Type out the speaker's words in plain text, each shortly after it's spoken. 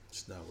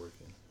It's not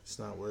working. It's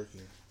not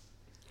working.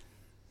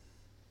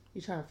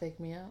 You trying to fake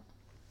me out?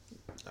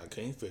 I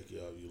can't fake you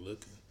out. You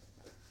looking.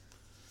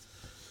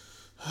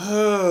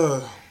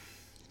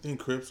 Think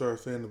Crips are a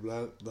fan of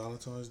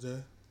Valentine's Day?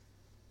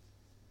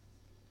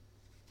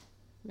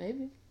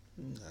 Maybe.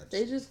 Not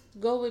They just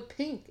go with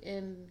pink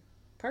and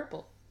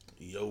purple.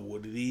 Yo,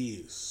 what it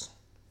is.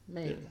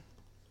 Maybe. Yeah.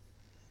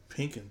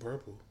 Pink and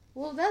purple.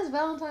 Well, that's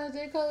Valentine's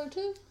Day color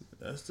too.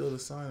 That's still the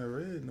sign of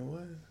red in a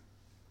way.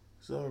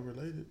 It's all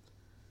related.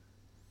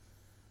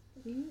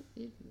 I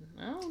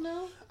don't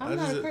know. I'm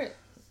not a Crip.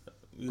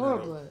 Or a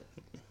blood.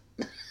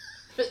 Yeah,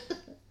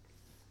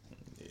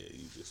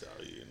 you just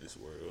out here in this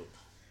world.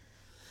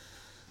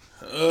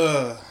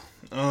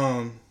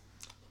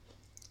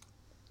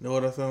 Know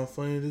what I found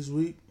funny this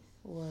week?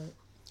 What?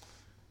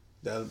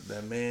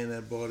 That man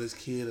that bought his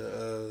kid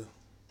a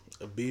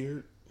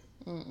beard.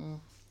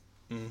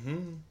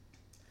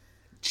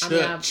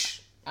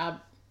 Church.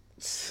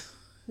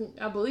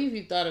 I believe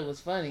you thought it was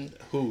funny.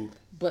 Who?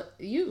 But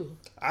you.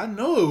 I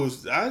know it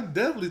was. I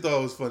definitely thought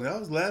it was funny. I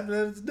was laughing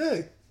at it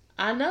today.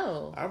 I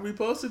know. I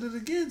reposted it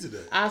again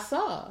today. I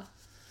saw.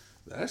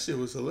 That shit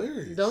was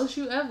hilarious. Don't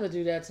you ever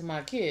do that to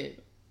my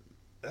kid.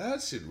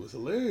 That shit was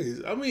hilarious.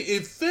 I mean,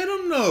 it fit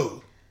him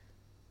though.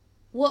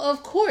 Well,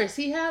 of course.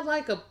 He had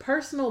like a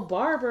personal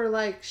barber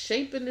like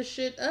shaping the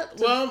shit up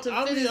to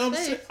fit his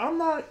face. I'm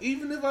not,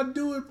 even if I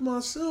do it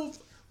myself.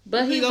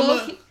 But you think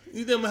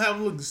I'm gonna have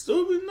him looking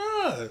stupid?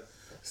 Nah.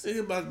 This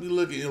nigga about to be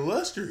looking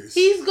illustrious.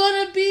 He's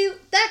gonna be.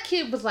 That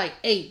kid was like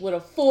 8 with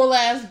a full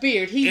ass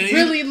beard. He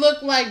really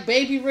looked like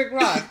baby Rick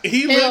Ross.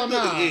 Hell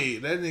no. Hey,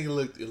 that nigga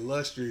looked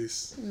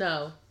illustrious.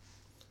 No.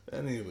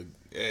 That nigga looked.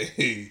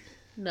 Hey.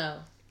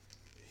 No.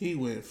 He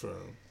went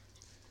from.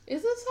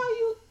 Is this how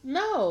you?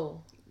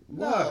 No.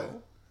 Why?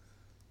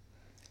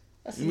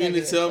 No. You mean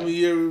to tell me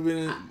you ever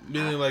been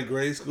in like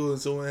grade school and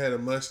someone had a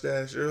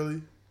mustache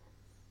early?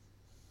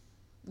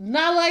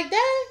 Not like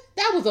that.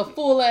 That was a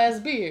full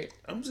ass beard.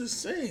 I'm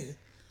just saying.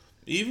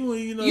 Even when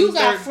you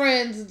got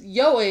friends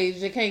your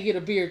age that can't get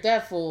a beard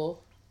that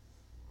full.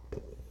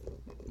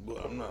 Well,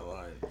 I'm not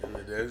lying.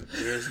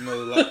 There's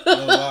no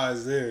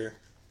lies there.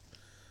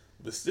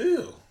 But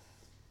still,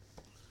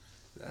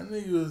 that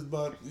nigga was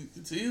about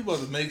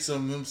to make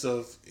something of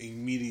himself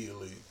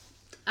immediately.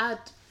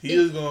 He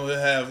was gonna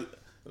have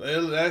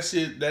that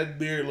shit. That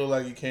beard looked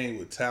like he came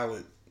with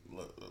talent,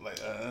 like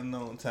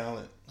unknown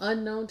talent.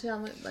 Unknown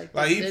talent, like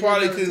he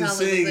probably couldn't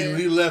sing, and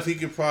when he left, he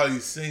could probably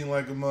sing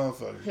like a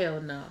motherfucker.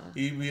 Hell no.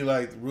 He'd be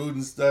like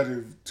Ruben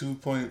Studdard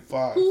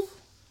 2.5. Who?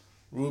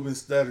 Ruben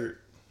Studdard.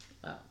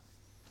 Oh,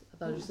 I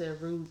thought you said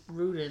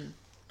Rudin.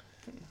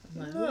 I'm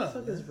like, who the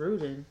fuck is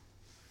Rudin?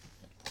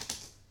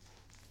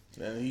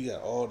 Man, he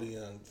got all the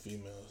young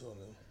females on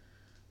him.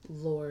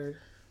 Lord,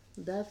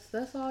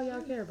 that's all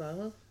y'all care about,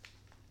 huh?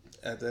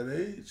 At that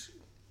age.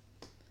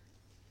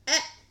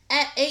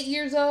 At 8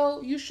 years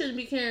old, you shouldn't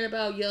be caring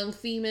about young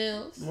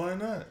females. Why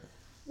not?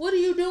 What are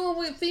you doing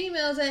with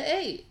females at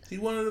 8? He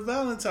wanted a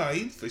Valentine.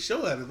 He for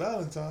sure had a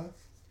Valentine.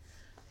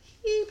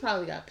 He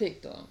probably got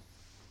picked on.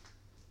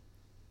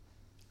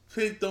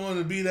 Picked on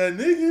to be that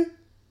nigga?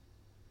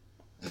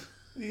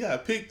 He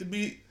got picked to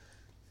be...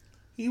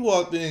 He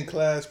walked in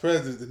class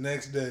president the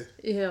next day.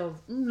 Hell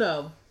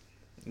no.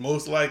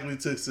 Most likely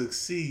to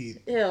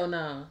succeed. Hell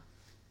no.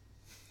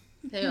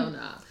 Hell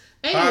no.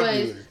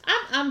 Anyways,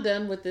 I'm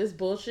done with this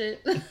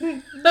bullshit.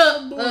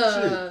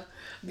 Bullshit.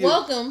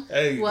 Welcome.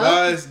 Hey,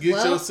 guys,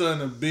 get your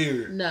son a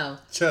beard. No.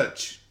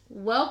 Church.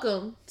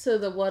 Welcome to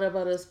the What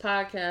About Us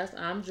podcast.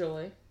 I'm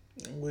Joy.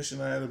 I'm wishing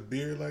I had a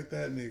beard like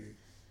that nigga.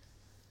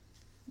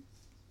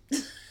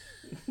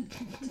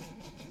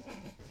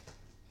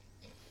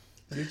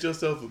 Get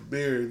yourself a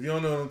beard. If you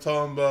don't know what I'm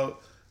talking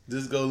about,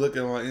 just go look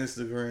at my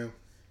Instagram.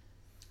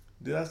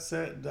 Did I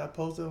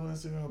post it on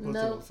Instagram or post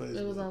it on Facebook?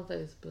 It was on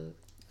Facebook.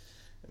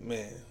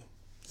 Man,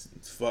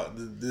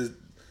 the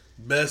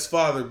best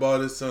father bought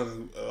his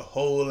son a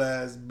whole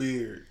ass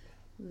beard.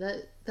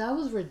 That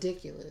was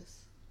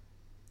ridiculous.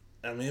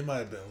 I mean, it might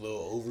have been a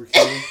little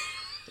overkill,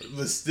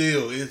 but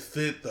still, it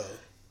fit though.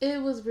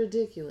 It was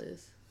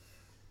ridiculous.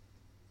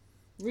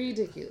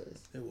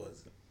 Ridiculous. It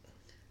wasn't.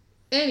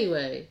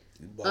 Anyway,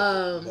 you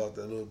bought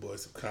that little boy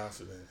some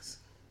confidence.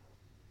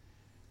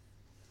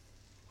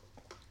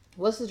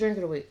 What's the drink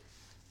of the week?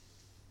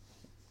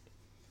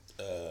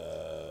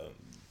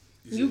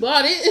 You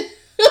bought it.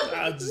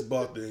 I just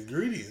bought the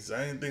ingredients.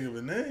 I didn't think of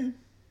a name.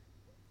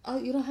 Oh,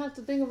 you don't have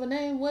to think of a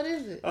name. What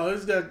is it? Oh,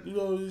 it's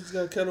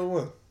got Kettle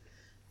One.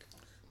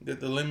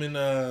 Get the lemon.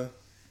 I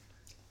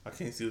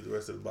can't see what the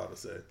rest of the bottle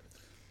say.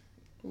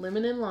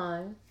 Lemon and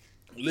lime.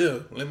 Yeah,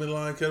 lemon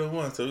lime Kettle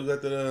One. So we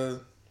got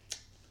that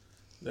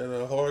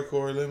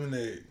hardcore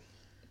lemonade,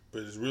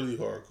 but it's really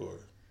hardcore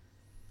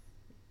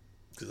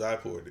because I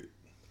poured it.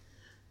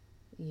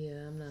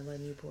 Yeah, I'm not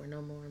letting you pour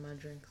no more in my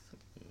drinks.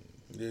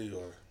 Yeah, you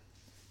are.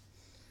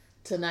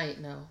 Tonight,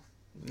 no.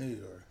 Yeah,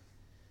 you are.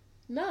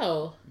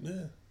 No.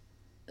 Yeah.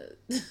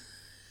 You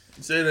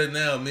say that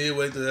now,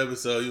 midway through the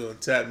episode, you gonna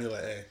tap me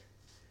like, hey.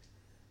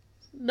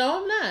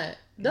 No, I'm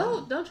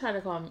not. Don't try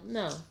to call me.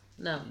 No.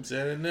 No. I'm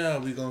saying it now.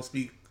 We gonna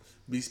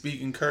be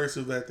speaking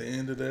cursive at the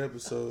end of the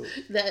episode.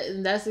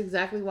 That's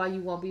exactly why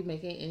you won't be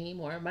making any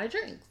more of my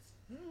drinks.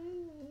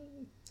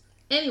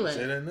 Anyway.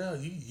 Say that now.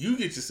 You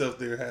get yourself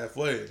there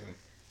halfway.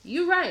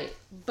 You're right.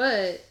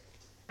 But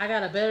I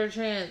got a better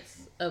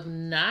chance of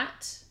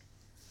not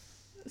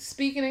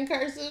speaking in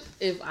cursive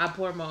if I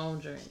pour my own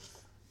drinks.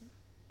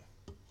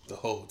 The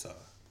whole time.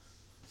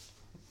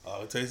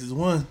 All it takes is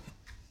one.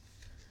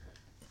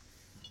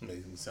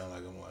 Makes me sound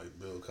like I'm like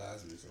Bill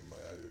Cosby or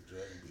somebody out here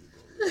dragging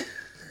people.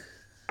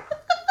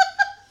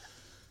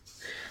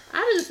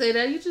 I didn't say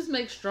that. You just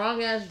make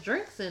strong ass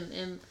drinks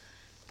and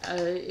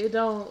it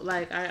don't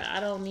like I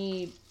don't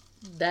need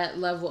that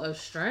level of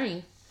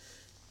strength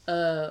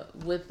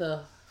with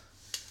the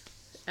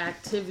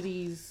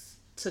activities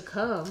to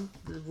come.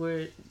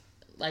 We're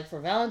like for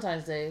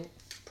Valentine's Day,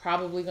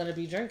 probably gonna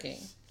be drinking.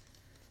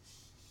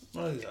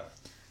 Oh yeah.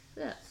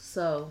 Yeah.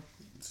 So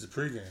it's a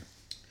pregame.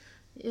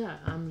 Yeah,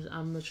 I'm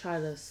gonna try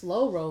to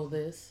slow roll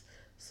this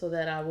so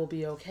that I will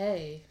be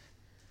okay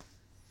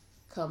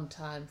come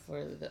time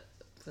for the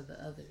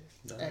other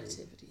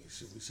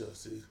activities. We shall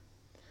see.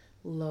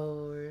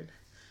 Lord.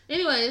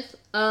 Anyways,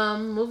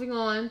 moving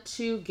on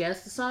to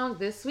guess the song.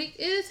 This week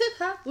is Hip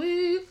Hop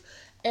Week,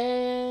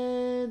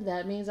 and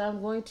that means I'm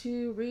going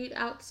to read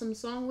out some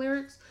song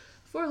lyrics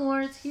for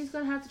Lawrence. He's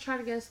gonna have to try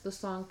to guess the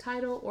song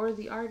title or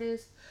the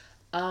artist.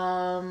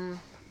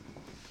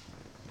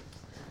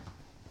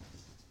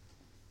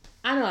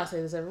 I know I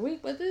say this every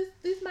week, but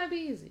this might be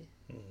easy.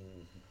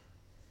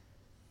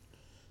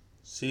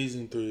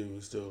 Season 3,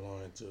 we still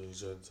lying to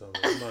each other. So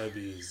it might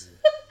be easy.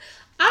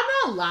 I'm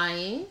not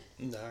lying.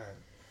 Nah.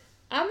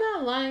 I'm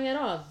not lying at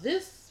all. I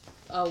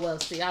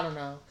don't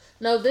know.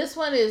 No, this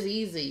one is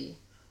easy.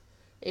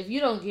 If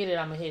you don't get it,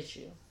 I'm gonna hit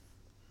you.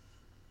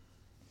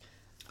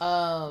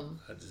 I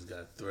just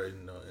got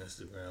threatened on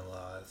Instagram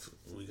Live.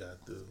 We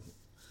got the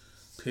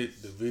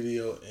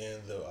video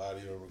and the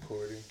audio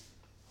recording.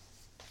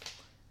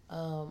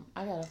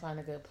 I gotta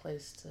find a good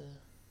place to.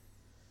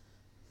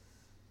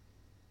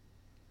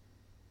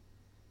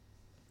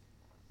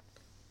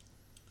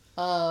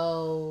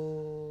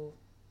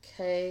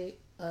 Okay.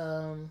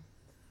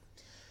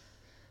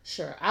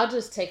 Sure. I'll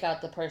just take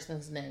out the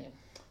person's name.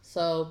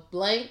 So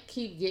blank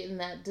keep getting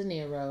that De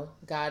Niro.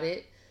 Got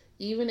it.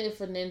 Even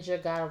if a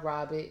ninja gotta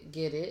rob it,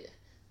 get it.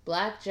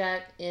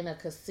 Blackjack in a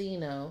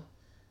casino.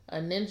 A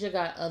ninja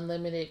got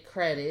unlimited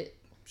credit.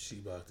 She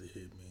about to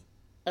hit me.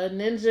 A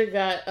ninja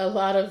got a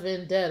lot of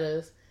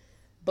vendettas,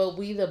 but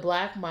we the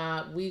black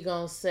mob, we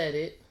gon' set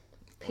it.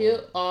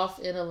 Peel off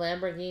in a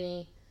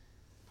Lamborghini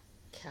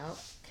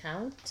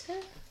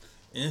Countach?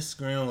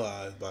 Instagram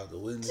Live about to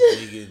witness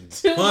me getting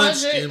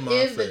punched in my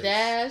face. The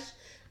dash,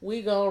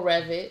 we gon'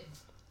 rev it.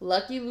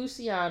 Lucky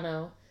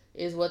Luciano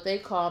is what they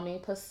call me,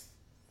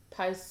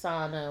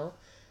 paisano.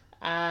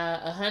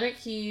 100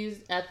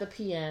 keys at the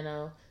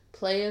piano.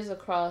 Players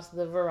across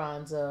the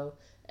veranzo.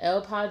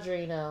 El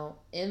Padrino,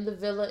 in the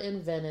villa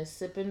in Venice,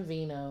 sipping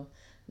vino.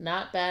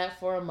 Not bad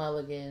for a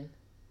mulligan.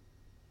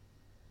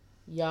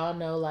 Y'all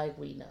know like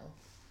we know.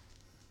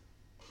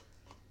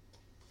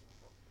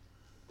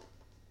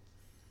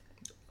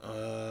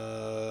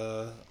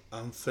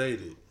 I'm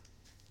faded.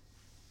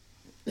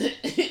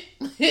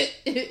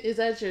 Is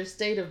that your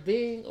state of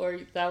being, or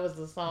that was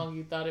the song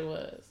you thought it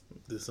was?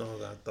 The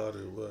song I thought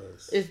it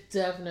was. It's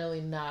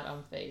definitely not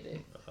I'm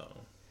Faded. Oh.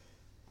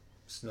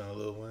 It's not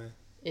Lil Wayne?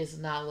 It's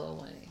not Lil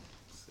Wayne.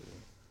 Let's see.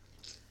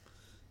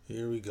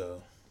 Here we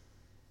go.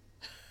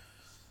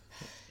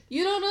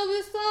 You don't know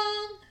this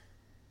song?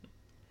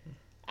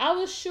 I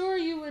was sure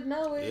you would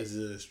know it. Is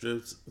it a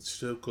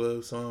strip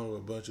club song with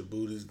a bunch of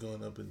booties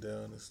going up and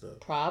down and stuff?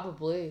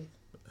 Probably.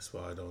 That's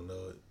why I don't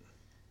know it.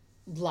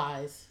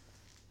 Lies.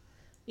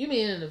 You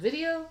mean in the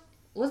video?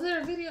 Was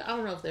there a video? I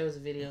don't know if there was a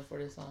video for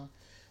this song.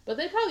 But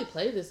they probably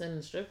played this in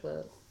the strip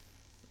club.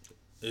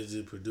 Is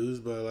it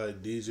produced by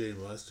like DJ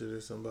Mustard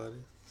or somebody?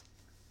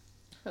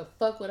 How the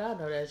fuck would I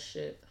know that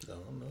shit? I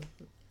don't know.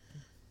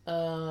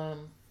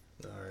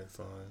 Alright,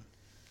 fine.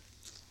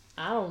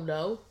 I don't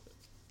know.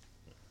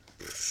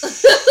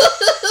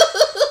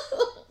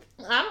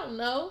 I don't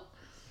know.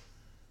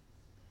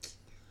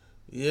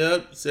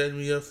 Yep, setting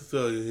me up for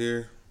failure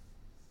here.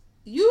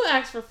 You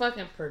asked for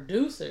fucking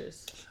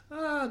producers.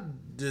 I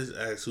just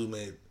asked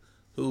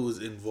who was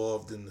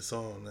involved in the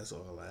song. That's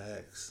all I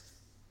asked.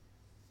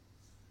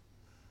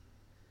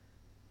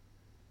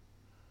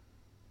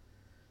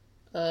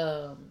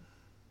 I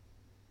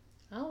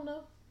don't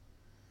know.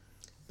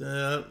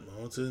 Yep,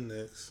 on to the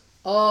next.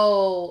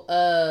 Oh,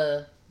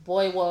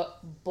 Boy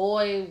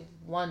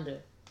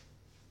Wonder.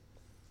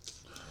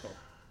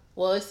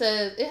 Well, it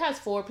says it has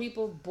 4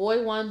 people.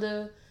 Boy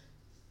Wonder,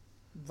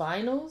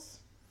 Vinyls,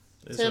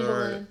 It's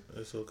Timberland,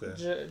 right. It's okay.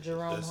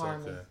 Jerome it's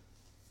Harmon. Okay.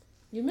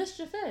 You missed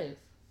your fave.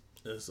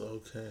 It's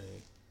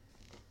okay.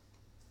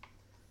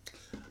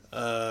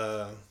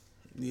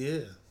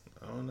 Yeah,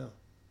 I don't know.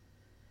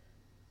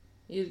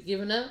 You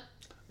giving up?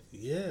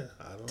 Yeah,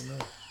 I don't know.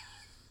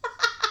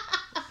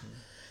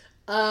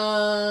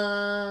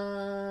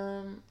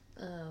 Oh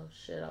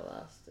shit, I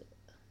lost it.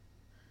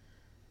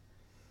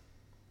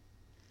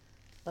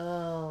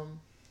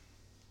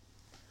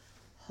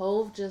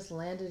 Hove just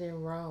landed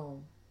in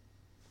Rome.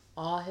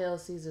 All hail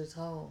Caesar's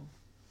home.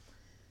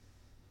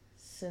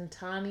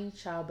 Santani,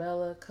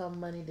 Chowbella, Come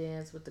Money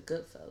Dance with the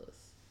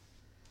Goodfellas.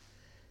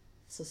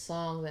 It's a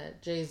song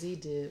that Jay-Z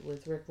did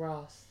with Rick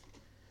Ross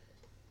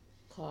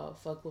called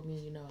Fuck With Me,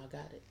 You Know I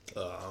Got It.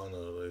 I don't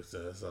know the lyrics to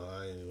that song.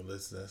 I ain't even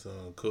listen to that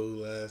song. Cool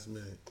last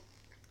minute.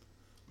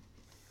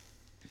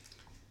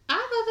 I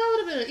thought that would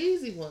have been an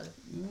easy one.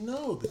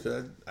 No,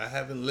 because I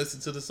haven't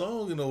listened to the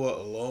song in a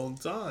long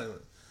time.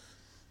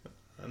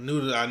 I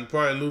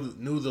probably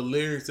knew the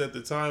lyrics at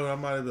the time. I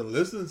might have been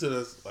listening to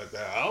this like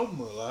that album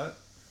a lot.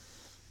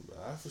 But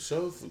I for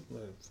sure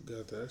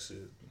forgot that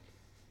shit.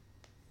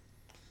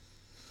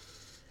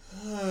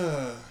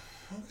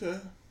 Okay.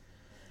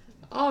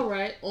 All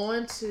right,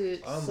 on to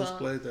I almost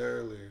played that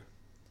earlier.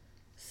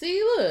 See,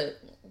 look.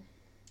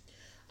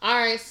 All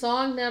right,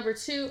 song number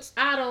 2.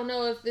 I don't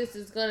know if this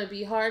is going to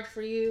be hard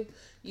for you.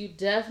 You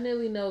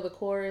definitely know the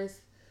chorus,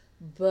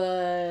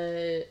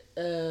 but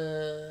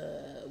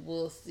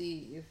we'll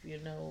see if you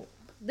know.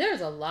 There's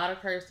a lot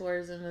of curse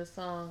words in this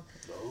song.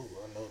 Oh,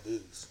 I know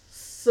this.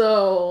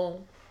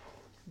 So,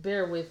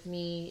 bear with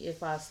me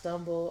if I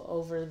stumble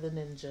over the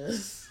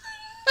ninjas.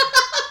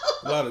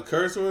 A lot of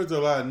curse words or a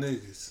lot of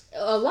niggas?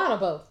 A lot of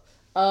both.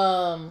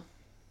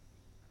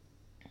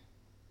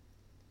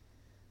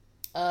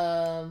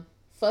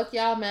 Fuck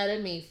y'all mad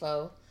at me,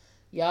 fo.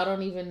 Y'all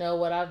don't even know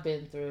what I've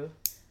been through.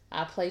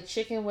 I play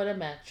chicken with a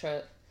Mack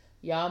truck.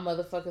 Y'all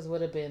motherfuckers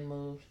would have been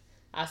moved.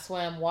 I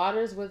swam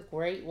waters with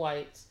great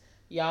whites.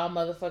 Y'all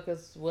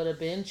motherfuckers would have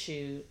been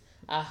chewed.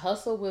 I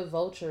hustle with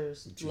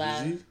vultures.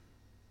 Jeezy?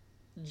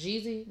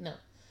 No.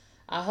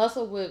 I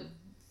hustle with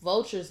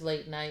vultures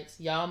late nights.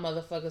 Y'all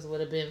motherfuckers would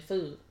have been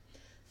food.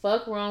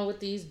 Fuck wrong with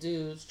these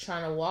dudes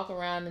trying to walk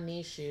around in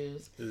these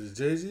shoes. Is it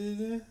Jay-Z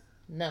again?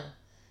 No.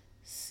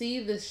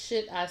 See the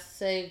shit I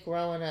say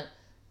growing up.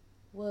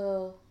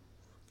 Well,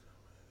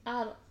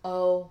 I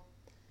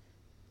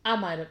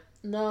might have.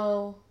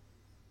 No.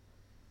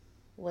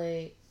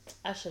 Wait.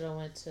 I should have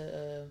went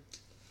to.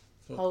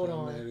 Hold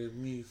on. Mad at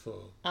me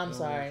for. I'm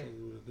sorry.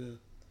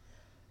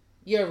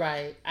 You're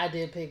right. I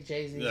did pick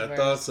Jay-Z's verse. I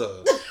thought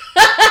so.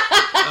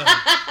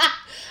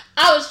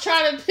 I was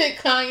trying to pick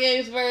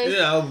Kanye's verse.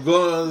 Yeah, I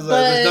was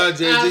like, it's not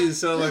Jay-Z. It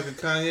sounds like a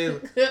Kanye.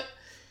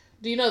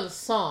 Do you know the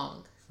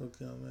song? Fuck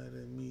y'all mad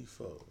at me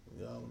for.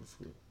 Y'all want to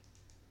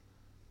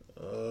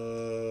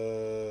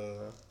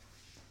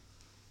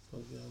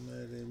fuck y'all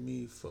mad at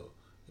me for.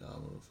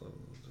 Y'all want to fuck.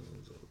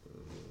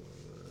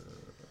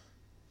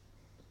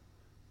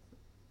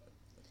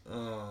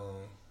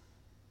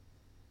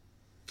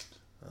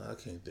 I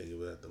can't think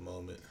of it at the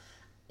moment.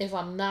 If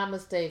I'm not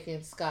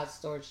mistaken, Scott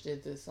Storch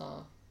did this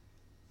song.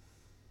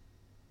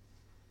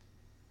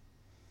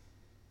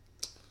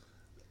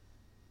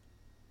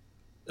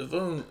 If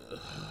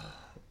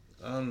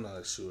I'm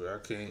not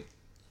sure.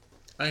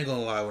 I ain't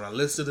gonna lie. When I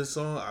listen to this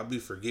song, I'll be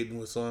forgetting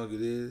what song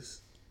it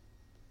is.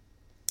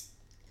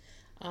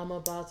 I'm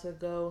about to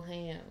go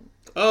ham.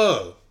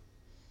 Oh.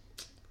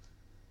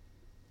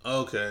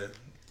 Okay.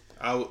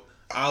 I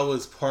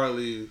was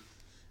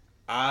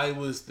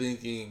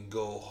thinking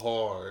Go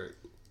Hard.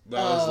 But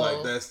I was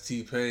like, that's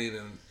T-Pain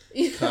and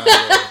Kanye.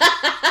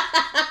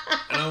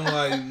 And I'm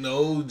like,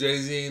 no,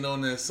 Jay-Z ain't on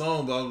that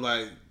song. But I'm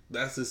like,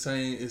 it's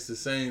the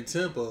same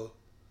tempo.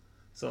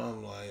 So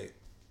I'm like,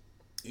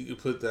 you could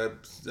put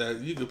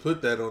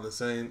that on the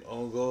same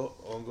on Go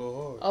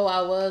Hard. Oh,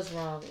 I was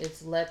wrong.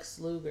 It's Lex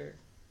Luger.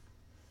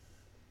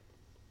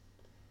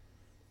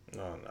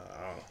 No, I don't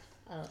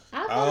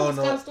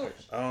know.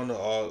 I don't know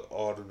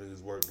all the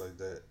niggas work like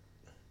that.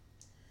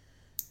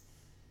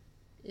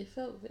 It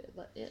felt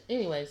like,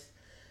 anyways.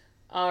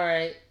 All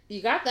right,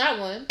 you got that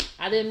one.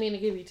 I didn't mean to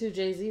give you 2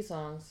 Jay-Z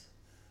songs.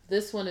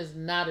 This one is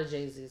not a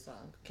Jay-Z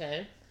song.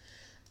 Okay.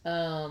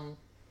 I'm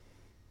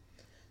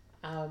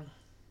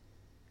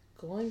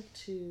going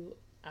to.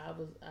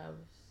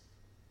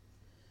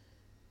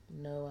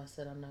 No, I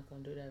said I'm not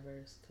going to do that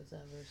verse because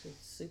that verse is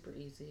super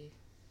easy.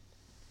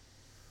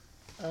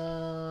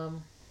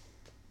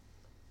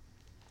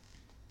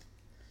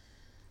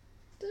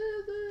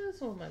 This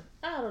one,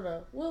 I don't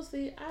know. We'll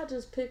see. I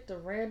just picked a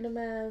random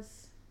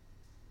ass.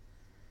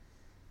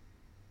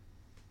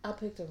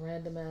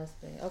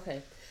 Thing.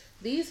 Okay,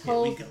 these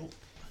hoes.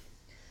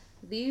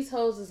 These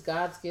hoes is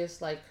God's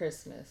gifts like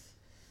Christmas.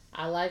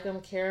 I like them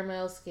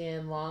caramel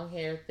skin, long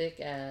hair, thick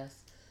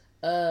ass.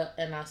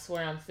 And I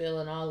swear I'm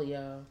feeling all of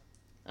y'all.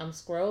 I'm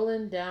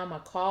scrolling down my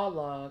call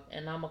log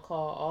and I'ma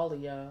call all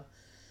of y'all.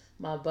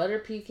 My butter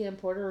pecan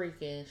Puerto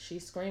Rican,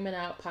 she's screaming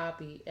out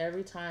Poppy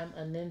every time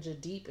a ninja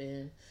deep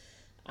in.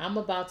 I'm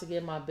about to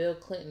get my Bill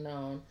Clinton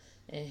on,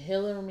 and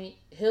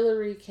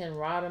Hillary can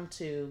rot him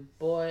too.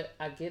 Boy,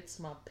 I gets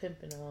my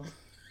pimping on.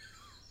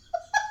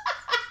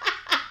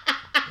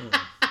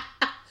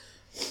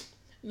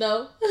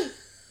 No.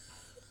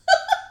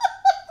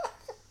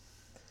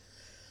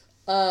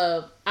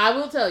 I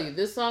will tell you,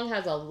 this song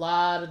has a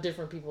lot of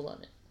different people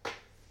on it.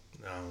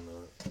 I don't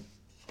know.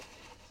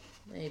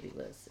 Maybe,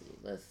 let's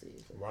see.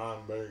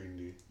 Ron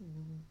Burgundy.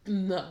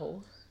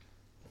 No.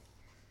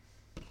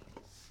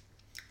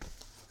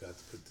 forgot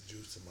to put the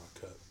juice in my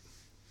cup.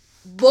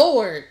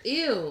 Lord,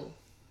 ew.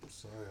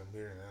 Sorry, I'm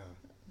here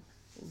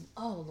now.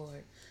 Oh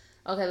Lord.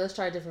 Okay, let's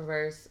try a different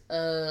verse.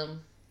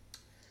 I'm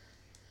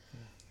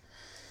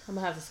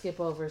gonna have to skip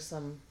over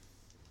some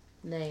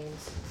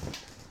names.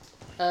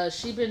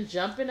 She been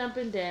jumping up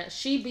and down.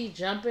 She be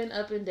jumping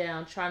up and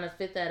down trying to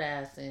fit that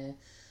ass in.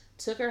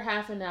 Took her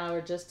half an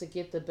hour just to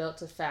get the belt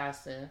to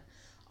fasten.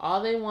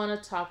 All they want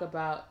to talk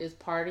about is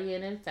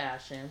partying and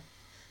fashion.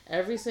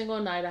 Every single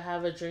night I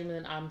have a dream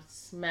that I'm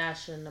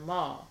smashing them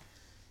all.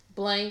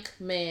 Blank,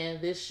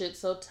 man, this shit's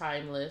so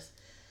timeless.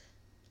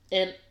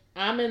 And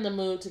I'm in the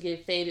mood to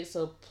get faded,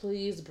 so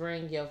please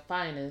bring your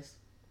finest.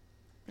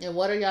 And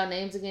what are y'all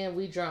names again?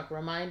 We drunk.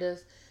 Remind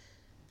us.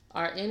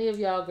 Are any of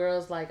y'all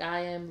girls like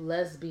I am?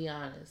 Let's be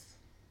honest.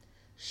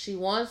 She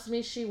wants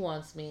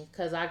me,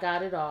 'cause I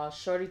got it all.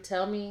 Shorty,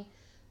 tell me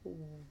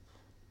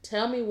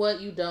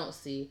what you don't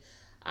see.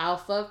 I'll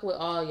fuck with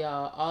all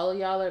y'all. All of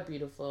y'all are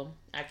beautiful.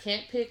 I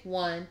can't pick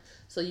one,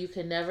 so you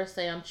can never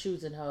say I'm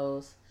choosing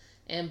hoes.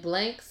 And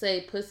blank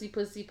say pussy,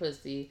 pussy,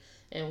 pussy.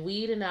 And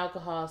weed and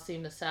alcohol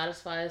seem to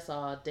satisfy us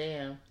all.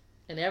 Damn.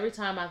 And every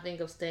time I think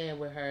of staying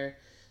with her,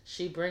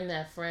 she bring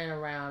that friend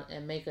around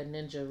and make a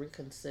ninja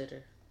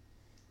reconsider.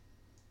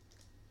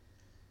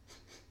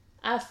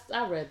 I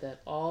read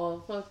that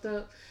all fucked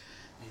up.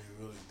 You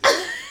really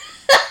did.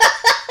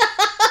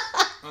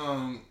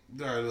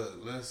 Alright, look,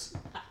 let's.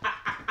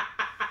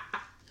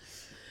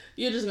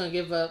 You're just gonna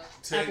give up.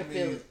 I can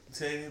feel it.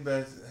 Take me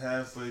back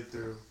halfway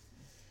through.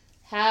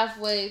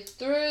 Halfway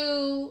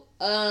through,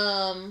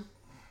 are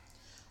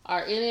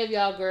any of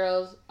y'all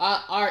girls?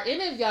 Are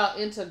any of y'all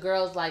into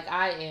girls like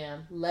I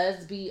am?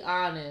 Let's be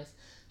honest.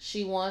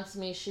 She wants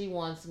me,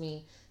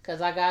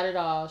 'cause I got it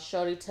all.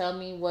 Shorty, tell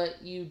me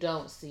what you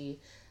don't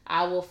see.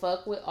 I will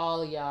fuck with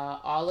all of y'all.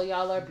 All of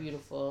y'all are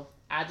beautiful.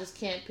 I just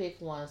can't pick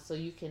one, so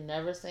you can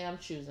never say I'm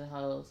choosing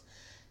hoes.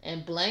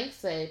 And blank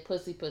say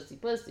pussy, pussy,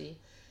 pussy.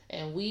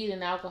 And weed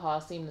and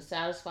alcohol seem to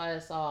satisfy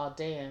us all.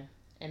 Damn.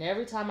 And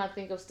every time I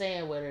think of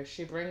staying with her,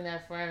 she bring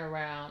that friend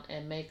around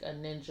and make a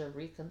ninja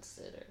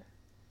reconsider.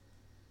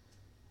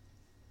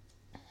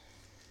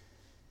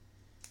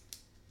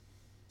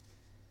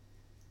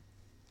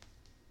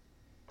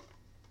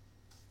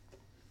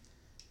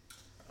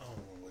 I don't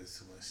want to waste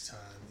too much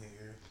time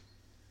here.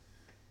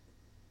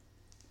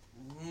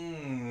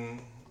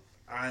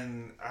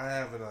 I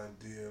have an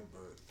idea,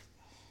 but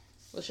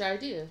What's your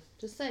idea?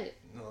 Just say it.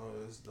 no,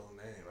 there's no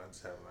name. I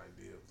just have an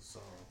idea of the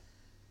song.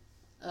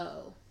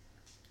 Oh.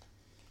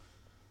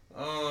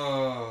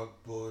 Oh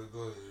boy,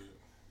 go ahead.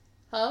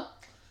 Huh?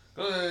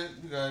 Go ahead,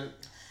 you got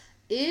it.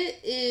 It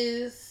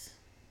is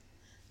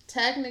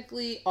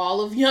technically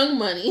all of Young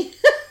Money.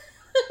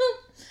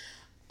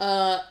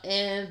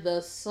 And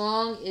the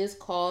song is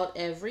called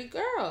Every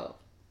Girl.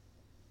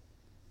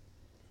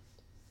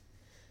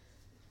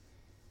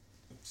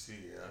 See,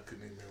 I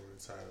couldn't even remember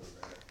the title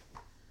of that.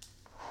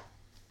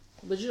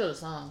 But you know the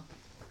song.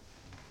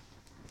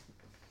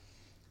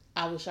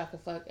 I wish I could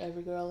fuck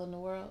every girl in the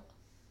world.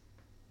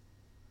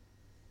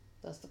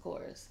 That's the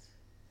chorus.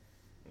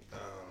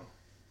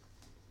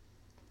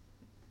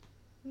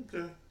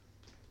 Okay.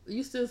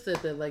 You still said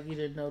that like you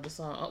didn't know the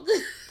song.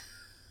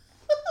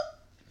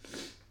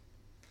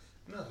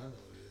 No, I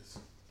know it is.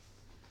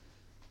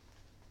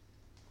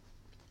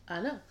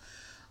 I know.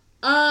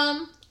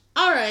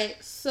 All right.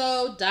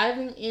 So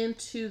diving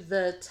into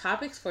the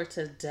topics for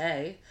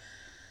today.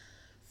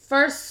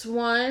 First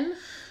one,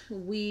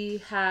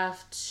 we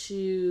have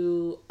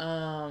to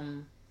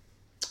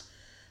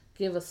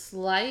give a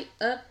slight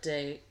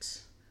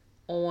update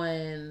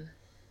on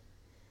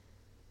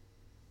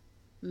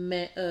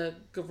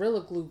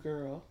Gorilla Glue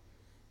Girl.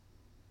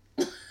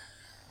 Man,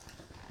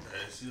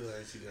 she got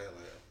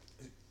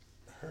like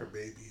her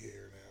baby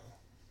hair now.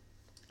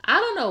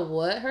 I don't know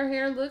what her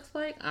hair looks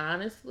like,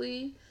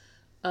 honestly.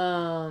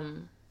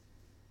 But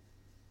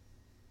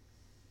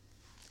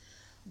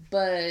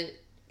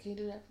can you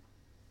do that?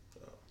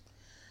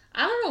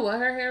 I don't know what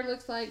her hair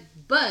looks like,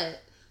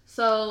 but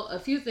so a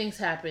few things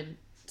happened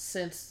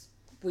since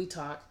we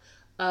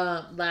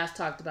last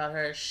talked about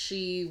her.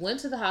 She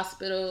went to the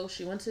hospital.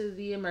 She went to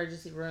the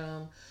emergency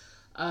room.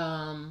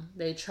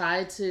 They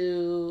tried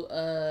to,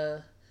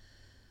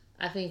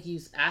 I think,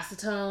 use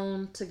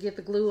acetone to get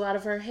the glue out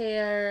of her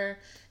hair.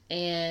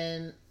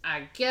 And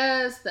I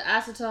guess the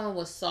acetone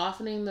was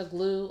softening the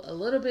glue a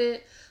little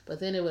bit,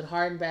 but then it would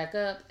harden back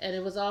up. And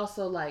it was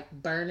also like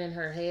burning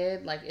her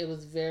head. Like it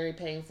was very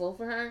painful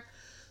for her.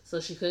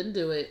 So she couldn't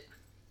do it.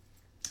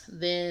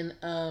 Then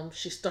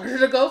she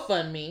started a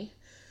GoFundMe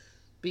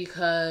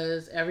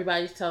because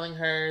everybody's telling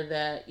her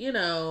that, you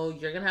know,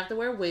 you're going to have to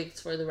wear wigs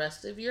for the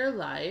rest of your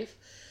life.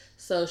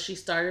 So she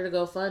started a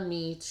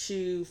GoFundMe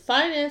to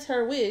finance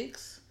her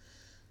wigs.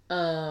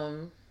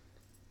 And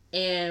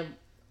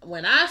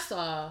when I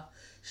saw,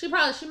 she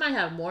might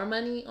have more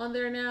money on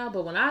there now,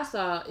 but when I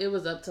saw, it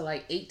was up to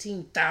like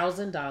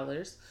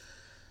 $18,000.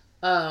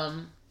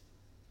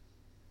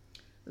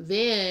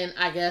 Then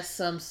I guess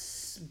some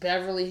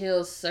Beverly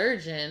Hills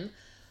surgeon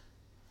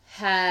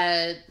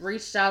had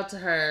reached out to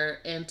her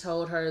and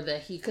told her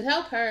that he could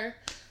help her,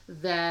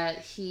 that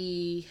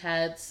he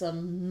had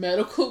some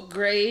medical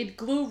grade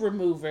glue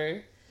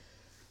remover.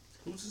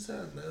 Who just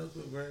had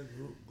medical grade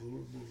glue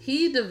remover?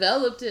 He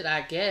developed it,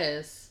 I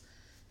guess,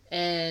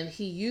 and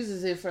he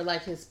uses it for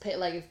like his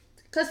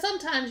because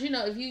sometimes, you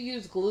know, if you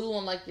use glue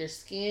on like your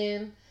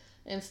skin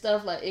and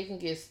stuff, like it can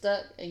get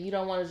stuck and you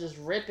don't want to just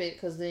rip it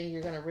because then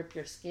you're gonna rip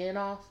your skin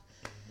off.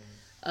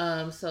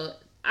 So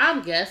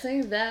I'm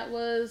guessing that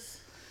was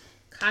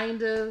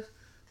kind of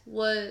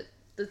what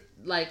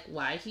why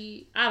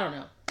I don't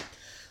know.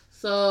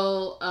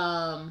 So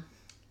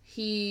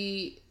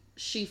she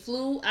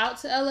flew out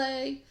to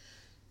LA.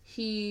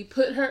 He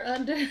put her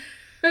under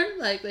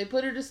like they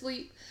put her to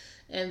sleep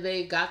and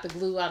they got the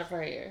glue out of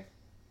her hair.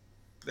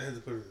 They had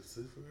to put her to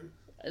sleep for her?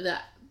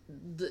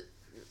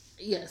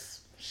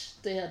 Yes,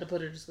 they had to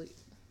put her to sleep.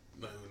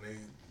 Like when they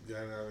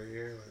got it out of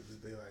here, like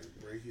did they like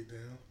break it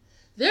down?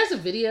 There's a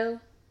video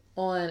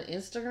on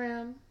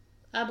Instagram,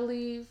 I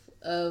believe,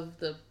 of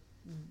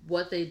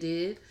what they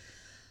did.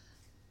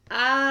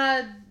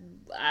 I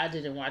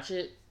didn't watch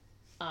it,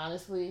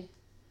 honestly.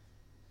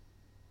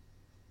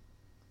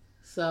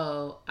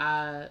 So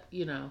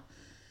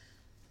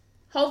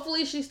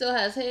hopefully she still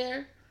has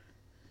hair.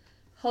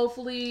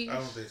 Hopefully, I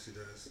don't think she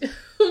does.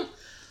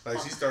 Like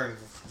she's starting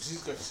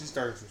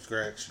from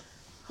scratch.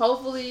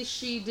 Hopefully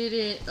she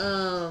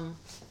didn't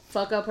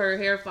fuck up her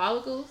hair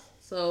follicles.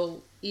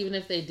 So even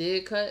if they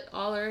did cut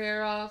all her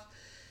hair off,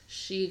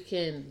 she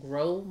can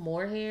grow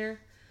more hair.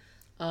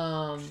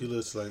 She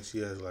looks like she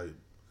has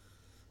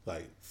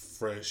like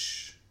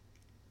fresh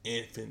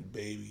infant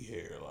baby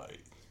hair,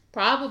 like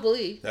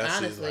probably. That's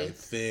honestly, like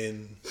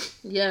thin.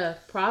 Yeah,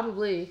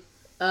 probably.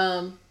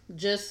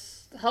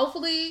 Just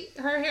hopefully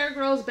her hair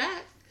grows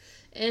back,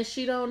 and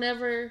she don't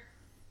ever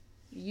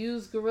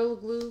use Gorilla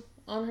Glue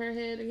on her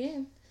head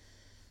again.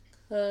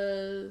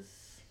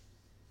 Cause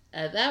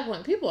at that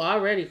point, people are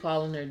already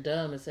calling her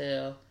dumb as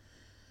hell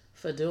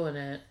for doing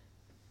that.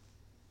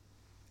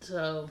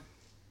 So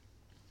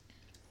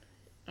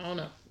I don't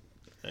know.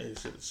 Hey,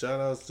 shout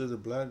outs to the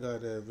black guy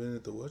that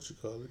invented the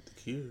the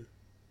cure.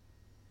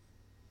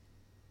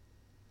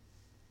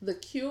 The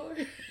cure?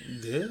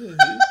 Yeah,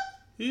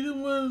 he the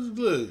one.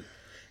 Look,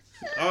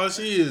 all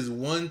she is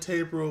one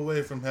taper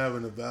away from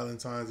having a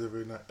Valentine's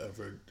every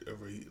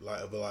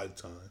of a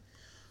lifetime.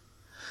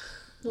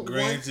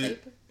 Granted,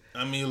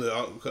 I mean,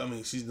 look,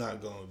 she's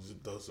not gonna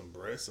just throw some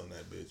breasts on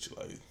that bitch.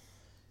 Like,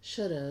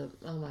 shut up!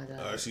 Oh my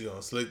god! She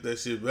gonna slick that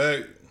shit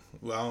back?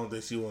 Well, I don't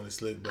think she wants to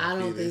slick back. I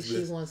don't think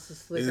she wants to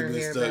slick her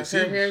hair back.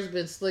 Her hair's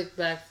been slicked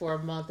back for a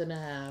month and a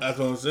half. That's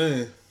what I'm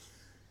saying.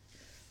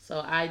 So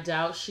I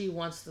doubt she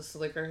wants to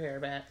slick her hair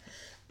back.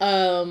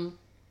 But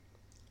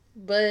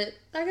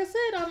like I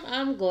said,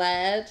 I'm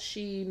glad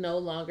she no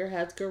longer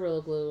has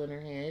Gorilla Glue in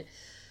her head.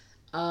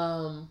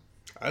 I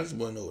just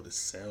want to know what it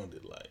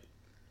sounded like.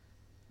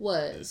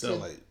 What? It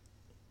sounded like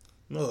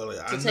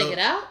to take it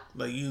out?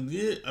 Like you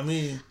did. I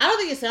mean, I don't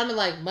think it sounded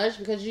like much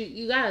because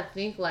you gotta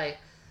think like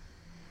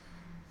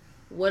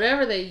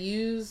whatever they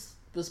used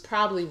was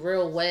probably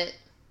real wet,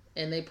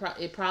 and it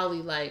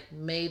probably like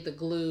made the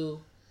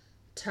glue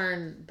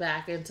turn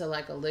back into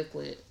like a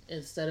liquid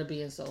instead of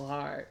being so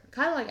hard,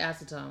 kind of like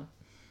acetone.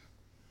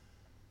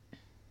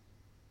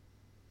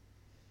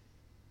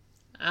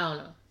 I don't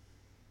know,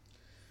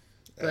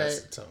 but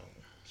acetone.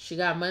 She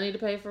got money to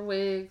pay for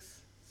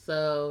wigs,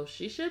 so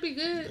she should be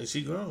good. And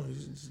she grown.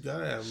 She's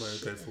gotta have money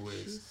to pay for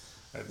wigs.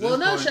 Well,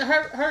 no,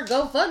 her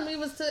GoFundMe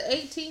was to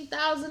 $18,000.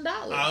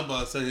 I was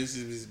about to say this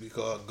should be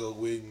called Go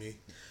Wig Me.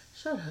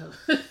 Shut up.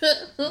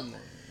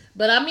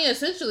 But I mean,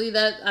 essentially,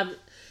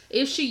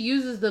 if she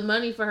uses the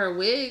money for her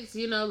wigs,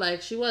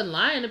 like she wasn't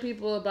lying to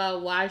people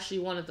about why she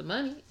wanted the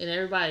money, and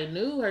everybody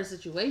knew her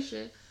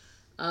situation.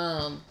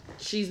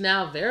 She's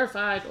now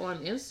verified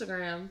on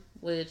Instagram,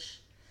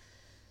 which,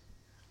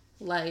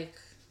 like,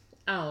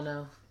 I don't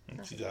know.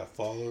 She got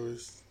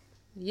followers.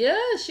 Yeah,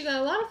 she got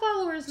a lot of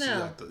followers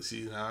now.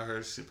 Now her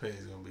page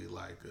is gonna be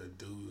like a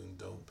do and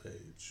don't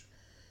page.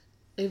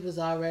 It was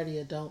already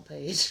a don't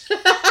page.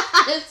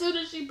 As soon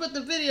as she put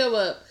the video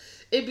up,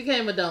 it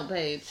became a don't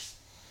page.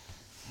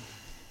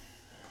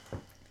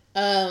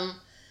 But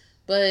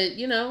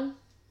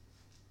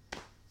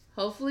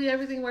hopefully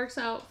everything works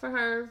out for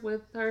her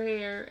with her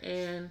hair,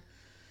 and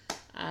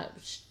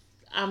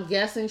I'm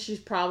guessing she's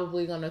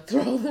probably gonna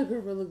throw the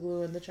Gorilla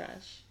Glue in the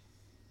trash.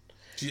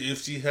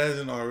 If she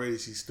hasn't already,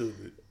 she's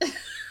stupid.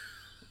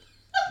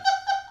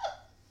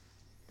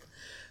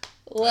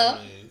 Well, I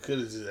mean, could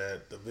have just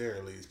at the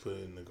very least put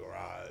it in the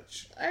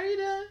garage. Are you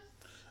done?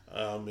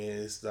 I mean,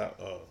 it's not.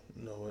 Oh,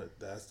 you know what?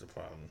 That's the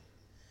problem.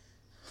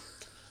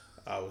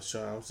 I'm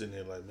sitting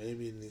there like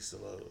maybe it needs to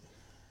load.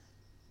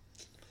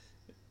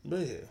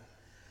 But yeah.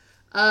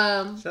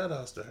 Shout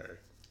outs to her.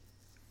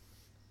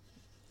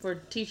 For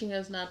teaching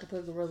us not to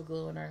put Gorilla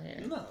Glue in our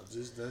hair. No,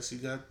 just that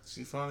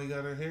she finally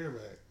got her hair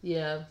back.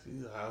 Yeah.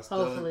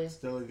 Hopefully.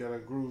 Stella got her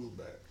groove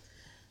back.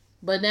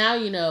 But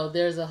now,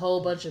 there's a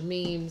whole bunch of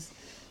memes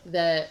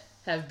that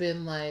have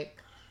been like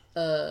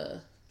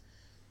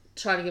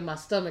trying to get my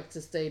stomach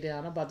to stay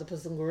down. I'm about to put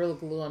some Gorilla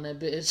Glue on that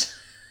bitch.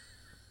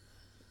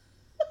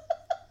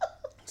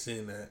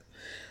 Seen that.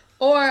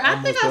 Or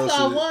I think I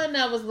saw one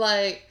that was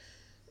like,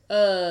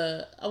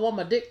 I want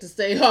my dick to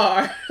stay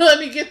hard. Let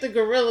me get the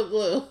Gorilla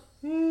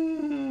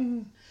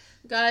Glue.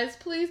 Guys,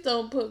 please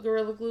don't put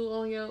Gorilla Glue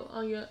on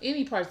your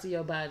any parts of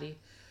your body.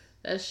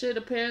 That shit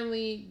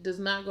apparently does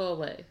not go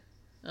away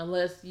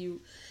unless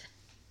you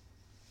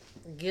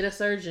get a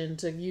surgeon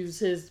to use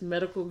his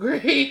medical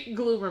grade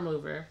glue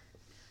remover.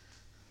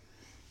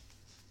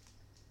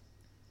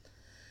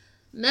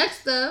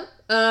 Next up,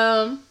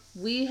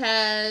 we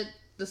had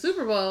the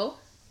Super Bowl.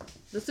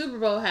 The Super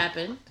Bowl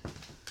happened.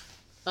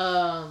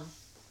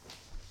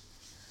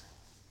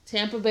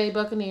 Tampa Bay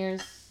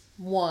Buccaneers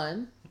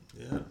won.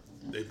 Yeah,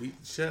 they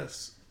beat the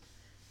Chiefs.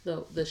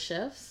 The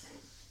Chiefs?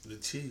 The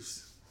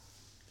Chiefs.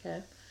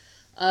 Okay.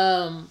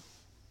 How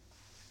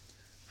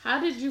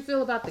did you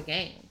feel about the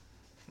game?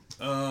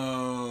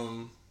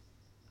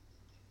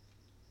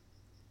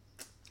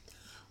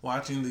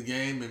 Watching the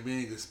game and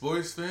being a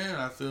sports fan,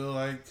 I feel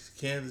like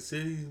Kansas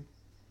City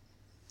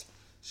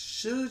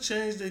should have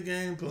changed their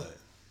gameplay.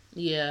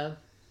 Yeah.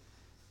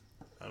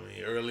 I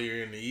mean,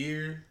 earlier in the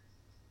year,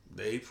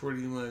 they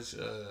pretty much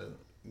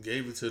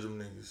gave it to them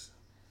niggas.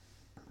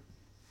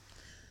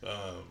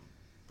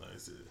 Like I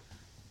said,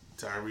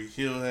 Tyreek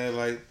Hill had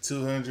like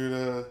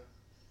 200.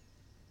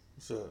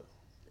 What's up?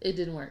 It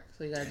didn't work,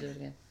 so you gotta do it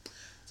again.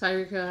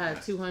 Tyreek Hill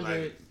had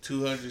 200. Like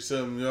 200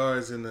 something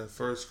yards in the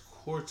first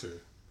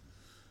quarter.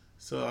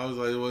 So I was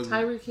like, it wasn't.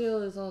 Tyreek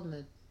Hill is on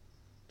the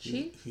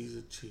Chief? He's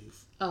a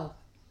Chief. Oh.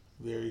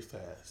 Very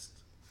fast.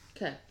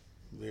 Okay.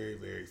 Very,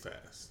 very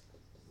fast.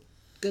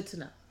 Good to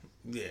know.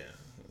 Yeah.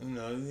 You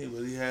know,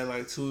 but he had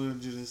like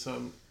 200 and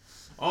something.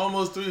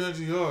 Almost 300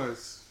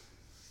 yards.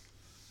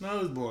 No,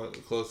 it was more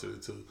closer to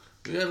 2.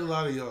 We had a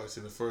lot of yards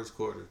in the first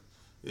quarter.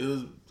 It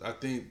was, I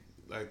think,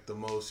 like the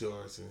most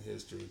yards in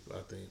history,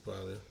 I think,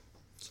 probably.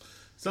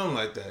 Something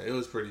like that. It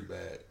was pretty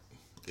bad.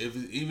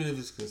 Even if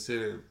it's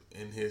considered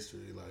in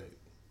history, like,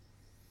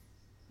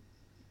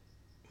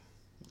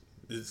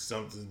 it's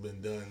something's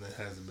been done that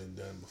hasn't been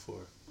done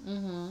before.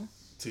 Mm-hmm.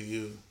 To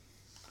you.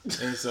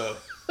 And so,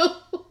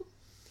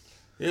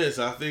 yeah,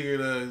 so I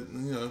figured,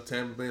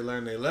 Tampa Bay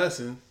learned their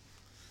lesson.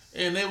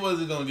 And they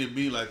wasn't going to get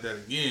beat like that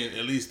again,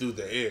 at least through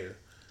the air.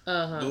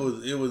 Uh-huh.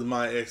 It was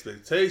my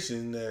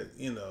expectation that,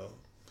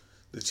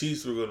 the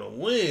Chiefs were going to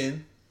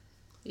win.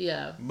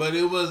 Yeah. But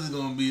it wasn't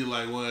going to be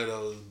like one of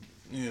those,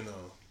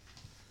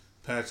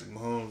 Patrick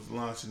Mahomes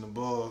launching the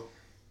ball.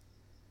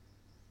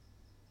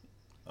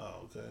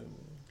 Oh, okay.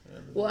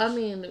 Well, I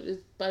mean,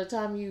 by the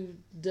time you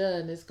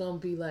done, it's going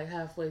to be like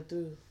halfway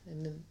through.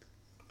 And then...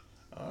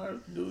 All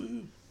right, do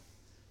you.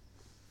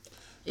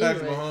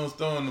 Patrick Mahomes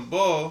throwing the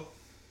ball.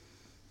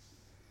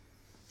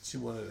 She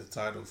wanted a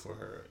title for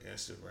her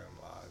Instagram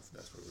Live.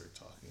 That's what we were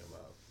talking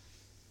about.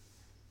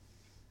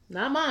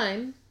 Not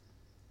mine.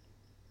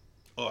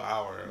 Oh,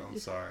 our. I'm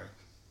sorry.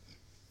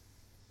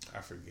 I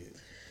forget.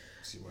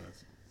 She wanted,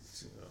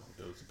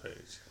 it was a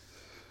page.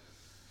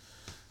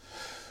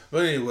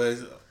 But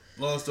anyways,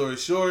 long story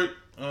short,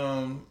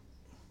 I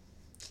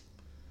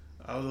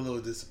was a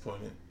little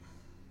disappointed.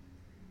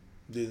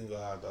 Didn't go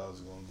how I thought it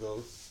was gonna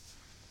go.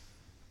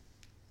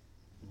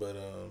 But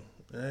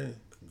hey,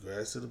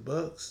 congrats to the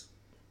Bucks.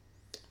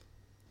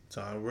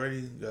 Tom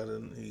Brady got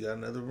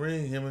another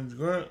ring. Him and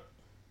Grunt.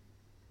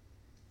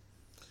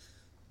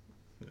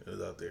 It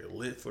was out there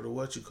lit for the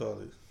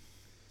what-you-call-it.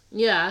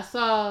 Yeah, I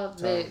saw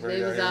they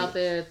was out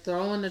there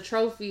throwing the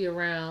trophy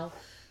around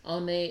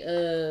on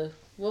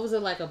what was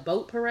it, like a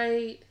boat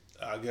parade?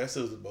 I guess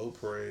it was a boat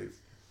parade.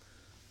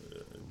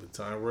 But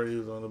Tom Brady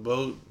was on the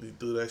boat. He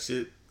threw that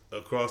shit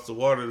across the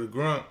water to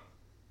Grunt.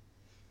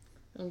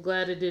 I'm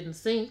glad it didn't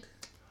sink.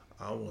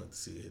 I wanted to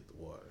see it hit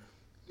the water.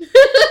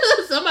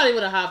 Somebody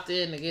would have hopped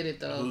in to get it,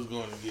 though. Who's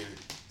going to get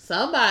it?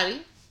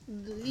 Somebody.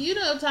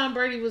 Tom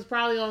Brady was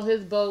probably on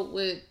his boat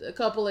with a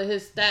couple of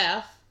his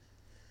staff.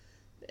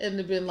 And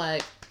they've been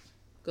like,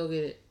 go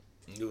get it.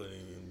 You wouldn't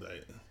even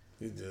like,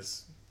 he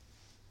just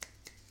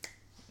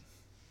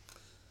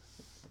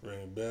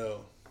ring a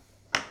bell.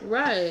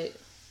 Right.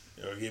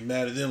 Or get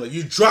mad at them like,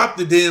 you dropped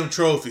the damn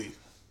trophy.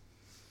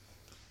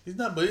 He's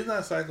not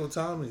Psycho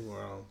Tom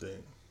anymore, I don't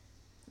think.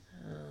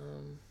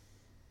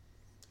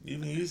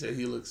 Even you said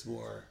he looks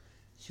more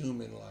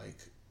human-like.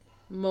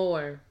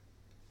 More.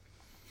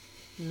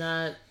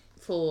 Not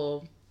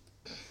full.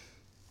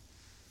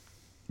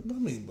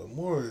 But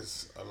more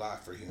is a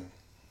lot for him.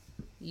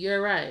 You're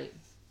right.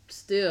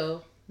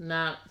 Still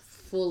not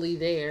fully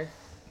there.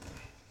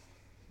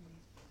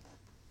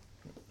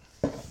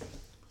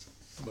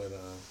 But,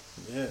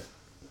 yeah.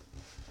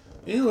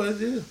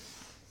 Anyways, yeah.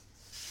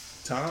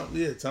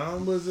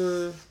 Tom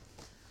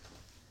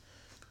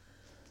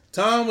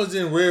was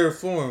in rare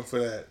form for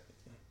that.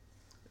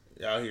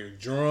 Out here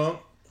drunk.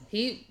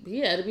 He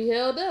had to be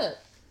held up.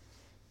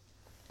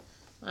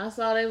 I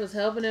saw they was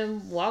helping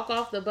him walk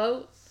off the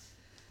boat.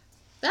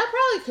 That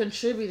probably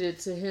contributed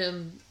to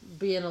him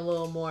being a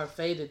little more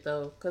faded,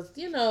 though. Because,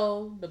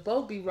 the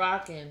boat be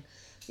rocking.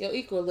 your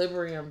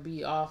equilibrium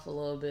be off a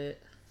little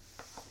bit.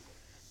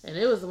 And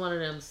it was one of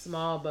them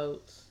small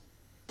boats.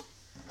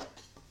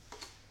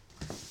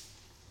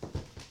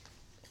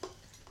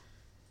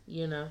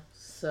 You know,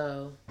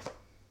 so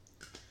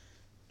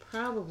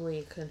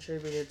probably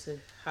contributed to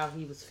how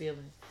he was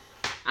feeling.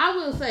 I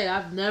will say,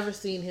 I've never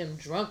seen him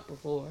drunk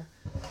before.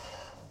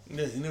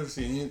 Yeah, you never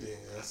seen anything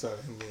outside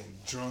of him being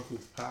drunk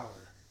with power.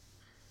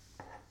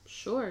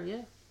 Sure,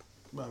 yeah.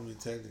 But I mean,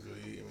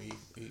 technically,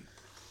 he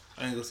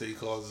I ain't gonna say he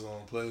calls his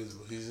own plays,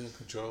 but he's in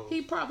control.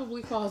 He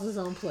probably calls his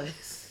own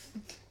plays.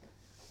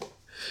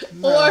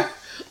 Nah.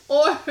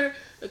 Or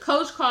the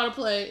coach called a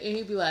play and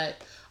he'd be like,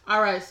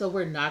 all right, so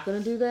we're not going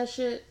to do that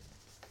shit.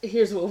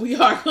 Here's what we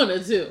are going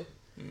to do.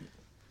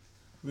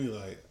 Be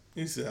like,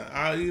 he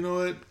said, you know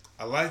what?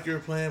 I like your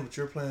plan, but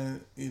your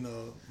plan,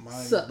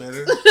 mine Sucks.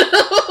 is better.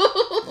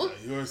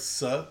 Yours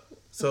suck.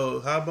 So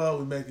how about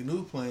we make a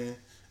new plan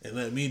and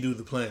let me do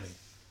the planning?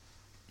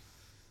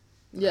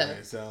 Yeah.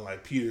 It sounds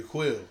like Peter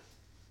Quill.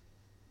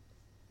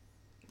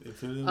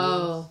 If it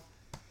was.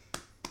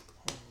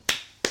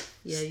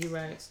 Yeah, you're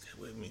right. Stay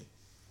with me.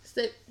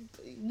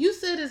 You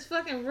said his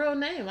fucking real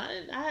name.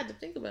 I had to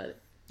think about it.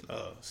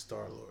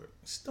 Star-Lord.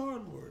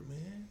 Star-Lord,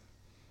 man.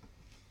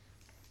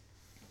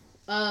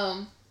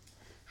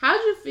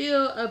 How'd you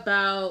feel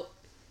about...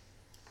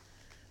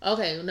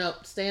 Okay, no,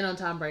 staying on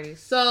Tom Brady.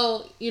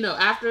 So,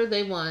 after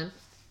they won,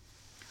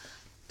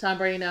 Tom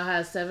Brady now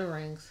has 7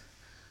 rings.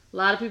 A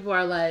lot of people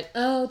are like,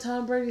 oh,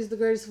 Tom Brady's the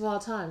greatest of all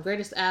time.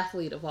 Greatest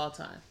athlete of all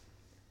time.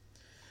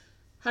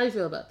 How do you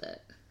feel about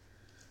that?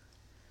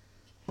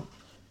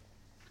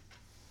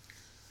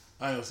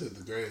 I don't say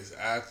the greatest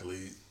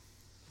athlete.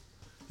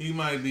 He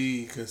might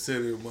be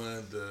considered one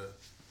of the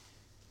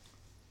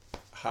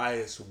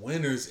highest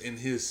winners in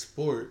his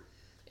sport.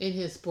 In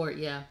his sport,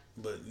 yeah.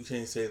 But you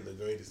can't say the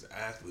greatest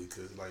athlete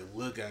because,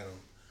 look at him.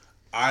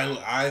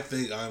 I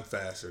think I'm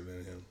faster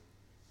than him.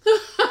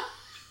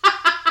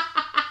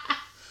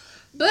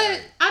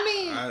 But, I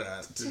mean...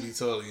 to be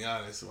totally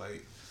honest,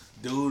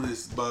 dude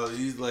is about...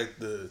 He's like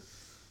the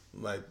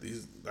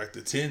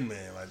 10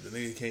 man. The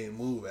nigga can't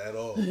move at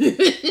all.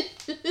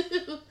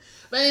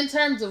 But in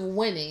terms of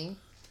winning...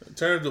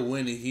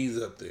 he's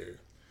up there.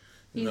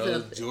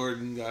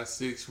 Jordan got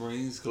 6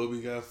 rings.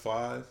 Kobe got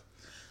 5.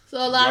 So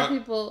a lot of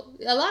people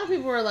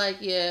were like,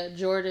 yeah,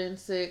 Jordan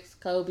 6,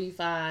 Kobe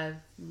 5,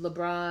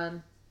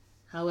 LeBron,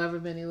 however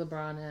many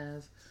LeBron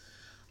has.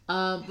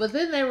 But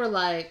then they were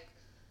like,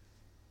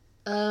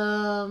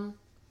 y'all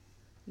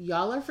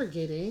are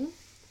forgetting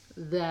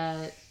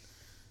that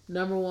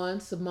number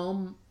 1,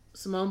 Simone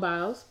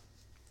Biles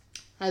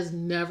has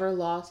never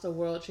lost a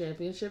world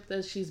championship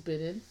that she's been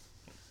in.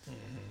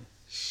 Mm-hmm.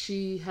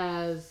 She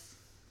has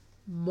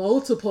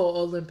multiple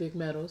Olympic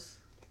medals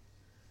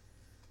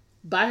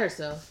by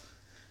herself.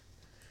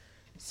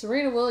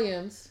 Serena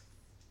Williams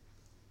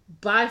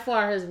by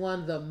far has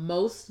won the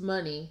most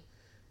money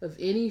of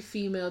any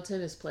female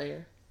tennis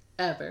player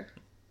ever.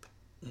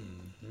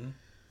 Mm-hmm.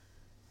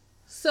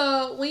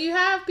 So when you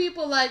have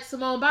people like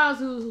Simone Biles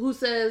who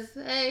says,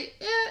 hey,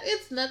 yeah,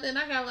 it's nothing.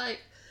 I got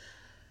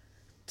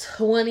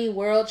 20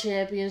 world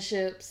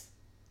championships.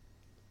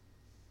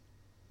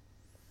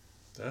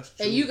 That's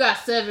true. And you got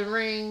 7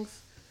 rings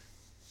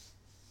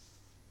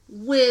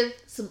with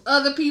some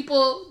other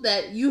people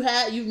that you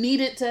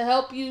needed to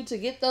help you to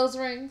get those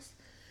rings.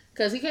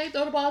 Because he can't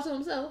throw the ball to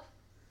himself.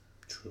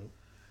 True.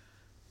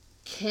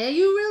 Can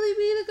you really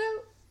be the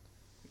GOAT?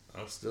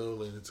 I'm still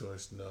leaning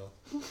towards no.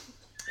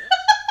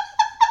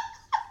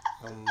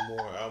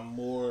 I'm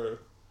more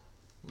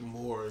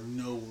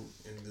no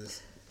in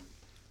this.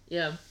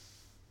 Yeah.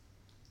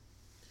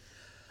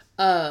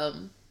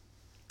 And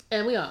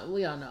we all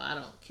know I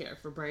don't care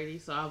for Brady,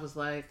 so I was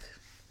like,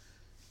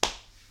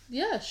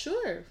 yeah,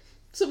 sure.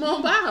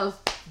 Simone Biles,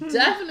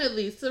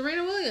 definitely.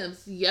 Serena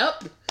Williams,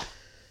 yep.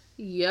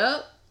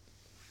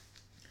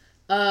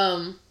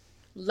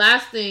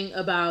 Last thing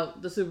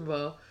about the Super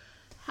Bowl,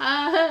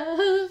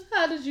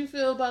 how did you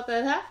feel about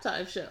that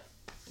halftime show?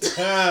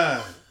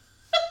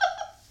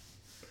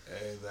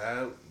 Hey,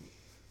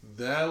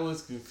 that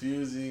was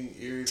confusing,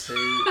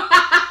 irritating.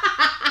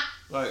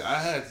 I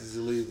had to just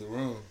leave the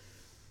room.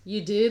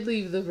 You did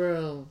leave the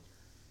room.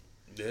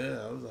 Yeah,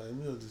 I was like,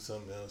 I'm going to do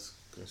something else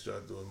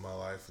constructive with my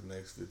life for the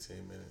next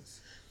 15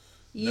 minutes.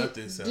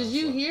 Nothing sounds Did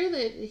you fun. hear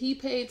that he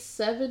paid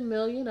 $7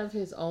 million of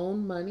his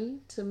own money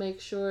to make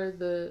sure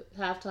the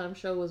halftime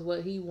show was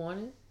what he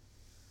wanted?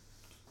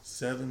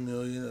 $7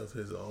 million of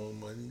his own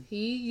money?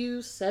 He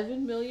used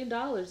 $7 million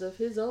of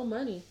his own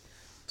money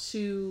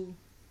to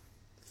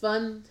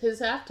fund his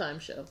halftime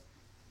show.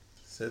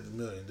 $7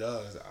 million,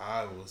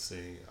 I will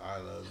sing I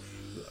Love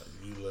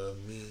You, You Love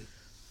Me.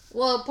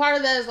 Well, part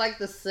of that is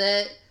the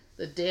set,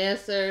 the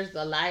dancers,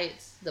 the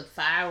lights, the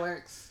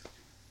fireworks.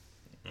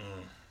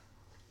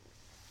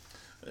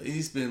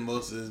 He spent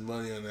most of his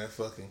money on that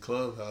fucking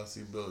clubhouse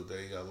he built that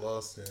he got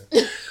lost in.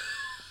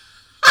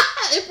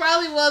 It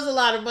probably was a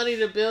lot of money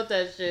to build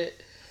that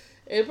shit.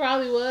 It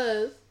probably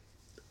was.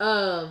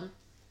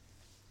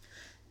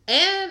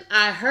 And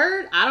I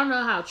heard, I don't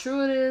know how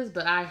true it is,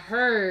 but I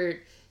heard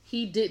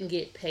he didn't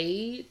get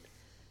paid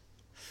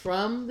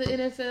from the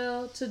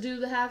NFL to do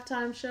the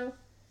halftime show.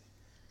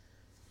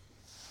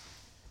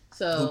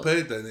 So who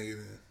paid that nigga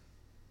then?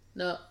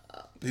 No.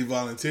 He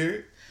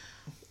volunteered?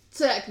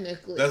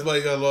 Technically. That's why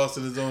he got lost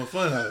in his own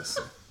funhouse.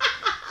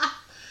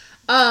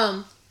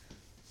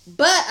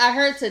 But I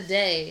heard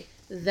today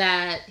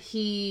that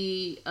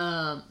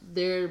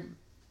there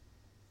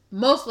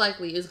most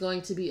likely is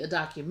going to be a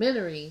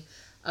documentary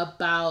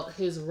about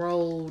his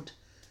road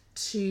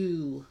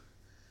to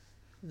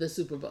the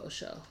Super Bowl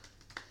show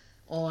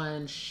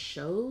on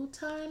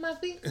Showtime, I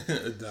think.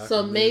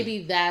 So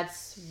maybe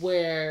that's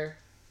where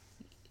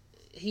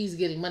he's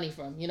getting money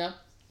from, you know?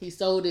 He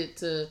sold it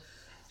to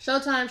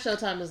Showtime.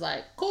 Showtime is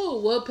like,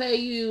 cool, we'll pay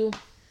you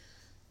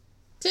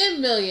 $10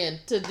 million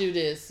to do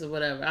this or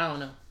whatever. I don't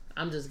know.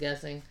 I'm just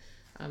guessing.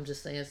 I'm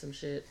just saying some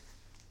shit.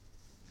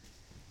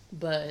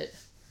 But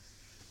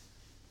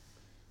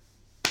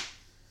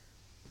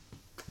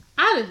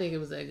I didn't think it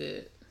was that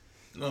good.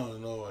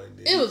 No, I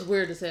didn't. It was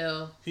weird as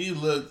hell. He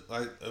looked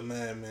like a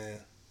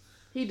madman.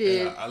 He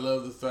did. I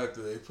love the fact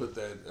that they put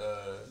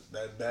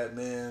that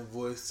Batman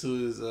voice to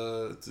his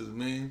to the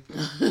meme.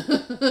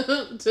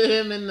 To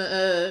him in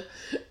the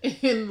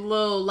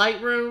little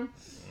light room.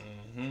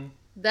 Mm-hmm.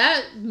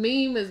 That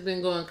meme has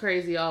been going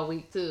crazy all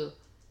week too.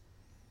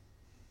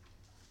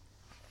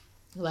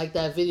 Like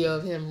that video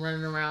of him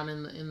running around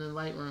in the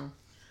light room.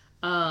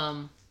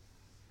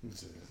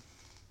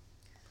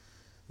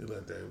 You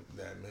like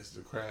that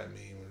Mr. Crab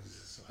meme was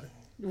just like,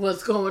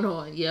 what's going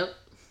on? Yep.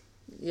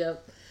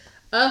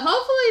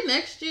 Hopefully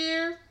next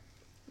year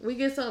we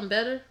get something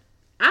better.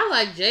 I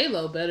like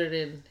J-Lo better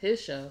than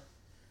his show.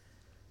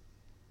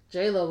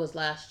 J-Lo was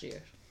last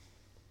year.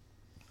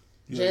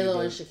 J-Lo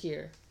and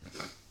Shakira.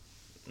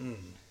 You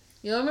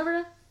don't remember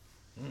that?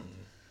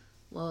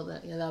 Well,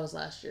 that was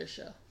last year's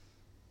show.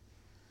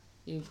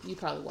 You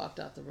probably walked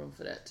out the room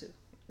for that too.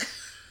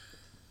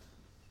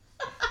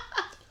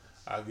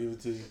 I'll give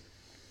it to you.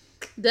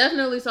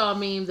 Definitely saw a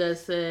meme that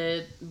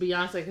said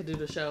Beyonce could do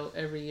the show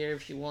every year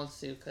if she wants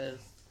to, because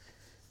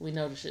we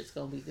know the shit's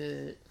gonna be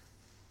good.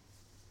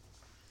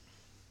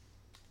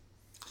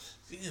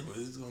 Yeah, but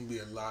it's gonna be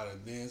a lot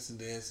of dancing,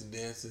 then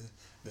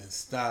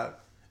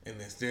stop, and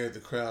then stare at the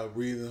crowd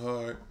breathing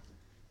hard,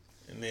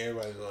 and then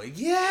everybody going,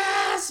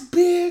 "Yes,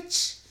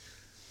 bitch,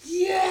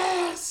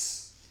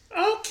 yes,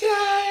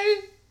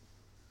 okay."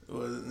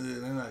 Well,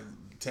 they're not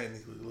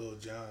technically Lil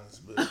Johns,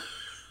 but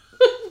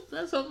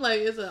that's something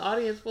like it's an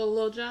audience full of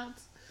Lil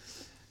Johns,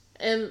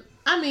 and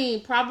I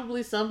mean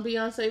probably some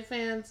Beyonce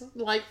fans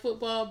like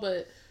football,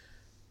 but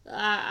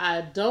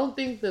I don't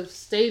think the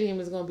stadium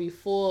is gonna be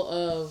full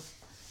of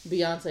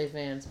Beyonce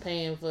fans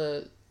paying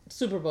for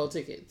Super Bowl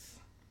tickets.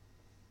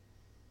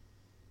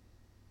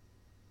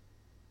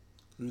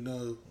 You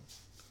know,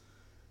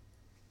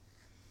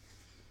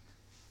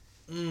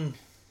 no,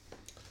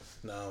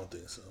 I don't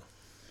think so.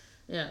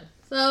 Yeah,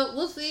 so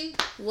we'll see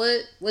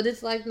what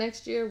it's like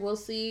next year. We'll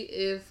see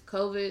if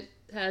COVID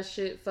has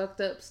shit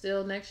fucked up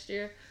still next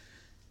year.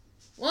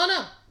 Well,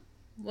 no,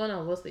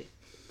 we'll see.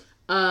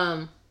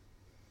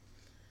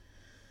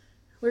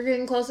 We're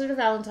getting closer to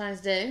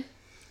Valentine's Day.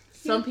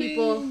 Some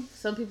people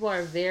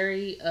are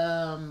very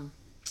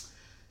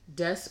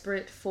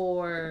desperate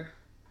for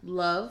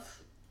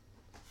love,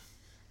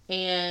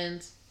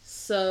 and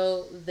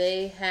so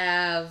they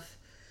have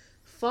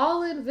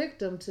fallen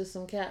victim to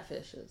some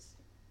catfishes.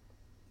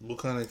 What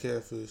kind of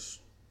catfish?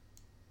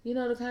 You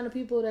know the kind of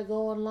people that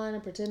go online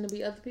and pretend to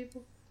be other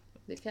people?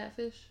 The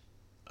catfish?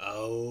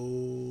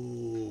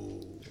 Oh.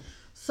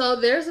 So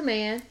there's a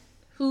man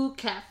who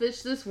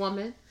catfished this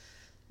woman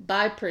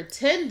by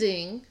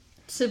pretending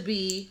to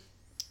be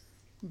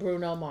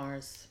Bruno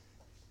Mars.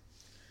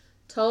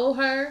 Told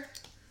her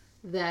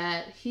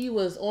that he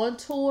was on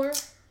tour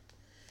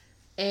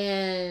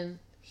and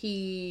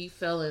he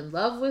fell in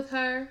love with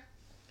her.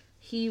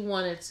 He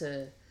wanted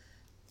to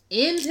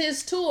end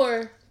his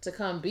tour to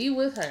come be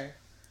with her.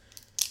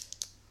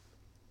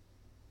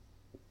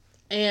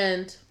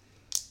 And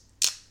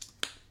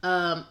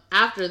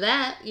after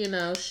that, you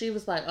know, she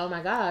was like, oh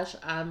my gosh,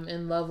 I'm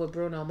in love with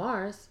Bruno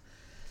Mars.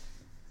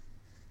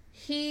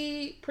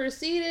 He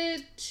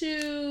proceeded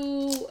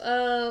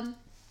to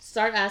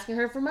start asking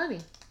her for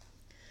money.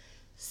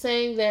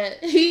 Saying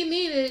that he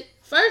needed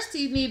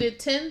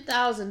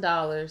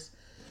 $10,000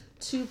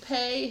 to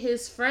pay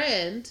his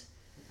friend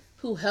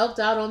who helped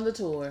out on the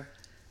tour.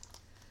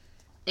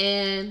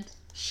 And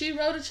she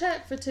wrote a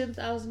check for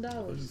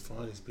 $10,000. What is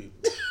fun these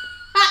people?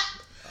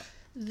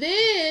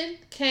 Then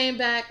came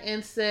back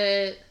and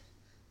said,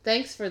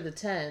 thanks for the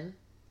 10.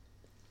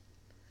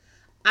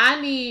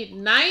 I need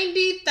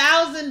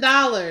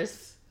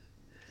 $90,000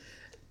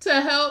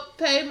 to help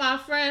pay my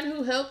friend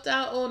who helped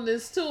out on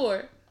this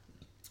tour.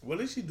 What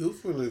did she do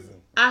for a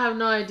living? I have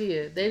no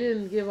idea. They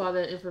didn't give all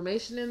that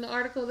information in the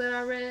article that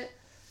I read.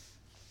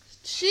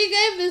 She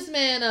gave this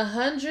man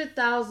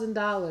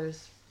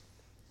 $100,000.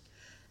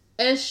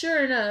 And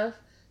sure enough,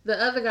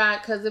 the other guy,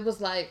 because it was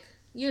like,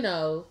 you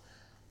know,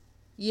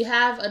 you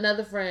have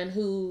another friend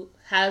who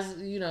has,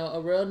 you know,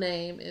 a real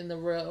name in the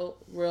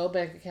real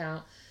bank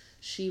account.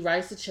 She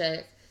writes a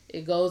check.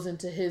 It goes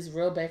into his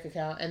real bank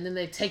account, and then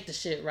they take the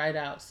shit right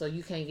out, so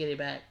you can't get it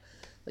back.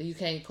 So you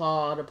can't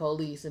call the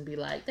police and be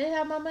like, they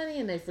have my money,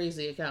 and they freeze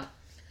the account.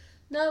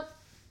 Nope.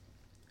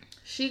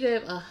 She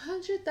gave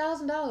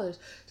 $100,000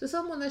 to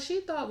someone that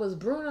she thought was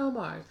Bruno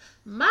Mars.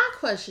 My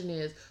question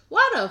is,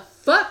 why the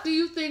fuck do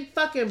you think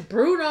fucking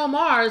Bruno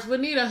Mars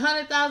would need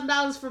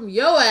 $100,000 from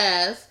your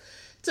ass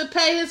to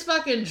pay his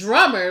fucking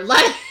drummer?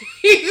 Like,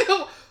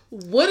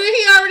 wouldn't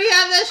he already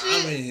have that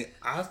shit? I mean,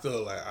 I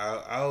feel like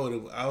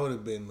I would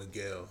have been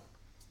Miguel.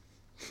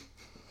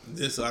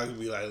 Just so I could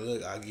be like,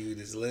 look, I'll give you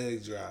this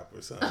leg drop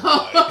or something.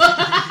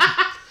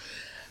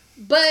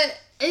 But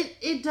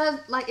it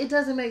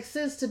doesn't make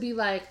sense to be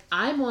like,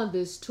 I'm on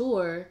this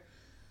tour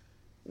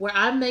where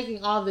I'm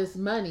making all this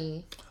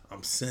money.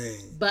 I'm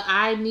saying, but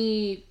I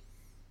need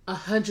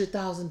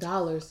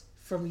 $100,000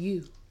 from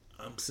you.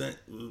 I'm saying,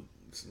 man.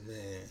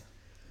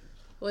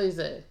 What is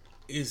it?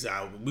 It's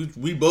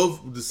we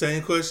both the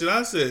same question.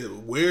 I said,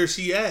 where is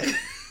she at?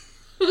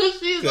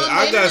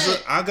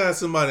 I got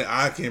somebody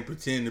I can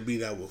pretend to be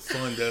that will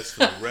fund us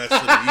for the rest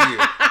of the year.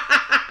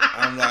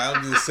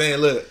 I'm just saying,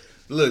 look,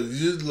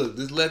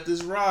 just let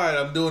this ride.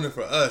 I'm doing it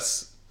for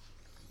us.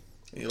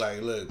 You're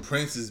like, look,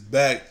 Prince is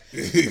back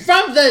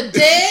from the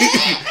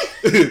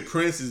dead.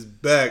 Prince is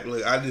back.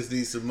 Look, I just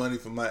need some money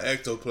for my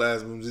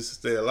ectoplasm just to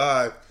stay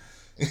alive.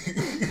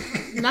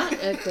 Not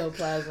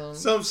ectoplasm.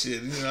 Some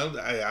shit, you know.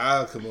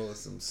 I'll come up with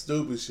some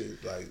stupid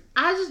shit. Like,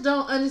 I just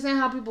don't understand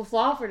how people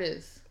fall for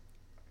this.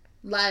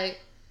 Like,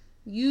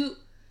 you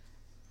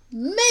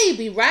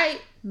maybe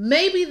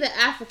the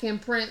African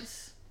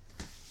Prince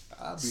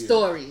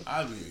story.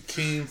 I'll be a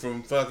king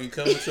from fucking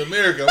Coming to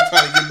America. I'm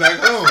trying to get back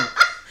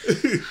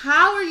home.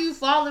 How are you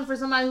falling for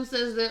somebody who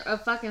says they're a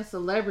fucking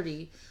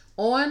celebrity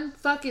on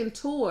fucking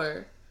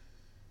tour,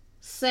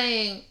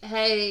 saying,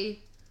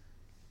 "Hey,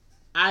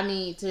 I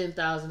need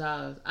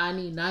 $10,000. I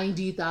need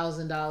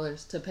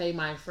 $90,000 to pay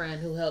my friend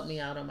who helped me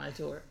out on my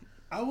tour"?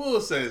 I will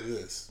say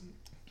this,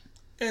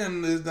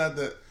 and it's not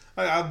that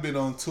I've been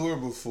on tour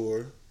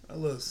before. I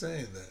love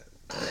saying that.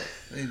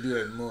 I need to do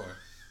that more.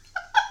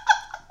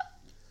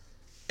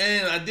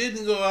 And I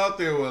didn't go out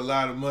there with a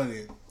lot of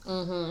money.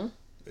 Mm-hmm.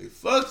 They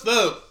fucked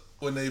up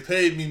when they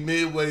paid me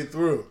midway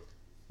through.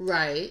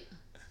 Right.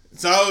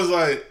 So I was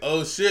like,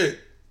 oh shit,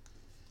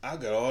 I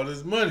got all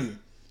this money.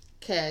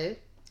 Okay.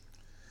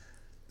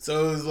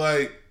 So it was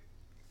like,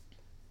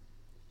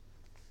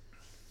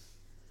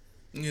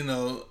 you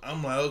know,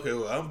 I'm like, okay,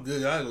 well, I'm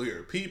good. I go hear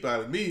a peep out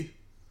of me.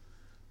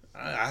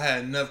 I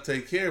had enough to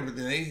take care of it.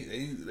 Then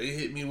they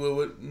hit me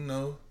with you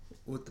know,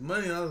 with the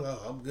money. I was like,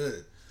 oh, I'm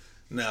good.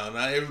 Now,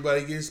 not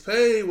everybody gets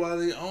paid while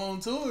they on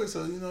tour,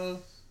 so you know,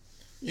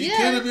 he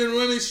could have been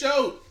running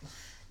short.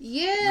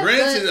 Yeah.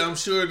 Granted, I'm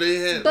sure they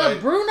had. But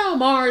Bruno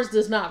Mars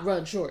does not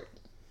run short.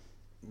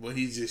 Well,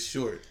 he's just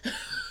short.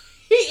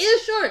 He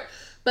is short,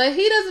 but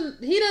he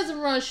doesn't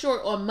run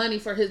short on money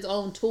for his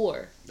own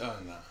tour. Oh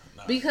no.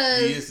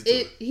 Because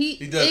he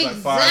does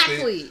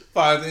exactly like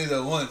five things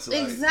at once.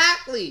 Like.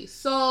 Exactly.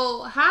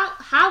 So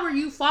how are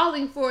you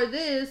falling for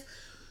this?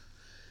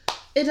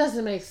 It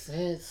doesn't make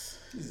sense.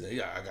 He said,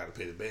 "Yeah, I gotta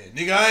pay the band,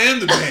 nigga. I am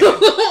the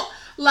band."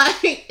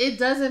 Like, it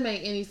doesn't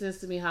make any sense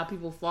to me how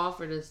people fall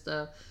for this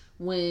stuff.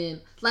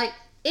 When, like,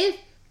 if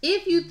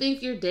you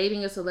think you're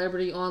dating a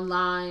celebrity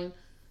online,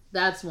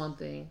 that's one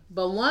thing.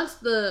 But once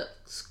the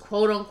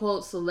quote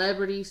unquote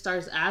celebrity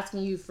starts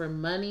asking you for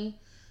money,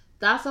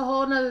 that's a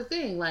whole nother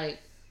thing. Like,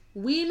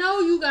 we know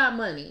you got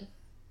money.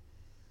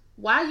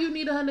 Why you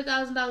need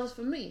 $100,000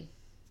 from me?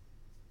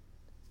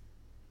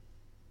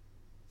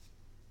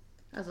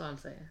 That's what I'm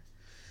saying.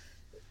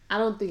 I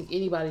don't think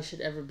anybody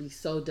should ever be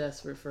so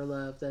desperate for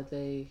love that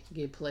they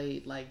get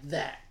played like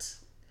that.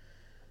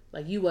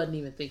 Like, you wasn't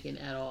even thinking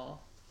at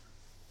all.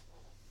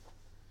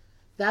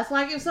 That's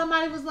like if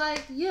somebody was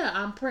like, yeah,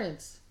 I'm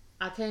Prince.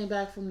 I came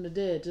back from the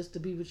dead just to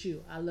be with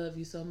you. I love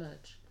you so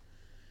much.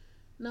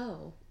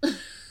 No.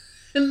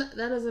 That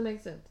doesn't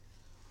make sense.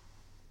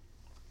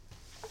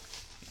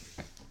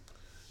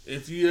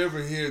 If you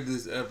ever hear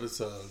this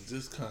episode,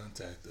 just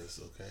contact us,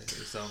 okay?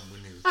 It's something we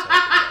need to talk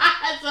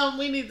about. That's something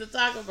we need to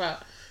talk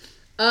about.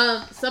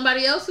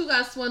 Somebody else who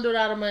got swindled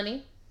out of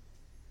money,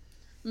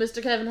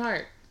 Mr. Kevin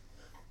Hart.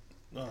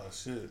 Oh,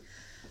 shit.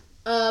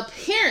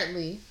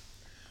 Apparently,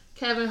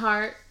 Kevin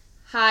Hart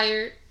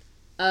hired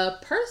a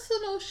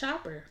personal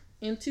shopper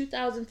in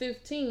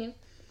 2015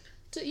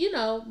 to, you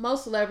know,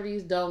 most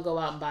celebrities don't go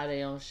out and buy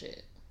their own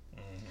shit.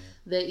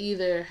 Mm-hmm. They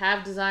either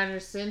have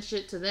designers send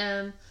shit to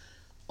them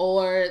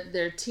or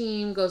their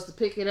team goes to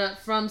pick it up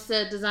from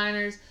said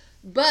designers.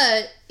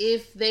 But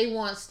if they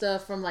want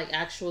stuff from like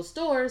actual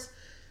stores,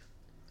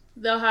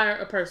 they'll hire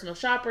a personal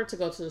shopper to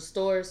go to the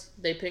stores.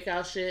 They pick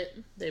out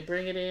shit. They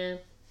bring it in.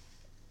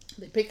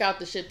 They pick out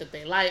the shit that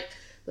they like.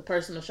 The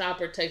personal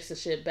shopper takes the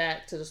shit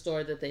back to the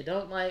store that they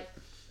don't like.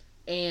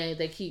 And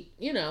they keep,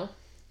 you know,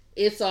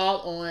 it's all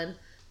on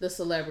the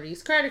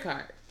celebrity's credit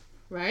card.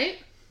 Right?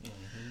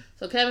 Mm-hmm.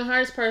 So Kevin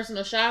Hart's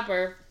personal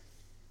shopper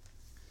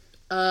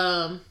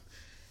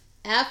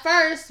At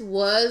first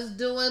was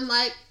doing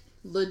like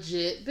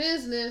legit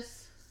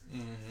business.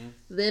 Mm-hmm.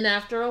 Then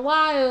after a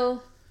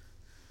while,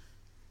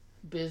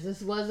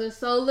 business wasn't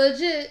so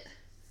legit.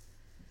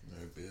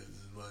 Their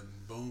business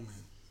wasn't booming.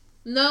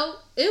 No,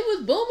 it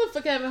was booming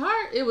for Kevin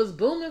Hart. It was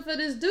booming for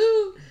this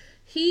dude.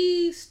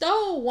 He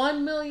stole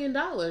 $1 million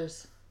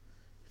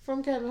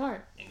from Kevin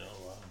Hart.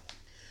 Oh, wow.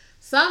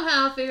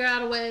 Somehow figure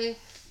out a way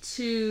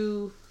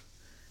to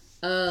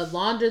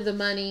launder the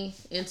money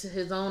into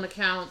his own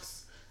accounts.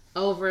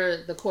 Over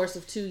the course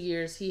of 2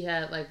 years, he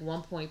had like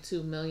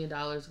 $1.2 million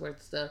worth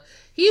of stuff.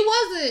 He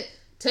wasn't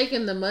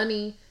taking the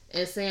money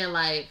and saying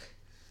like,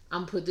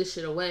 I'm gonna put this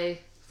shit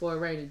away for a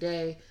rainy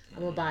day.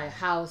 I'm gonna buy a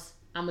house.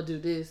 I'm gonna do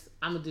this.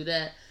 I'm gonna do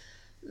that.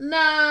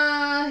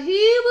 Nah, he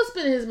was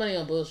spending his money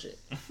on bullshit.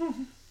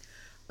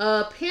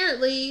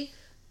 Apparently,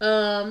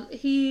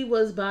 he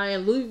was buying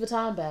Louis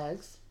Vuitton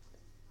bags.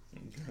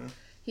 Okay.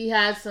 He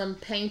had some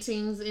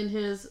paintings in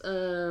his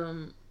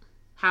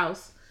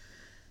house.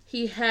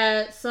 He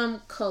had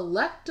some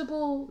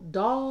collectible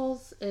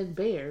dolls and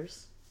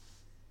bears.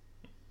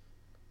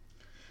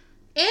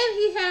 And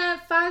he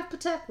had 5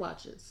 Patek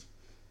watches.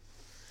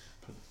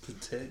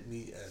 Protect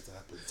me as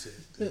I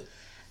protect.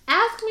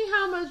 Ask me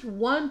how much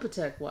one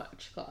Patek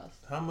watch costs.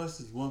 How much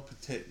does one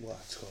Patek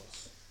watch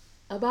cost?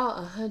 About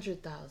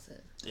 $100,000.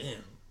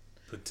 Damn.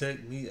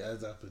 Protect me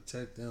as I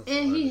protect them.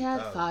 And he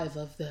had 5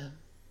 of them.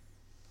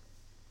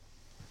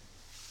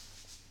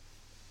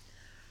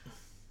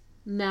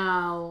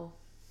 Now,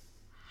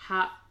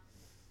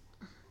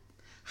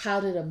 how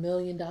did $1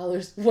 million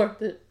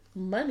worth of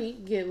money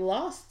get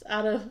lost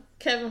out of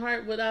Kevin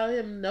Hart without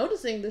him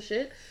noticing the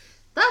shit?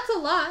 That's a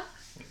lot.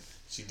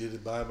 She did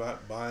it buy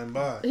and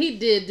buy. He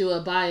did do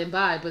a buy and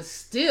buy, but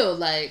still,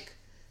 like,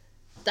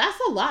 that's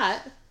a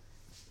lot.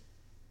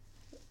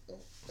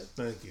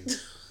 Thank you.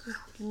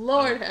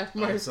 Lord have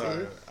mercy. I'm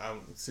sorry.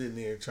 I'm sitting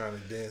here trying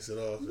to dance it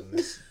off, and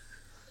this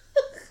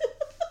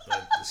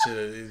like, the shit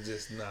is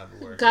just not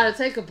working. Gotta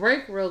take a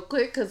break real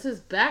quick because his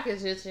back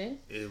is itching.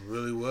 It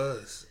really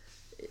was.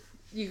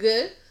 You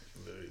good?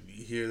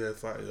 You hear that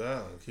fight?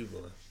 Keep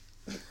going.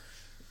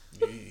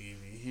 You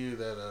hear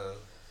that?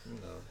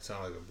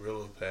 Sound like a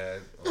Brillo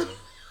pad on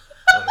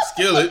a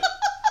skillet.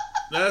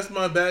 That's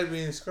my back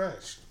being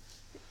scratched.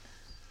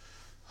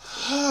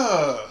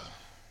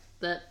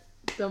 That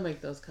don't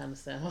make those kind of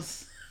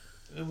sounds.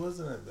 It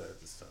wasn't that bad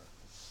this time.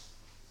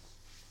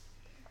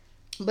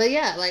 But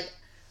yeah, like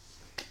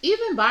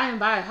even buy and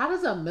buy, how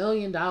does $1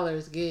 million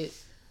get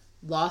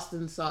lost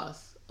in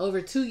sauce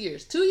over 2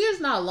 years? 2 years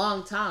not a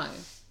long time.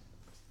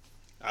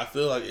 I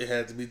feel like it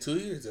had to be 2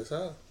 years. That's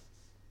how.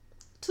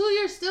 2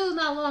 years still is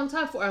not a long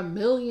time for $1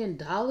 million.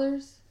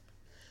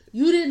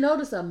 You didn't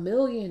notice $1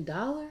 million?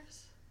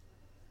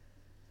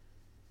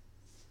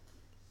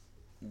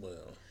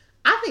 Well,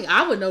 I think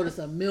I would notice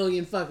 $1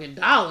 million fucking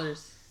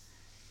dollars.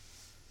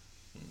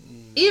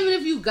 Even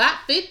if you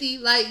got 50,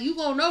 like you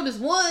gonna notice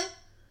one.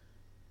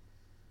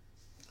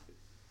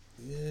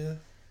 Yeah.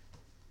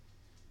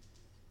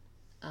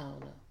 I don't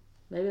know.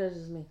 Maybe that's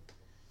just me.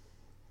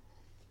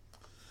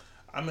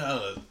 I mean,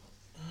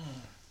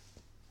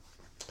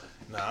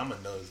 I'm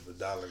gonna notice the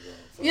dollar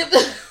going. Yep.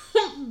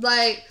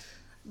 Like,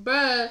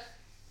 bruh.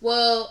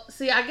 Well,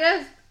 see, I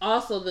guess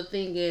also the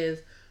thing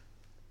is,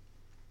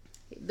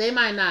 they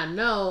might not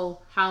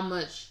know how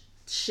much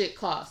shit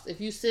costs. If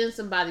you send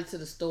somebody to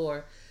the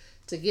store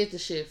to get the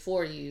shit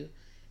for you,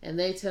 and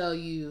they tell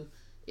you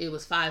it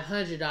was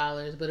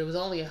 $500, but it was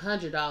only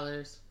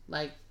 $100,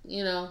 like,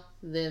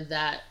 then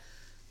that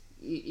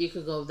you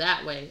could go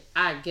that way,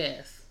 I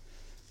guess.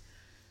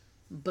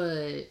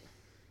 But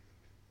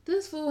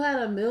this fool had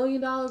 $1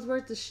 million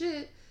worth of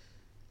shit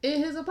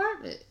in his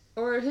apartment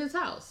or his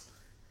house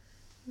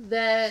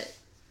that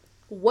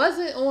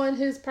wasn't on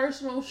his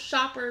personal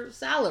shopper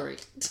salary.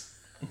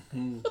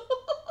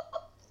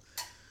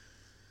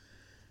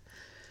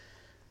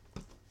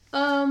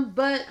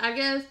 But I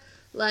guess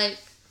like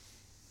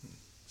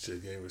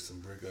should gave her some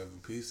brick oven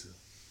pizza.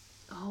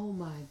 Oh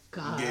my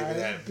God! Gave her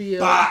that Bill.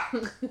 Bop,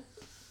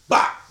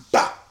 bop,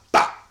 bop,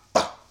 bop,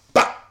 bop,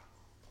 bop.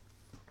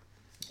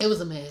 It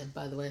was a man,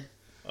 by the way.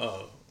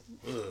 Oh,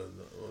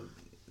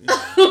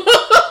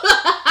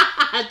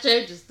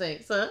 changes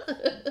things, huh?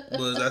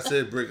 Well, I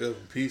said brick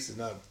oven pizza,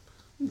 not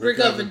brick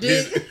oven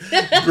dick.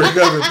 Brick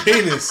oven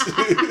penis.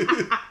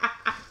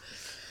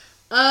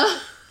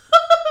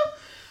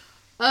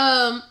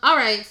 All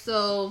right.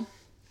 So,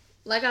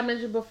 like I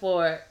mentioned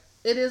before,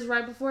 it is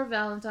right before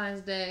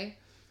Valentine's Day.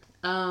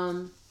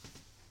 So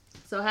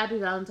happy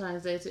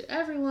Valentine's Day to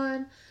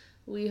everyone.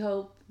 We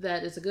hope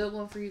that it's a good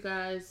one for you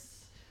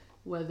guys.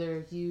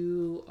 Whether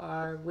you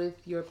are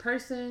with your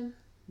person,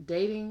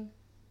 dating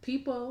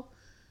people,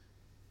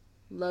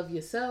 love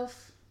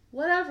yourself,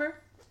 whatever.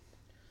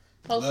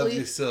 Hopefully, love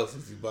yourself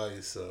if you by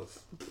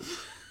yourself.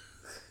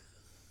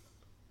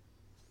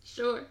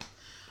 Sure.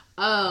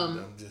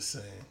 I'm just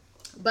saying.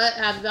 But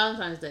happy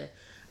Valentine's Day.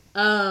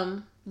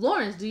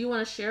 Lawrence, do you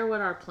want to share what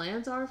our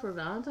plans are for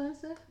Valentine's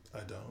Day? I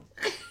don't.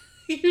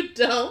 You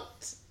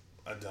don't?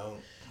 I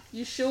don't.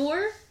 You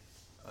sure?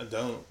 I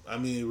don't. I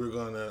mean, we're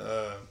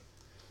gonna.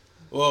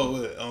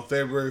 On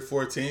February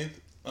 14th,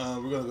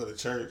 we're gonna go to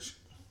church.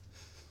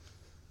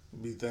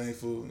 Be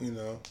thankful,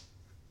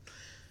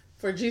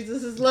 For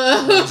Jesus'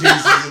 love. For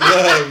Jesus'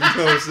 love. You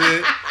know what I'm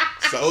saying?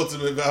 It's the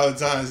ultimate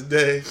Valentine's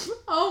Day.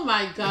 Oh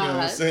my God. You know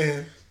what I'm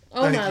saying?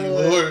 Oh Thank my you,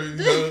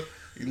 Lord.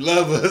 You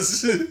love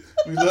us.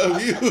 We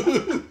love you.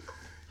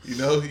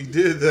 He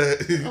did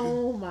that.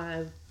 Oh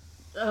my.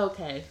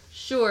 Okay,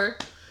 sure.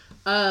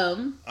 I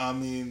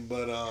mean,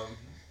 but I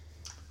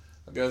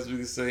guess we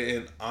could say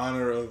in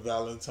honor of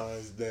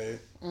Valentine's Day,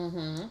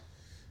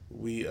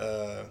 we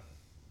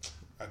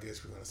I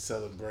guess we're gonna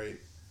celebrate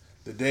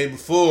the day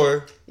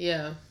before.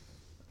 Yeah.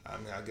 I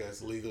mean, I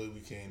guess legally we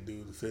can't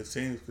do the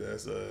 15th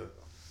because that's a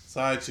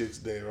side chicks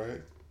day,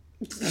 right?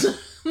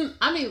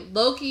 I mean,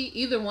 low key,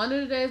 either one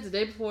of the days, the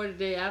day before, or the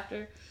day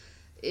after,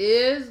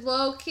 is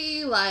low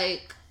key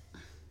like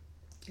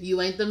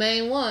you ain't the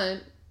main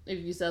one if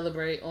you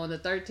celebrate on the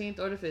 13th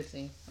or the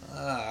 15th.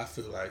 I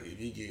feel like if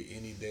you get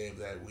any day of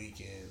that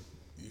weekend,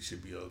 you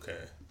should be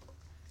okay.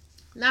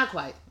 Not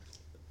quite.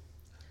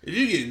 If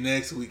you get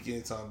next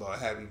weekend talking about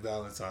Happy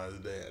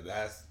Valentine's Day,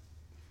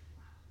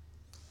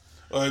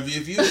 or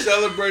if you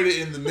celebrate it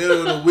in the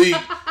middle of the week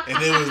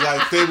and it was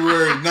like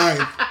February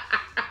 9th,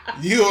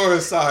 you are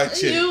a side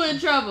chick. You in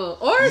trouble.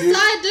 Or a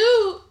side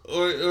dude.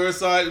 Or a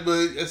side,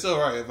 but it's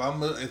alright. If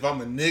I'm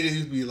a nigga,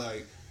 you'd be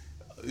like,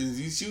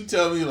 you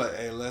tell me like,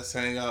 hey, let's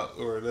hang out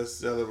or let's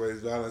celebrate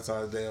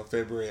Valentine's Day on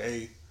February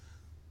 8th.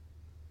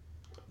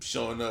 I'm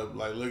showing up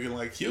like looking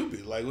like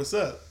Cupid. Like, what's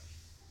up?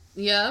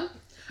 Yeah.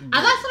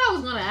 That's what I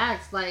was gonna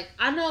ask. Like,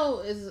 I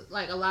know it's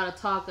like a lot of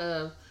talk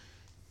of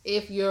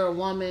if you're a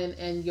woman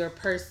and your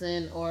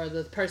person or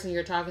the person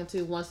you're talking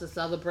to wants to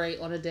celebrate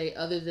on a day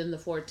other than the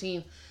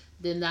 14th,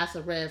 then that's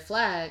a red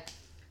flag.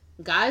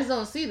 Guys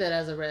don't see that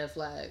as a red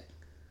flag.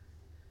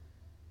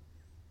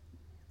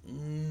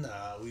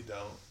 Nah, we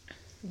don't.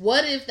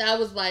 What if that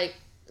was like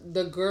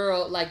the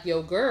girl, like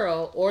your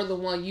girl, or the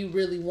one you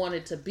really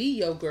wanted to be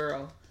your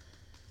girl?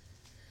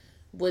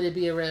 Would it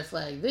be a red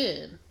flag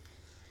then?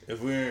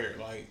 If we're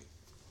like,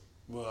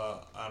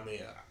 well, I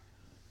mean,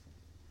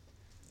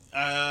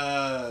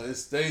 it's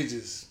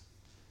stages.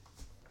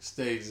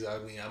 I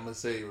mean, I'm gonna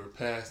say we're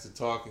past the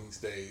talking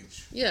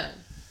stage. Yeah.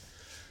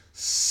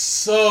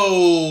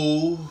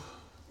 So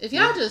if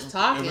y'all just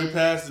talking,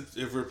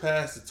 if we're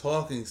past the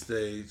talking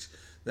stage,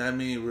 that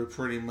means we're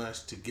pretty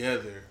much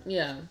together.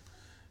 Yeah.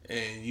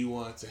 And you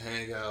want to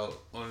hang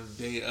out on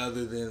a day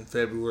other than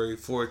February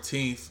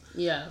 14th.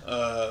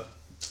 Yeah.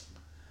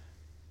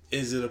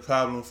 Is it a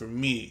problem for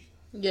me?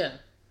 Yeah.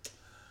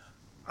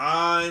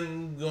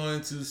 I'm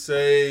going to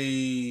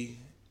say,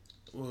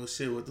 well,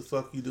 shit, what the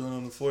fuck you doing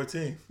on the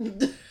 14th?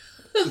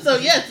 So,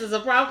 yes, it's a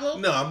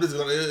problem? No,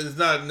 it's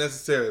not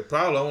necessarily a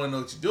problem. I want to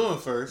know what you're doing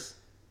first.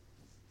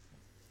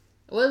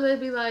 Will they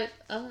be like,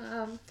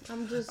 I'm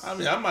just... I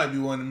mean, I might be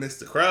wanting to miss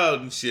the crowd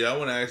and shit. I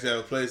want to actually have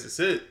a place to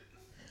sit.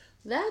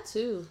 That,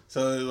 too.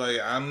 So, like,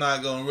 I'm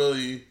not going to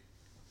really...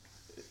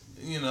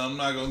 I'm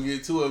not going to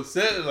get too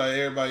upset like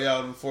everybody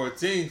out on the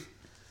 14th.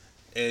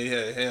 And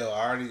yeah, hell,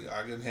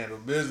 I can handle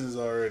business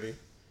already.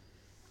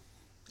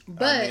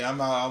 But I mean,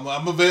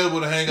 I'm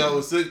available to hang out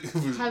with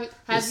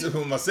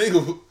my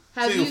single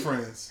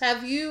friends.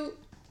 Have you?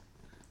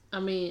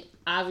 I mean,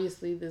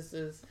 obviously this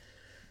is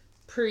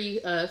pre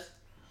us,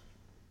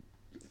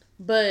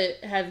 but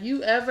have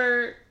you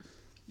ever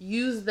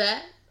used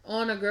that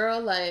on a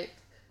girl? Like,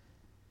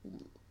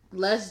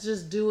 let's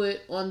just do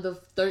it on the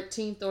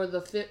 13th or the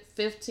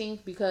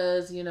 15th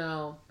because I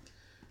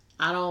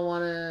don't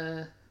want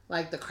to.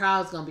 Like, the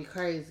crowd's gonna be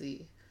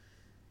crazy.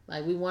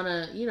 Like, we want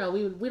to, we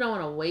don't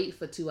want to wait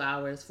for 2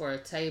 hours for a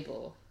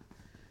table.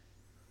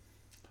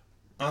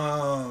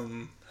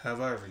 Have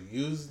I ever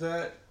used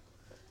that?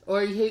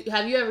 Or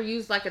have you ever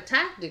used, like, a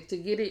tactic to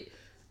get it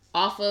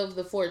off of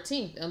the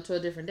 14th onto a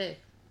different day?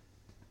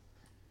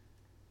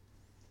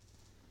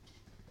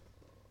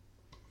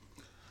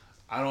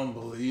 I don't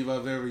believe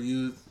I've ever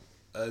used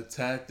a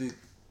tactic.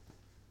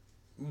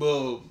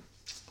 Well,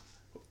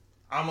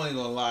 I'm not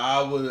gonna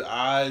lie.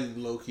 I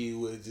low key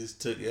would just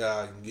took it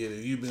how I can get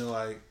it. You've been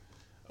like,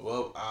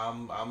 well,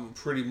 I'm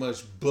pretty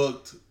much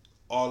booked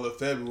all of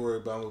February,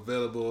 but I'm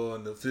available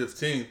on the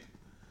 15th.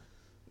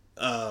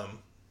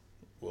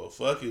 Well,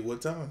 fuck it.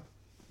 What time?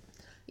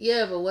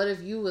 Yeah, but what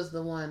if you was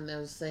the one that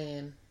was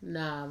saying,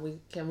 nah,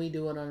 can we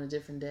do it on a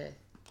different day?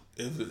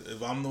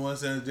 If I'm the one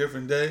saying a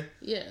different day?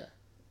 Yeah.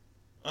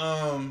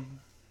 And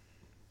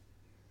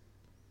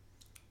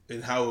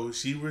how would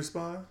she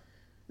respond?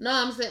 No,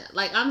 I'm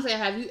saying,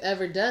 have you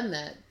ever done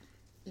that?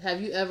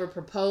 Have you ever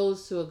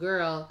proposed to a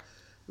girl,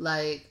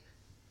 like,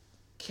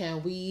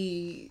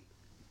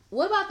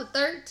 what about the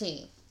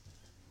 13th?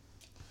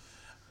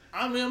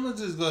 I mean, I'm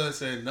just going to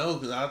say no,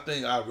 because I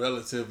think I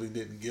relatively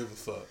didn't give a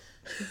fuck.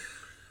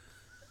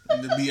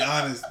 To be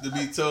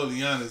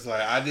totally honest,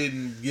 like, I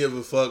didn't give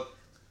a fuck.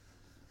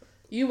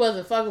 You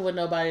wasn't fucking with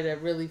nobody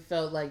that really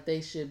felt like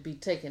they should be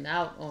taken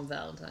out on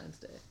Valentine's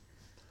Day.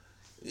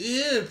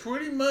 Yeah,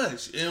 pretty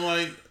much. And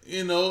like,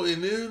 you know,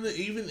 and then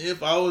even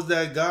if I was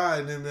that guy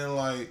and then been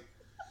like,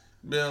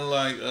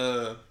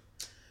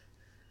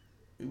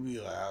 you'd be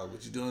like, oh,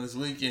 what you doing this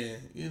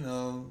weekend? You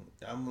know,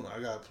 I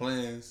got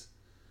plans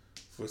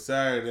for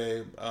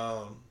Saturday.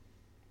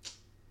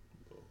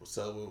 What's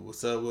up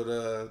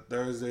with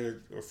Thursday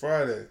or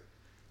Friday?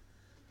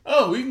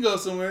 Oh, we can go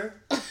somewhere.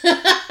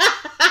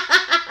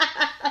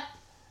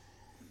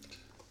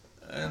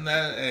 And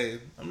that, hey,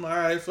 I'm all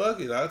right.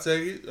 Fuck it, I'll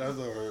take it. I was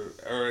like,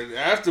 all right.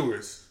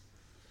 Afterwards,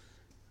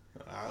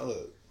 I'll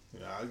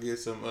get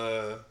some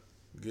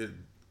get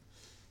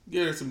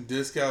her some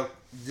discount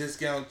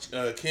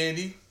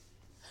candy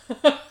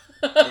or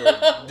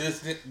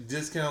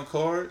discount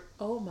card.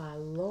 Oh my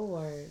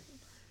Lord!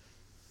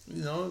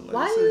 You know, like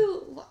why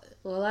you?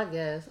 Well, I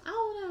guess I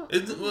don't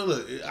know.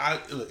 Look,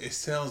 it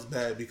sounds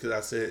bad because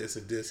I said it's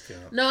a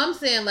discount. No, I'm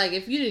saying like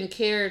if you didn't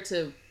care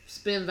to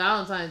spend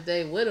Valentine's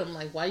Day with him,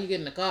 like why you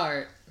getting a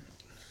card?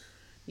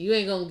 You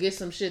ain't gonna get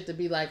some shit to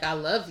be like I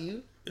love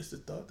you. It's the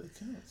thought that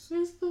counts.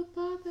 It's the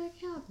thought that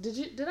counts.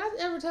 Did I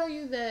ever tell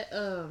you that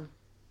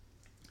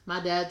my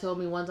dad told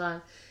me one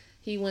time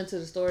he went to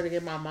the store to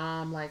get my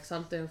mom like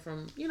something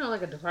from, you know,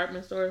 like a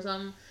department store or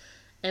something.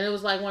 And it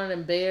was like one of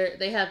them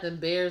they had them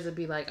bears that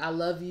be like, I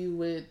love you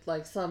with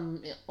like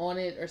something on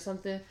it or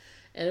something.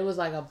 And it was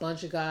like a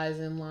bunch of guys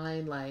in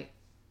line like,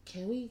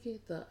 can we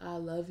get the I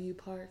love you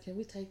part? Can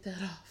we take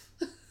that off?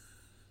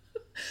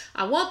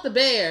 I want the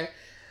bear.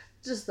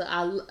 Just the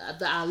I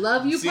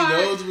love you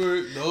part. See,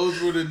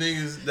 those were the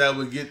niggas that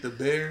would get the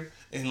bear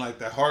and like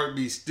the heart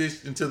be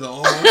stitched into the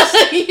arms. Yeah.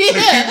 Like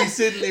you be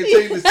sitting there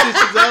taking the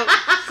stitches out,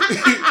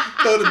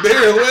 throw the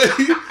bear away.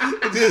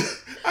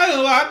 I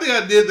don't know. I think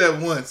I did that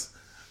once.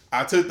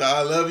 I took the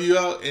I love you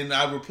out and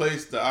I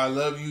replaced the I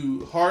love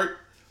you heart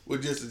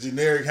with just a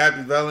generic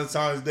Happy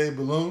Valentine's Day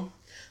balloon.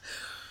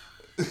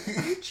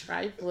 You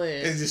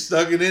trifling. And just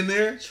stuck it in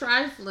there.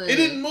 Trifling. It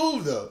didn't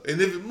move though.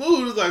 And if it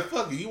moved, it was like,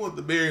 fuck it, you want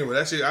the bear anyway.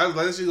 That shit, I was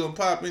like, that shit gonna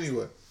pop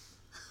anyway.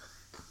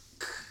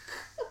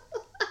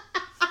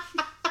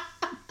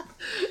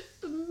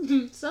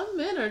 Some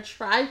men are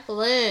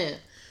trifling.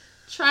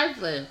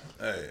 Trifling.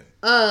 Hey.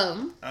 I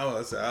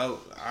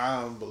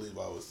don't believe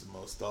I was the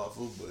most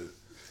thoughtful, but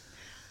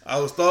I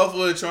was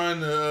thoughtful at trying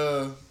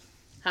to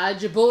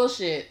hide your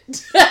bullshit.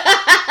 Is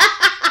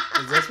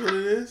that what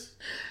it is?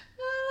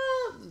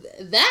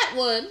 That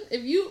one,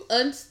 if you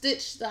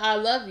unstitched the I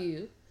love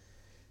you,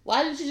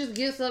 why didn't you just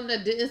get something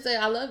that didn't say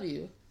I love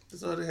you?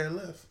 That's all they had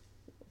left.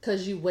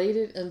 Because you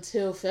waited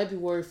until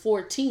February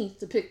 14th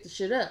to pick the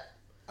shit up.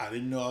 I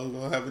didn't know I was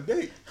going to have a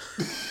date.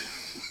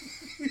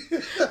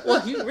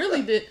 Well, you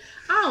really did.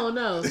 I don't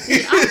know.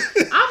 See,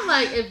 I'm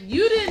like, if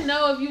you didn't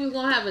know if you was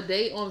going to have a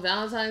date on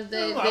Valentine's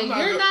Day, then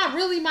you're not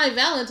really my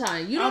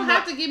Valentine. You don't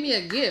have to give me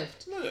a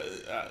gift.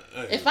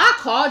 If I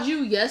called you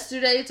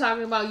yesterday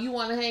talking about you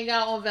want to hang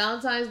out on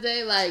Valentine's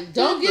Day, like,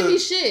 don't give me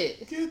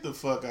shit. Get the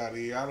fuck out of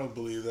here. I don't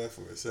believe that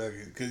for a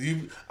second. Because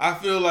I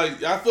feel like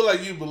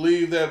you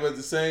believe that, but at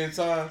the same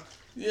time,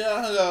 yeah,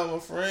 I hung out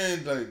with my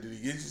friend. Like, did he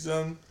get you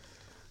something?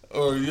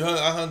 Or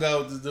I hung out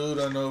with this dude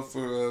I know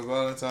for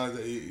Valentine's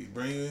Day. He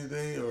bring you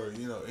anything? Or,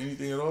 you know,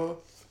 anything at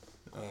all?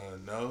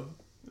 No.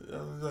 I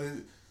was like,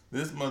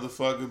 this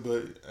motherfucker,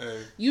 but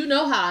hey. You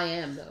know how I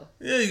am, though.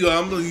 Yeah, you go.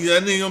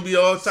 That nigga gonna be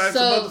all types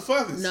of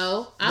motherfuckers.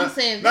 No, I'm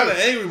saying not an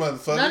angry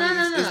motherfucker.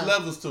 No. It's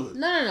levels to it.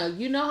 No.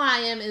 You know how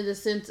I am in the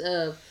sense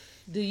of,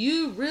 do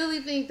you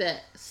really think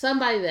that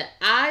somebody that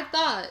I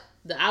thought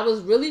that I was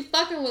really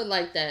fucking with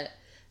like that,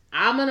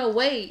 I'm gonna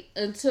wait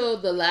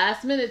until the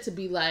last minute to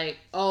be like,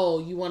 oh,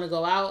 you want to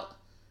go out?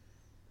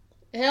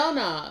 Hell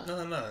no.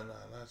 No, not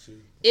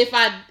you. If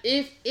I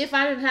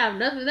didn't have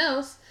nothing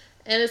else,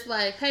 and it's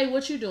like, hey,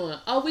 what you doing?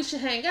 Oh, we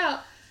should hang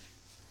out.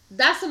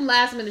 That's some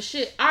last minute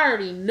shit. I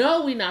already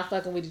know we not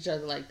fucking with each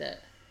other like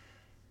that.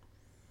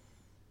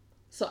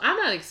 So I'm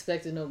not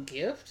expecting no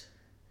gift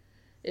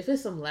if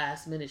it's some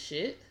last minute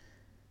shit.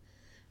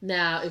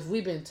 Now, if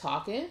we've been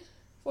talking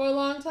for a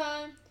long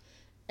time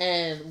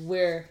and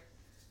we're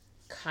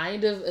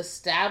kind of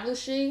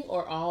establishing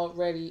or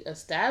already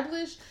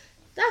established,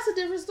 that's a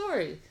different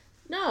story.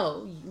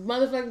 No,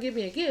 motherfucking give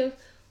me a gift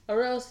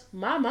or else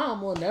my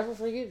mom will never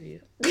forgive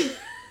you.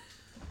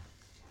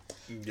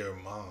 Your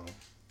mom.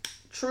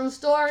 True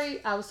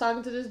story. I was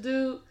talking to this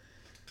dude.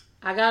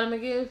 I got him a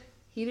gift.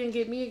 He didn't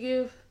get me a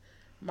gift.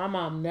 My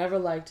mom never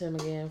liked him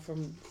again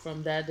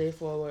from that day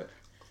forward.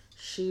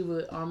 She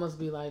would almost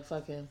be like,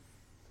 fucking.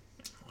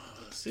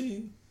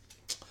 See,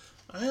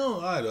 I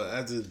don't lie though.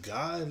 As a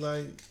guy,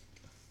 like,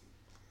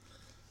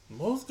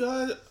 most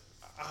guys,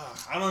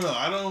 I don't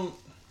know.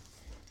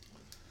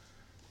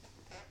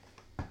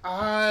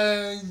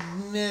 I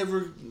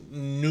never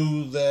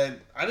knew that.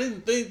 I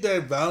didn't think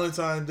that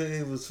Valentine's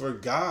Day was for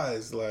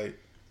guys. Like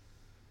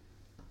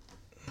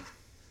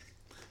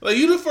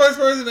you the first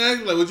person to ask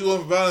me, like, what you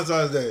want for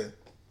Valentine's Day?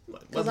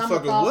 Because I'm a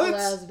thoughtful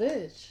ass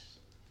bitch.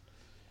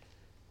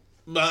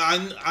 But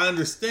I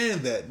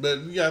understand that.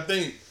 But yeah, I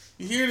think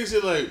you hear this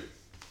shit like,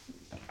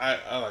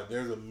 I like.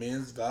 There's a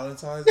men's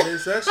Valentine's Day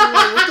section.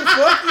 Like, what the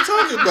fuck you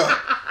talking about?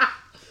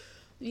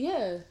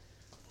 Yeah,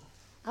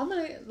 I'm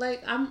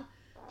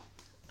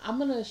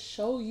gonna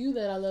show you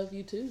that I love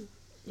you too.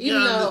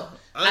 Even though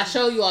I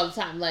show you all the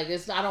time. Like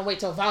I don't wait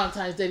till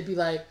Valentine's Day to be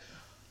like,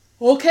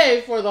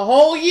 okay, for the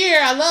whole year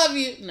I love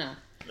you. Nah.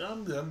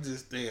 I'm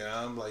just thinking.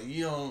 I'm like,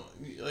 you don't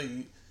like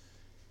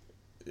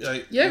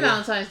your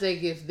Valentine's Day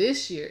gift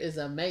this year is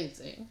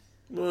amazing.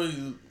 Well, I'll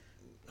give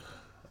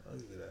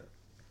you that.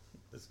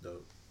 It's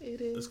dope. It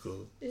is. It's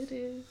cool. It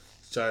is.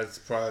 Tried to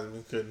surprise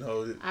me, couldn't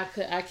hold it. I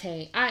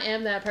can't. I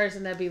am that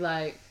person that be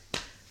like,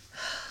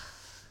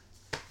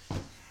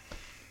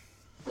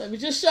 let me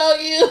just show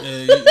you.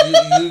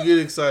 Yeah, you get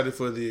excited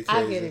for the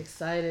occasion. I get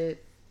excited.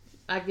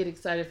 I get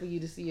excited for you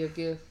to see your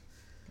gift.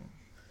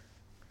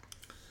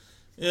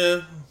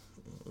 Yeah.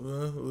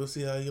 Well, we'll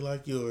see how you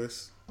like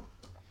yours.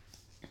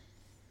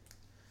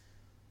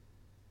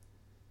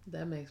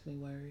 That makes me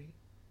worried.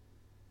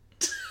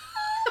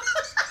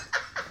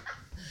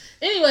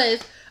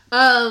 Anyways,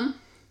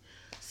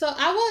 so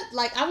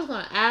I was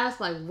gonna ask,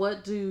 like,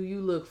 what do you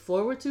look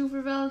forward to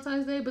for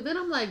Valentine's Day? But then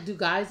I'm like, do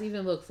guys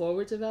even look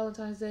forward to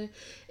Valentine's Day?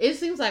 It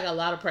seems like a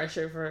lot of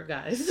pressure for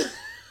guys.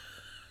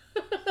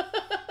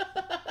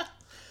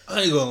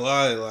 I ain't gonna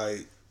lie,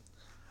 like,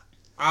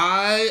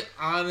 I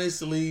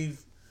honestly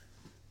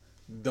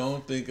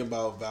don't think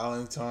about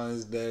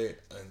Valentine's Day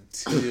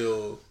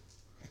until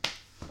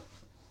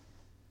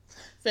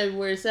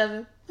February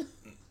 7th.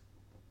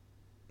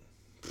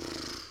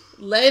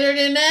 Later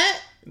than that?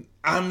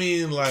 I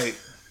mean, like,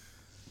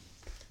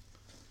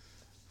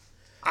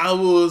 I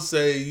will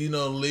say,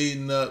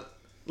 leading up,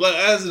 like,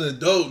 as an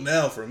adult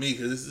now for me,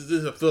 because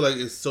I feel like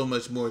there's so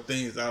much more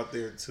things out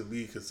there to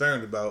be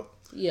concerned about.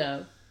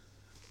 Yeah.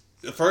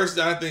 The first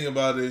thing I think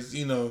about is,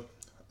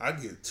 I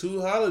get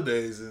 2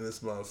 holidays in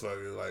this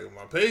motherfucker, like,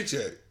 my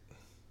paycheck.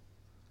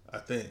 I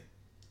think.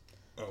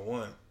 Or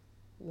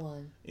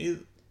one.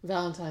 Either.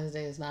 Valentine's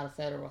Day is not a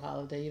federal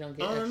holiday. You don't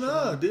get extra.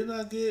 No. Didn't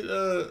I get,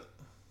 no,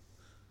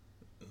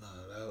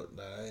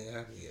 that ain't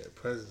happening yet.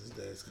 President's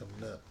Day is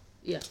coming up.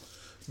 Yeah.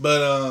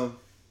 But,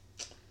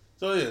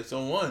 so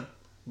 1.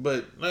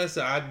 But, like I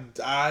said,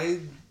 I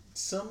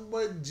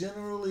somewhat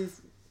generally...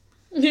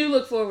 You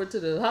look forward to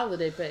the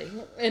holiday pay,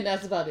 and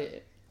that's about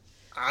it.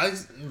 I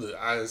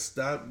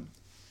stopped.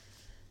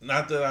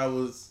 Not that I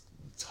was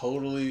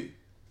totally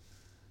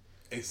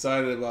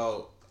excited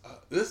about.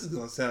 This is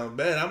gonna sound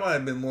bad. I might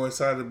have been more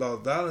excited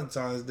about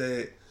Valentine's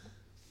Day,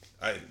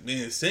 like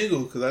being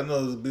single, because I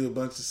know there'll be a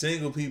bunch of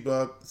single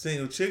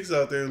chicks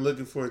out there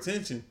looking for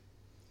attention.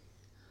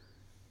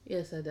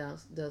 Yes, that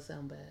does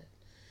sound bad.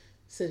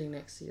 Sitting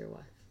next to your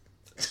wife.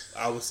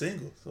 I was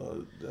single,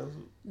 so that was...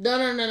 No.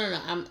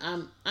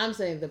 I'm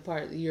saying the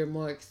part that you're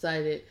more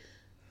excited.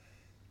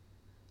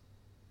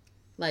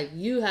 Like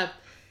I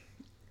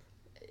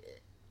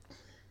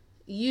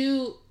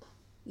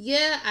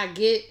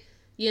get,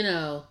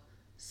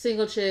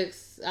 single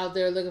chicks out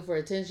there looking for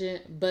attention,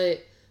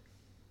 but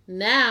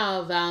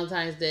now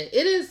Valentine's Day,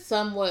 it is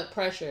somewhat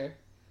pressure,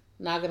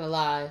 not gonna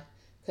lie,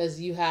 because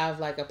you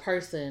have like a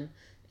person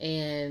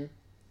and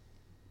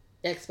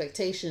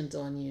expectations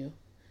on you.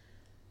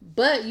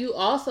 But you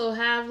also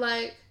have,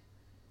 like,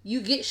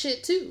 you get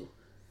shit too.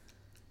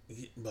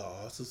 But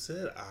I also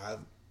said,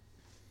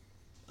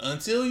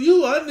 until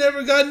I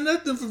never got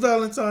nothing for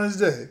Valentine's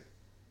Day.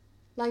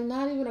 Like,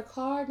 not even a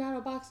card, not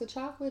a box of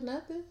chocolate,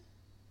 nothing?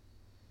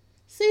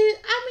 See,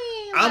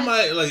 I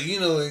might,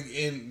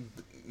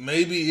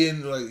 maybe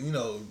in,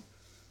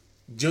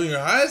 junior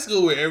high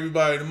school where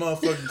everybody in the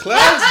motherfucking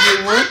class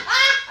get one.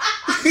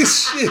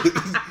 Shit.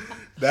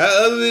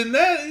 Other than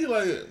that, you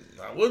like...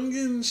 I wasn't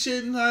getting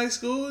shit in high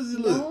school.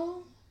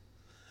 Look,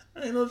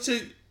 I ain't no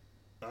chick.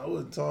 I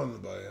wasn't talking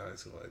about it in high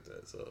school like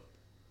that. So,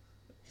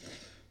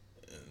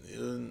 and it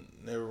was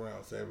never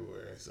around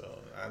February, so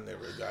I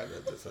never got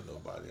nothing for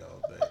nobody. I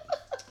don't think.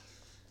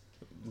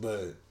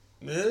 But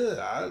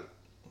yeah,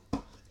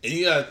 and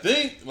you gotta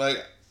think,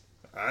 like,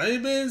 I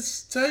ain't been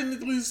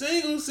technically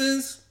single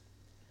since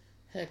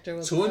Hector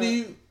was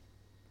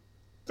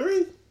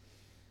 23.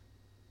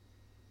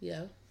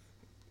 Yeah.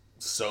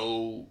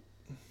 So.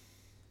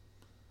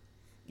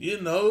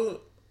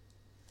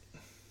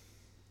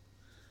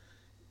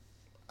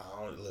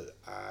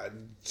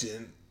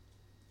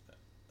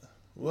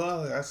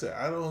 Like I said,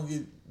 I don't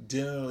get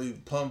generally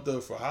pumped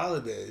up for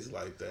holidays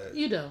like that.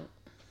 You don't.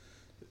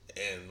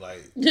 And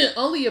like...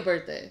 Only your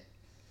birthday.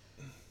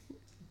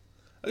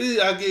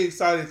 I get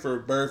excited for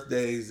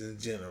birthdays in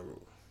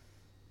general.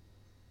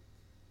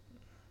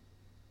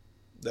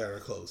 That are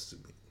close to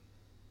me.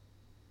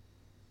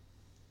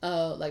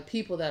 Like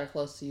people that are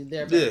close to you,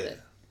 their birthday.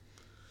 Yeah.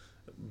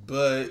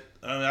 But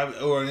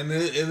and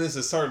it's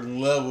a certain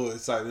level.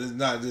 It's like it's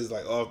not just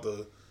like off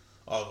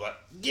like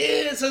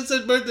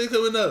such birthday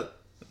coming up.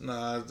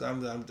 Nah,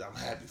 I'm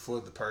happy for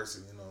the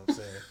person. You know what I'm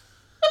saying?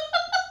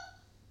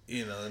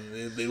 And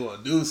if they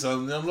want to do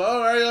something, I'm like, all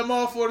right, I'm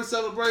all for the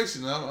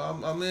celebration.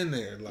 I'm in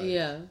there. Like,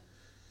 yeah.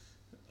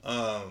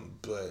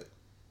 But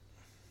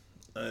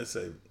I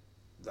say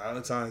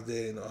Valentine's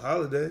Day ain't no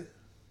holiday.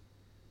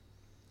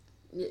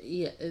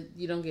 Yeah,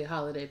 you don't get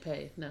holiday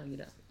pay. No, you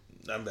don't.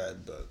 I'm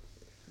bad, but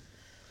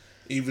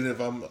even if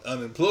I'm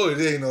unemployed,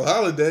 it ain't no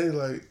holiday.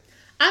 Like,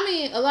 I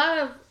mean,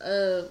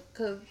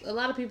 because a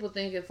lot of people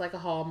think it's like a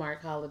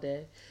Hallmark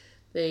holiday.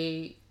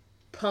 They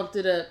pumped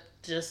it up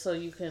just so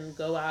you can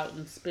go out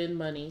and spend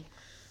money.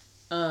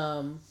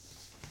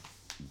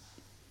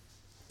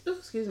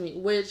 Excuse me,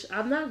 which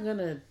I'm not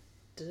gonna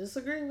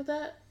disagree with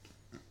that.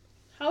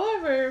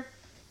 However,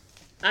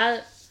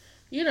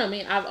 you know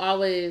me, I've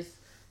always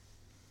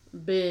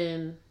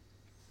been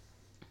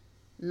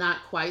not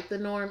quite the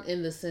norm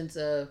in the sense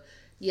of,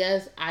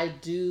 yes, I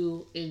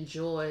do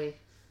enjoy,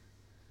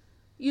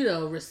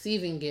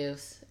 receiving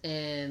gifts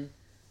and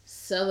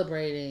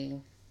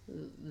celebrating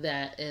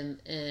that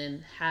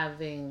and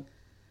having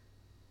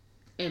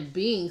and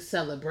being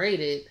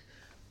celebrated,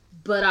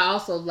 but I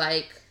also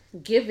like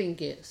giving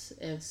gifts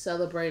and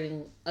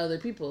celebrating other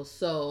people.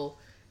 So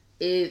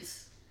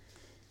it's,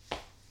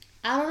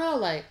 I don't know,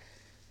 like,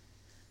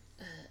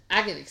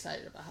 I get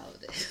excited about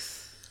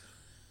holidays.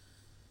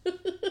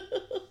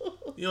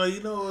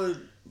 you know what?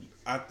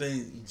 I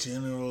think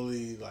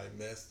generally, like,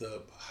 messed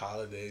up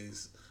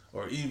holidays,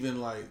 or even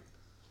like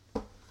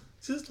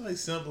just like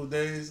simple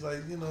days, like,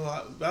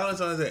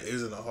 Valentine's Day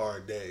isn't a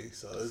hard day,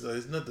 so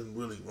there's nothing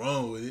really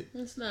wrong with it.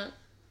 It's not.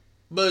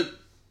 But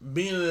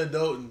being an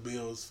adult and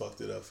bills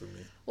fucked it up for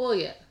me. Well,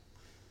 yeah.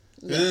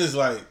 It's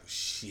like,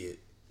 shit,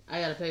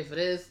 I gotta pay for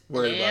this.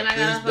 Worry and about I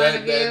gotta this,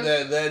 find a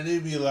gift. that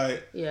need be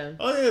like, yeah.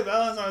 Oh yeah,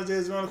 Valentine's Day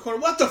is around the corner.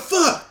 What the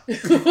fuck?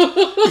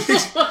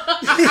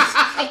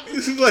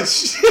 It's like,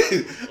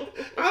 shit.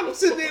 I'm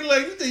sitting there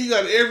like, you think you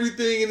got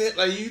everything in it?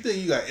 Like, you think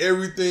you got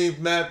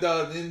everything mapped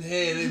out in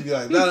hand? And be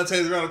like,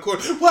 Valentine's around the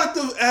corner. What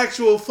the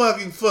actual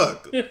fucking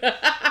fuck? Like,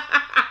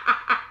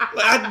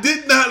 I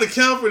did not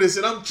account for this,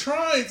 and I'm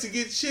trying to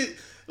get shit.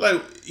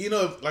 Like,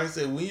 like I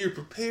said, when you're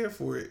prepared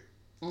for it,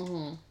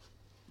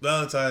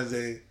 Valentine's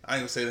Day, I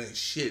ain't gonna say it ain't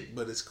shit,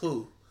 but it's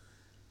cool.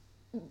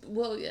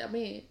 Well, yeah, I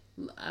mean,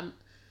 I'm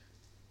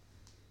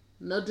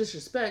no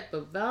disrespect,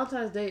 but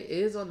Valentine's Day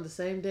is on the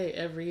same day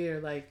every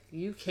year. Like,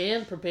 you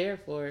can prepare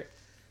for it.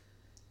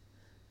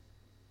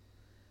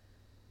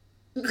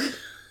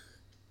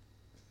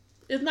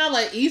 It's not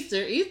like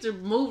Easter. Easter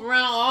move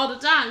around all the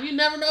time. You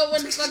never know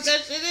when the fuck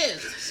that shit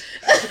is.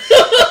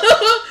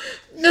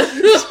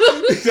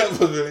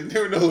 You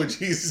never know what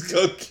Jesus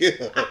gonna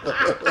kill.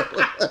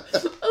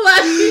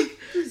 Like,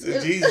 so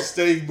Jesus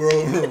stay, bro,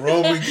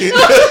 Roman get.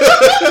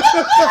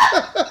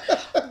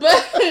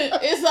 But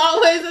it's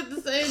always at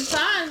the same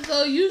time,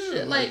 so you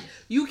should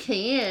you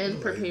can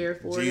prepare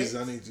for it.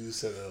 Jesus, I need you to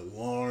set an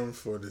alarm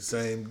for the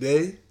same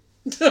day.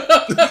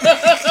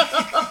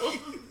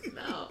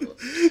 No.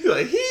 You're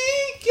like, he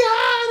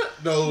got it.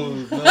 No.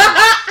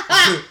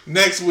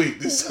 Next week.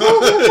 This time.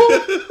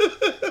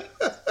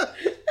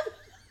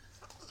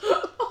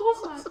 Oh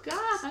my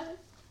God.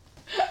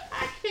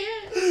 I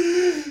can't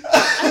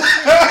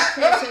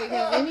take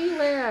him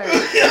anywhere.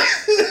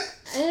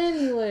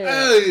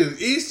 Hey,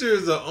 Easter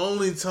is the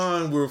only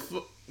time where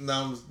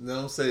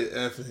don't say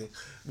effing,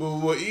 but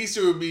what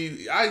Easter would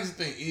be, I used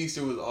to think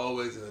Easter was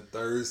always in the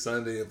third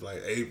Sunday of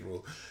like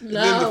April. No. And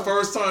then the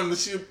first time the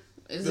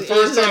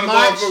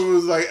motherfucker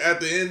was like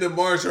at the end of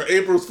March or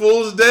April's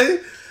Fool's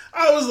Day,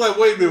 I was like,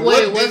 wait a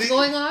minute, what's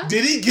going on?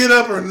 Did he get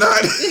up or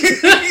not?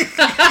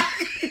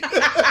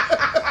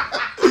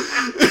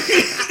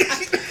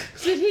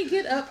 Did he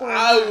get up or not?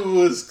 I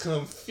was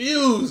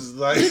confused.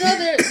 Like,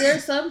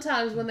 there's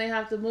sometimes when they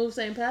have to move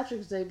St.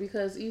 Patrick's Day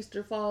because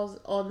Easter falls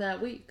on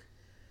that week.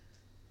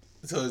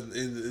 So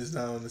it's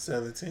not on the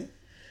 17th?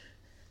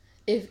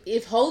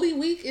 If Holy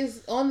Week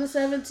is on the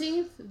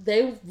 17th,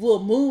 they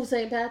will move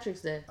St.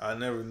 Patrick's Day. I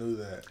never knew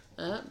that.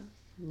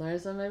 Learn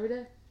something every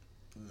day.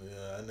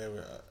 Yeah, I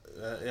never.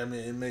 I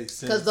mean, it makes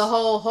sense. Because the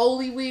whole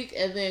Holy Week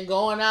and then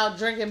going out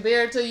drinking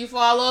beer till you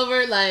fall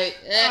over, like.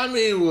 I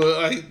mean,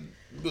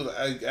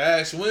 like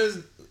Ash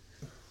Wednesday.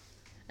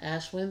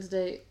 Ash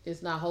Wednesday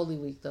is not Holy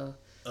Week though.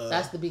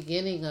 That's the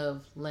beginning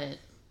of Lent.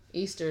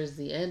 Easter is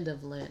the end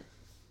of Lent.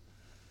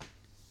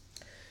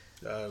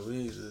 We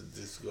need to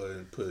just go ahead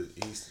and put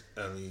Easter.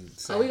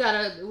 We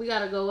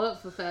gotta go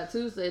up for Fat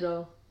Tuesday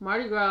though.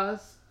 Mardi Gras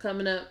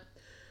coming up.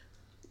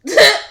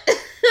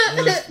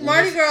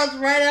 Mardi Gras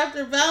right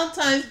after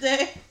Valentine's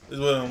Day. Is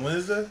what, on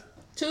Wednesday?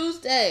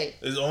 Tuesday.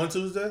 Is it on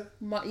Tuesday?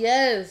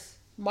 Yes.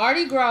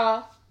 Mardi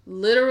Gras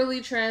literally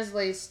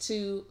translates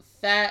to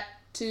Fat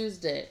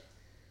Tuesday.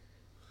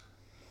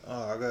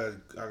 Oh, I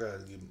gotta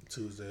give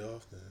Tuesday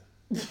off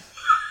then.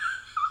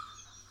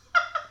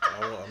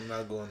 I'm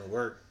not going to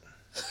work.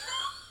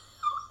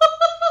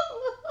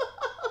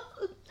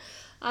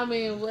 I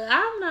mean,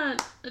 I'm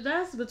not.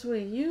 That's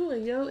between you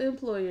and your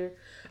employer.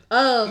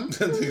 You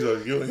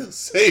and your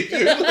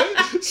savior.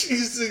 She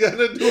still got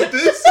to do with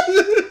this.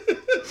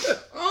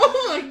 Oh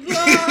my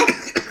God.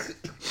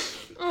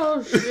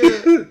 Oh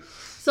shit.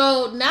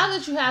 So now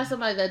that you have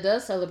somebody that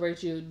does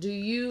celebrate you, do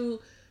you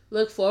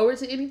look forward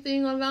to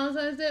anything on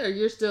Valentine's Day, or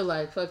you're still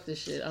like, fuck this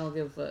shit, I don't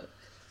give a fuck?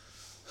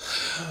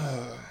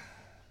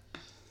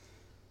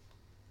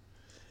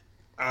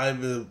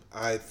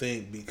 I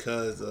think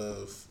because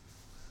of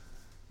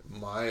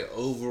my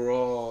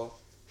overall.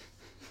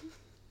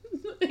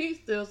 He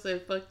still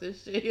said fuck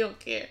this shit. He don't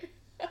care.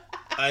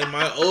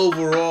 My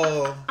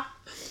overall.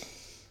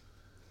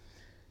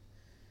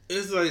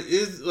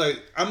 It's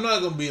like I'm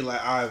not gonna be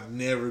like I've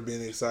never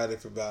been excited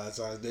for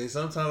Valentine's Day.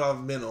 Sometimes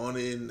I've been on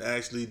it and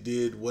actually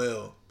did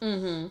well.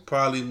 Mm-hmm.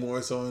 Probably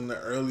more so in the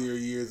earlier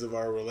years of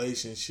our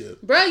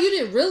relationship. Bro, you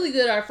did really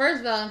good our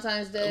first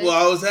Valentine's Day. Well,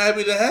 I was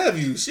happy to have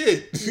you.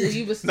 Shit.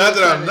 You was still not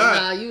that I'm not.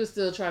 Nah, you was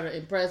still trying to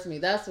impress me.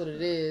 That's what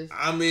it is.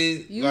 I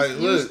mean, you like,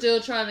 were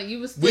still trying to. You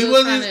was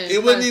still trying to.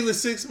 It wasn't even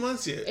 6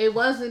 months yet. It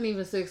wasn't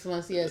even 6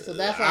 months yet. So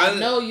that's why I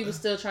know you was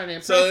still trying to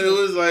impress me. So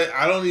it was like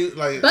I don't even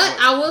like. But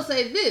I will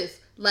say this.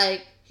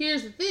 Like,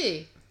 here's the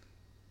thing.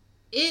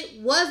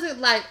 It wasn't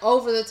like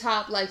over the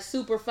top, like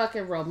super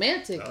fucking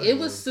romantic. It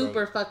was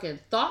super fucking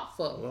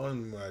thoughtful. I don't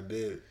remember what I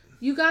did.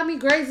 You got me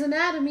Grey's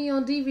Anatomy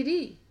on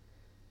DVD.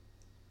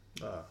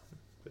 Yeah.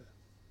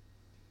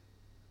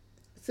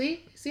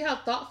 See how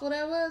thoughtful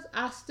that was?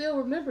 I still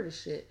remember the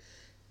shit.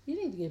 You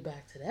need to get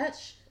back to that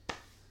shit.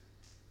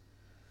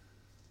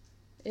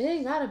 It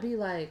ain't gotta be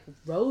like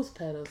rose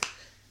petals.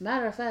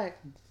 Matter of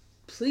fact,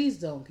 please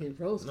don't get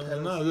rose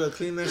petals. No, you gotta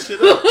clean that shit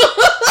up.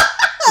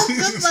 I was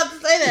just about to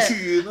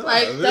say that.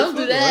 Like, don't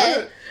do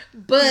that.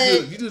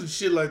 But you do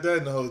shit like that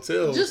in the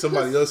hotel.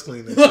 Somebody else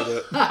clean that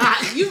shit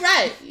up. You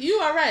right. You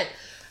are right.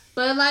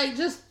 But like,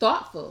 just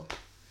thoughtful.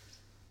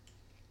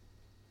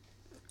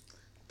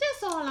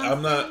 That's all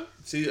I'm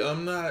saying.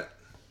 I'm not.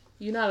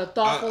 You're not a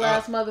thoughtful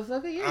ass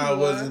motherfucker. Yeah, I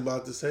wasn't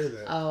about to say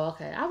that. Oh,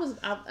 okay. I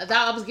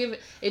was giving.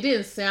 It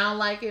didn't sound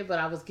like it, but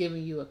I was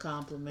giving you a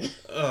compliment.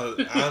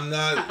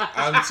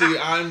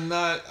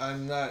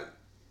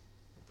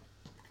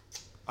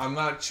 I'm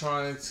not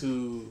trying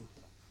to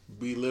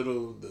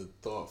belittle the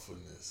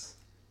thoughtfulness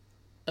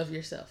of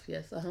yourself.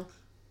 Yes.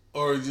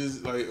 Or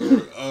just like,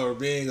 or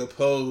being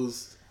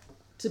opposed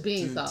to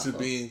being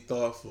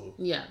thoughtful.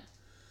 Yeah.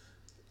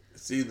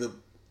 See, like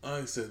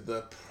I said,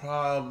 the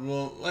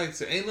problem, like I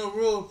said, ain't no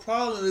real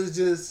problem. It's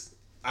just,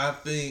 I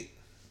think,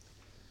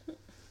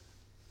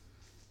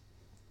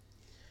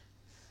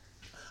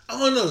 I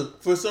don't know.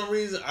 For some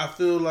reason, I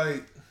feel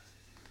like,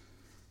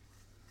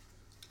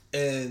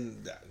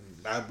 and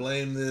I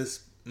blame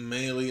this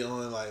mainly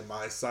on like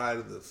my side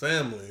of the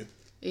family.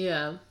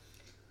 Yeah.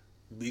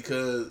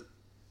 Because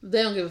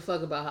they don't give a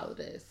fuck about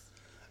holidays.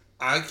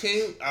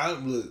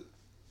 Look.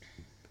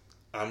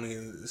 I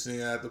mean, she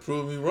ain't have to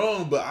prove me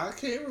wrong, but I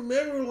can't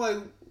remember, like,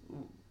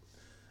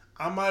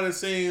 I might have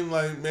seen,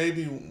 like,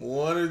 maybe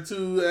one or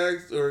two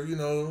acts, or, you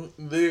know,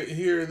 there,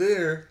 here or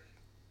there.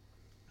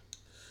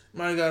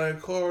 Might have got my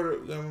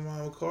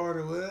mom a card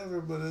or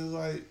whatever, but it's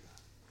like,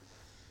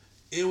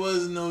 it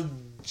was no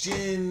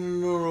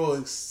general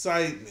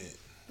excitement.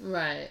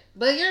 Right.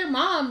 But your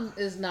mom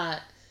is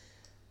not,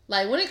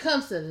 like, when it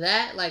comes to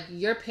that, like,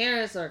 your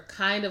parents are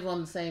kind of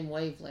on the same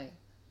wavelength.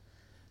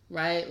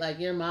 Right? Like,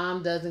 your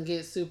mom doesn't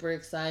get super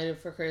excited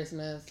for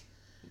Christmas.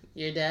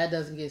 Your dad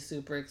doesn't get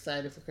super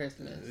excited for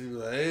Christmas. He's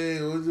like,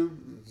 hey, what's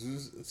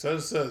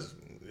it? Such.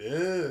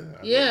 Yeah.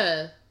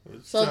 Yeah.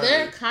 So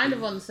they're kind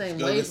of on the same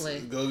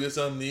wavelength. Go get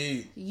something to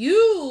eat.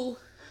 You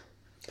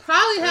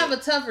probably have a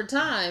tougher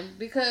time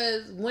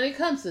because when it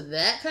comes to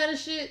that kind of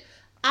shit,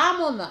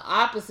 I'm on the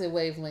opposite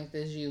wavelength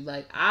as you.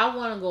 Like, I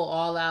want to go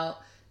all out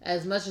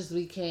as much as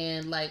we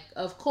can. Like,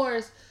 of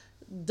course,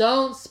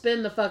 don't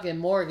spend the fucking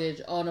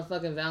mortgage on a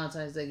fucking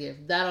Valentine's Day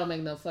gift. That don't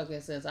make no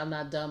fucking sense. I'm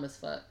not dumb as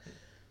fuck.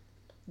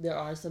 There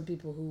are some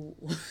people who...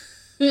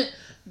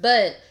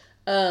 but,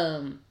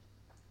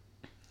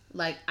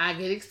 like, I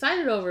get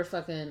excited over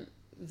fucking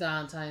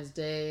Valentine's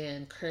Day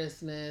and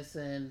Christmas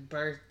and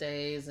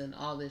birthdays and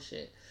all this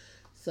shit.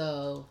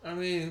 So... I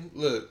mean,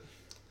 look.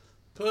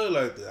 Put it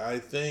like that. I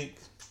think...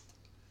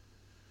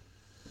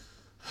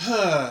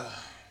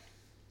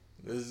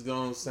 this is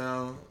gonna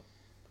sound...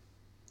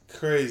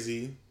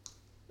 crazy,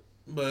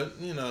 but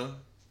you know,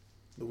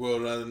 the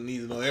world doesn't need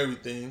to know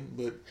everything.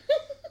 But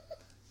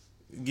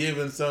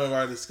given some of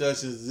our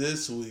discussions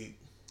this week,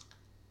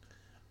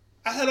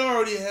 I had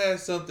already had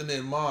something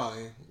in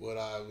mind what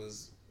I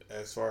was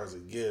as far as a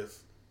gift,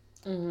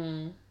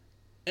 and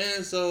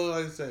so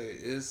like I say,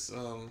 it's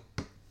gonna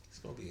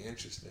be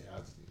interesting.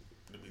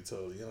 To be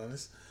totally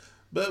honest,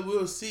 but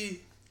we'll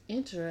see.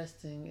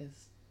 Interesting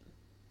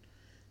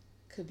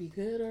could be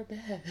good or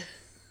bad.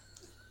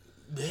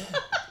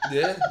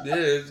 Yeah,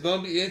 it's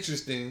gonna be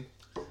interesting.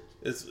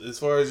 As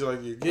far as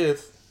like your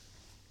gift,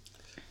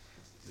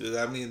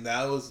 I mean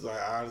that was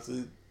like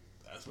honestly,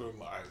 that's where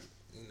my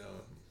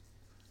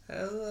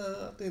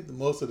I think the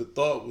most of the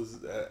thought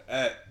was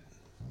at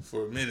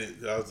for a minute.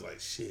 I was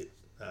like, shit,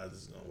 nah,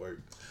 this is gonna work.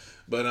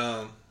 But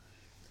you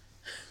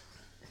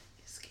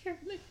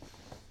scared me.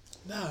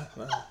 Nah,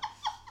 man.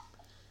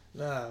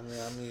 I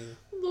mean,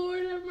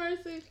 Lord have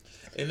mercy.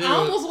 And I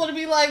almost want to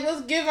be like,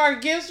 let's give our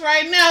gifts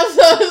right now,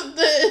 so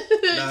the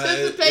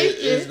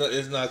anticipation.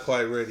 It's not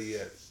quite ready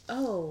yet.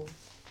 Oh,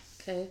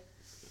 okay.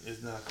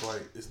 It's not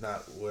quite. It's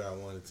not where I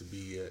want it to be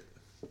yet.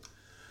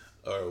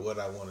 or what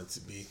I want it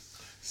to be.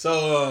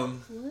 So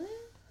What?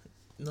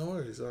 no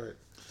worries, all right.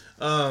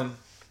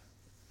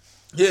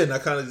 Yeah, and I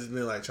kind of just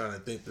been like trying to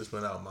think this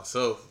one out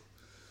myself,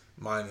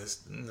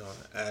 minus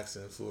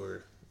asking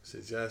for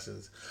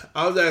suggestions.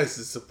 I was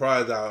actually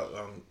surprised out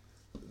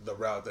the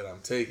route that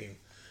I'm taking.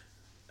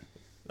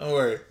 Don't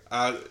worry,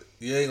 I'm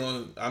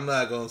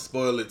not gonna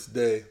spoil it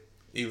today,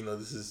 even though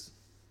this is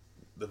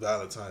the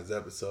Valentine's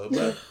episode.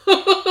 But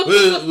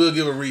we'll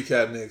give a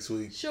recap next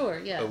week. Sure,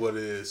 yeah. Of what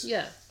it is.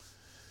 Yeah.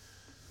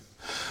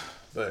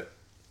 But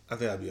I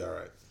think I'll be all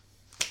right.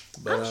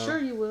 But, I'm sure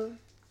you will.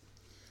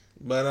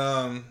 But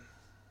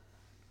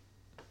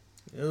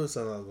it was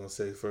something I was gonna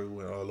say before we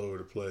went all over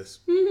the place.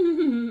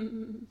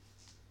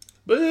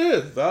 But yeah,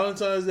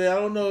 Valentine's Day. I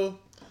don't know.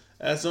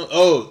 I was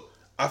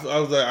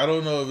like, I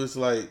don't know if it's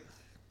like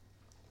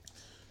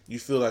you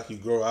feel like you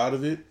grow out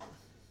of it,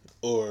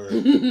 or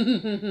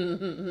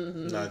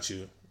not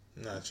you.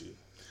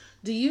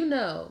 Do you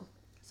know?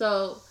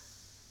 So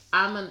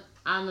I'm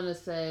gonna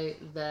say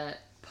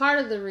that part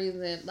of the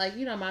reason, like,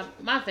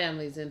 my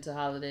family's into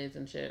holidays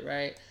and shit,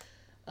 right?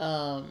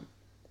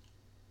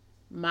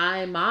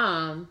 My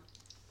mom,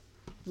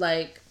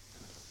 like,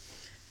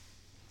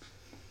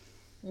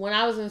 when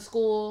I was in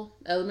school,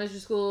 elementary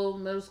school,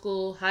 middle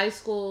school, high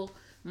school,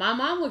 my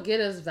mom would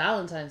get us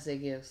Valentine's Day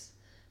gifts.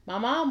 My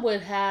mom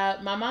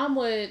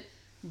would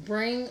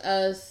bring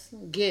us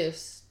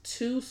gifts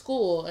to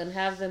school and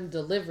have them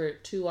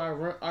delivered to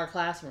our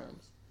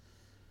classrooms.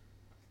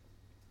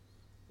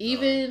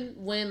 Even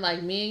when,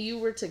 like, me and you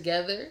were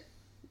together,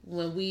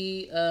 when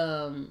we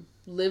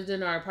lived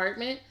in our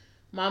apartment,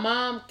 my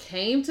mom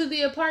came to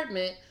the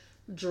apartment,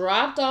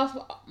 dropped off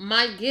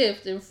my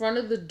gift in front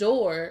of the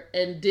door,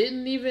 and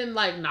didn't even,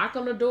 like, knock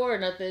on the door or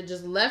nothing,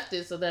 just left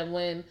it so that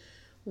when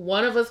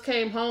one of us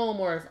came home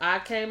or if I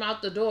came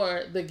out the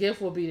door, the gift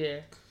would be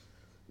there.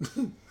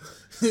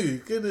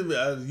 You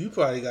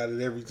probably got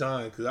it every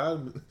time, because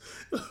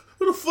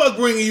who the fuck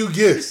bringing you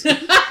gifts?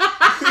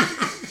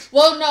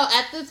 Well, no,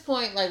 at this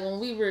point, like, when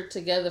we were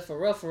together for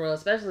real,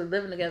 especially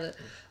living together,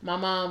 my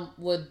mom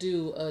would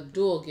do a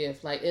dual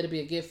gift. Like, it'll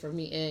be a gift for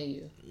me and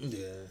you.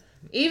 Yeah.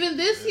 Even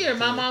this year,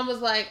 my mom was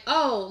like,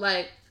 oh,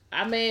 like,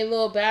 I made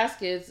little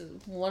baskets.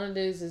 One of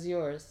these is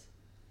yours.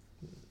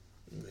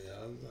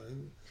 Yeah, I was like,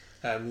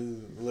 had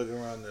me looking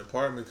around the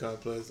apartment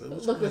complex. Like,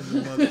 what's one of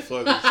these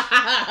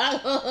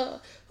motherfuckers?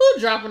 Who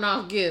dropping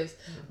off gifts?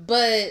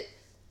 But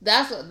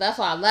that's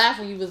why I laughed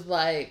when you was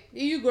like,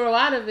 you grow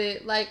out of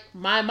it. Like,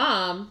 my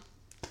mom,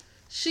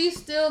 she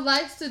still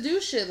likes to do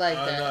shit like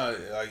that. No,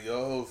 like, your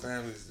whole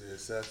family's the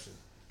exception.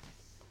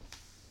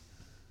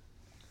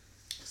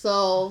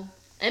 So,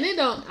 and it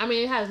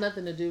has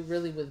nothing to do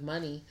really with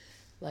money.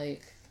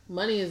 Like,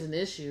 money is an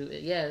issue,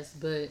 yes,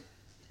 but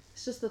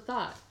it's just a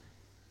thought.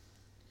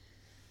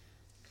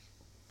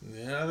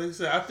 Yeah, like I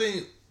said, I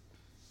think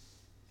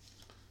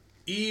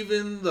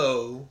even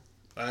though,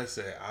 like I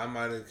said, I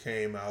might have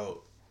came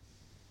out,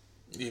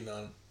 I ain't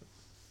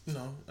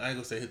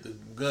gonna say hit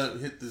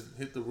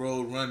the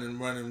road,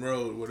 running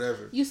road,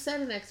 whatever. You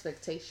set an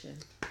expectation.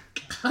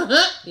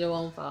 Your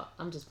own fault.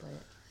 I'm just playing.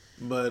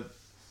 But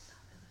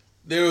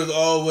there was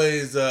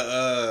always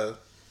not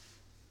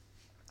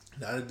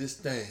a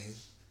disdain,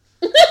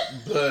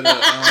 but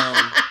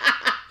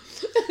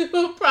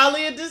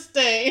probably a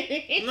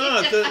disdain.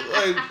 No,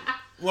 like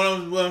what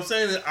I'm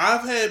saying is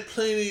I've had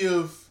plenty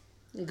of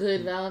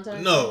good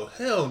Valentine's. No,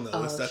 hell no.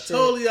 Oh, it's the shit.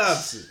 totally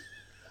opposite.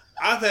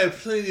 I've had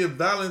plenty of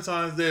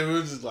Valentine's Day where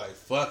it's just like,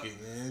 fuck it,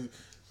 man.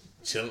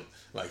 Chilling,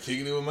 like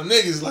kicking it with my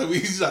niggas. Like, we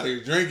just out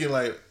here drinking,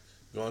 like,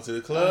 going to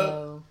the club.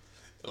 Oh.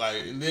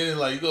 Like, and then,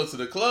 like, you go to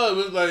the club,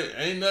 it's like,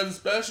 ain't nothing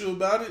special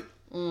about it.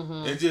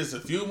 Mm-hmm. It's just a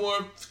few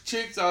more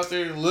chicks out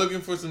there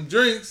looking for some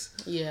drinks.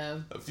 Yeah.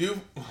 That was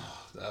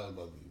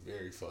about to be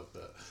very fucked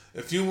up.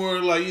 A few more,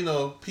 like,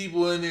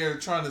 people in there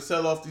trying to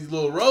sell off these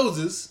little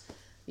roses.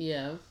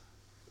 Yeah.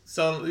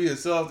 Sell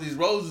off these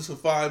roses for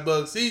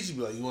 $5 each. You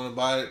be like, you want to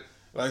buy it?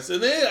 Like, so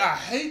then I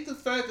hate the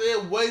fact that they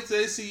wait till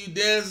they see you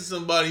dance with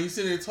somebody. You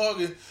sitting there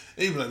talking, and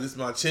you be like, this is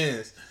my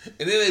chance.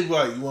 And then they be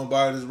like, you want to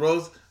buy this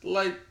rose?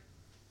 Like,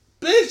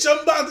 bitch, I'm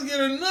about to get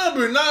her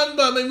number. Now I'm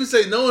about to make me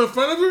say no in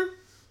front of her?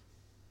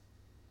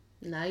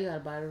 Now you gotta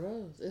buy the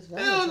rose. It's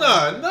Hell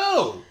nah,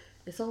 no.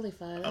 It's only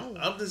 $5.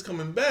 I'm just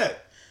coming back.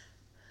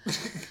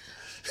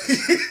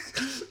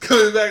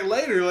 Coming back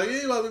later. Like, you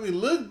ain't about to make me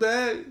look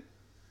bad.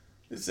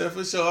 Except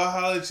for sure, I'll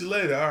holler at you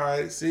later. All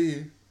right, see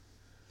you.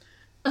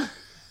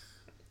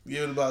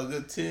 Give it about a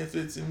good 10,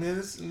 15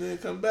 minutes and then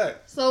come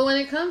back. So when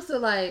it comes to,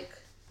 like,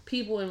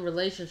 people in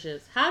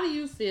relationships, how do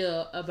you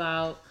feel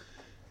about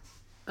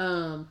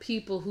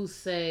people who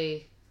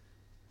say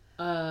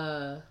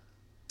Valentine's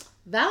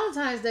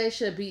Day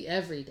should be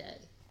every day?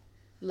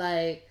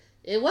 Like,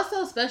 what's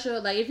so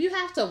special? Like, if you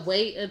have to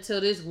wait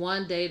until this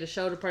one day to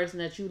show the person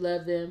that you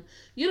love them,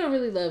 you don't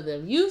really love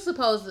them.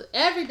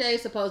 Every day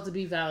is supposed to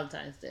be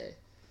Valentine's Day.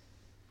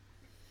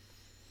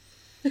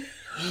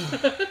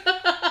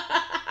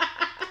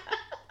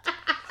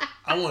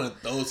 I want to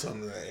throw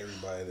something at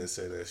everybody that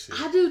say that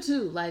shit. I do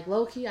too. Like,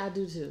 low key, I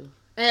do too.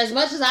 And as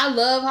much as I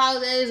love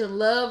holidays and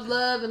love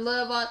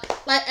all,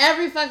 like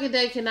every fucking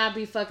day cannot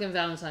be fucking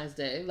Valentine's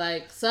Day.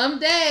 Like some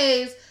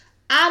days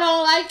I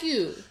don't like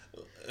you.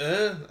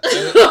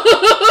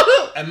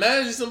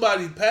 Imagine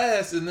somebody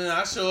passed and then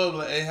I show up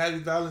like, "Hey, happy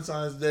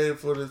Valentine's Day"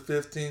 for the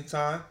 15th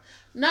time.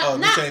 No,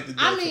 this ain't the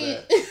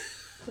day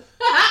for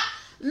that.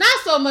 Not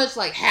so much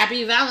like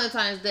happy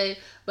Valentine's Day,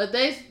 but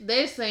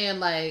they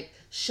saying like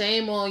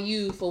shame on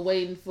you for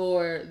waiting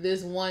for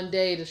this one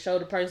day to show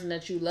the person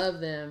that you love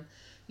them.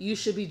 You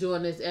should be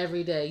doing this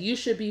every day. You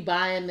should be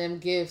buying them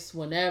gifts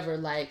whenever.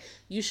 Like,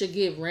 you should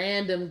get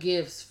random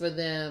gifts for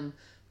them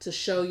to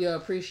show your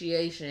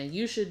appreciation.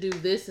 You should do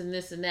this and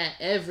this and that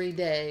every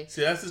day.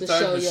 See, that's the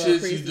type of shit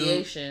you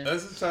do.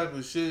 That's the type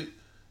of shit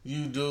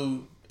you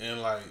do,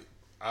 and like,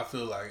 I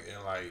feel like,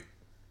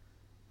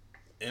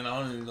 and I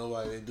don't even know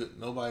why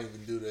nobody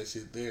even do that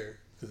shit there,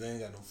 because they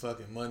ain't got no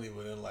fucking money,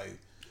 but in like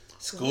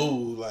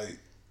school, like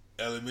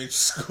elementary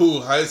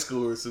school, high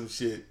school or some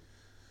shit.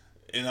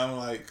 And I'm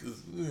like,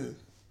 and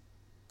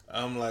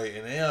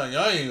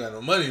y'all ain't got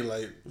no money.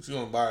 Like, what, you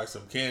gonna buy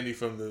some candy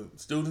from the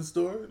student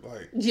store?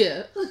 Like,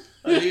 yeah,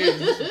 like, yeah,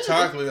 some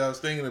chocolate. I was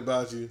thinking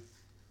about you.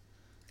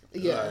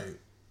 Yeah, like,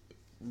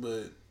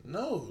 but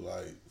no,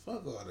 like,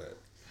 fuck all that.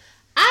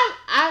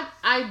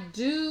 I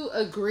do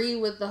agree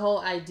with the whole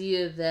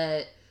idea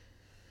that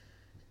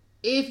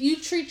if you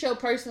treat your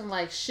person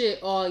like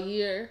shit all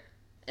year,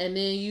 and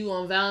then you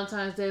on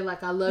Valentine's Day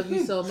like, I love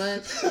you so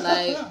much,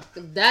 like,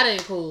 that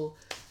ain't cool.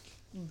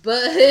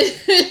 But hey,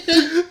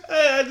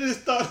 I just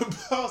thought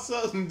about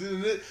something,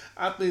 dude.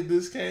 I think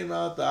this came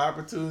out the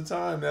opportune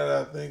time. Now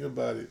that I think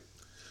about it,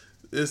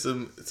 it's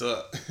a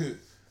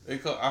they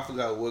call, I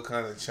forgot what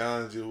kind of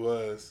challenge it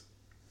was.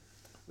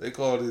 They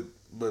called it,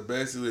 but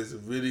basically it's a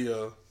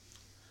video.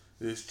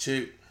 This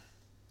chick,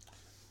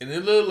 and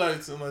it looked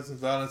like some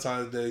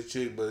Valentine's Day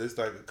chick, but it's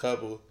like a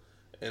couple,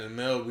 and the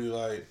male be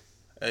like,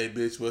 "Hey,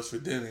 bitch, what's for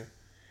dinner?"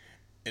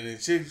 And the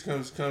chick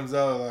comes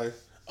out like,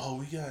 "Oh,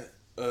 we got."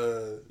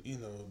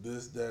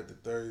 This, that, the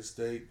third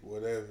steak,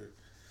 whatever.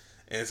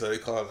 And so they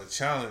call it a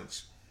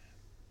challenge.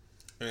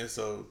 And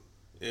so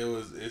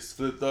it's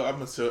flipped up. I'm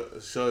going to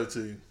show it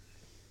to you.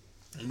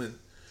 I mean,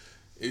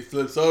 it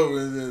flips over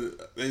and then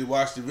they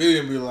watch the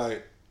video and be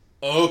like,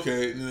 oh,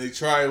 okay. And then they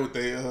try it with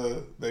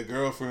their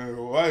girlfriend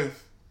or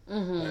wife.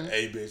 Mm-hmm. Like,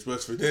 hey, bitch,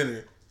 what's for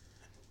dinner?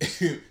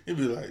 It'd be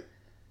like,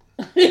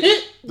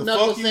 the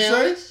fuck you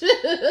say?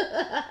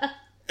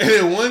 And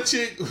then one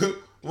chick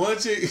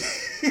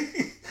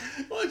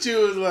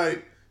was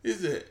like,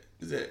 is that?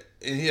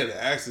 And he had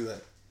to ask her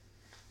that.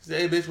 He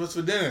said, hey, bitch, what's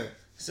for dinner?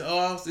 She said, oh,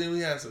 I was thinking we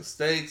had some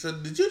steak. So,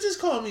 did you just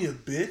call me a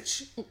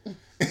bitch? And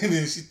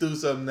then she threw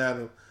something at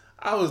him.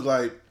 I was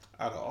like,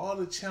 out of all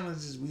the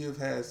challenges we have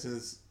had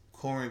since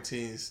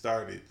quarantine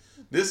started,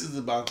 this is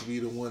about to be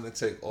the one to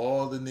take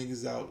all the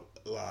niggas out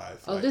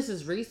live. Oh, like, this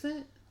is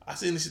recent? I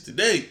seen this shit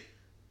today.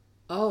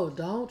 Oh,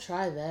 don't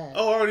try that.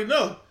 Oh, I already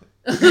know.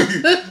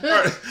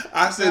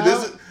 I said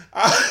this is...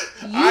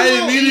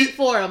 I immediately eat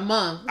for a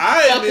month.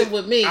 Fucking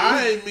with me.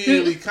 I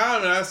immediately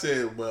commented. I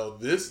said, "Well,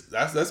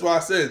 that's why I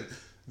said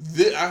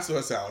that's what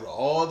I said. Out of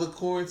all the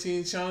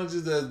quarantine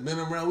challenges that's been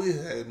around, we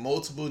had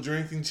multiple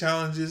drinking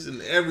challenges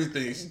and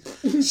everything.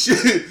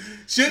 shit.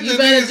 You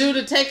better do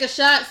the take a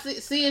shot,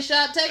 see a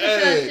shot, take a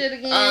shot shit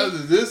again.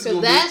 Because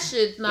that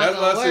shit's not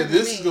gonna work. That's why I said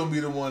this is gonna be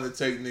the one to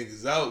take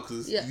niggas out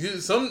because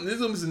there's gonna be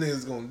some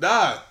niggas gonna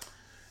die.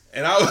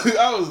 And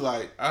I was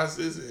like, I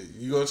said,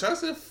 you gonna try? I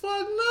said,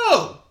 fuck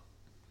no.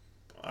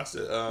 I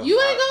said,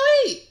 you ain't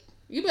gonna eat.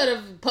 You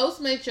better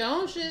Postmate your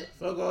own shit.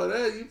 Fuck all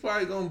that. You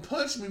probably gonna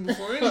punch me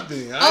before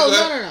anything. No.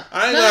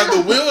 I ain't gonna have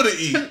the will to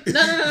eat.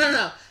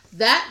 No.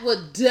 That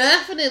would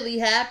definitely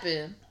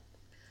happen.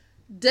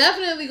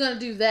 Definitely gonna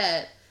do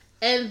that.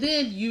 And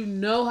then you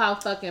know how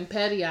fucking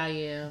petty I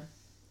am.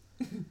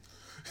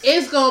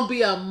 It's gonna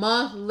be a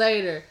month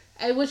later.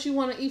 Hey, what you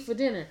want to eat for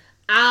dinner?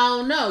 I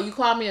don't know. You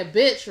called me a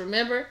bitch,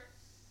 remember?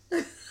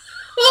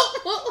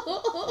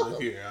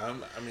 Look here,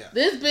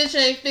 this bitch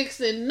ain't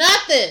fixing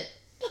nothing.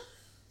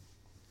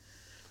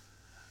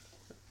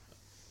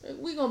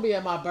 We gonna be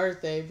at my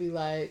birthday, be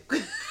like...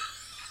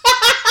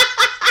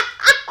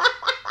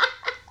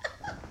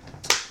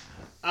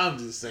 I'm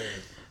just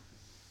saying.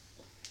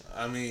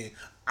 I mean,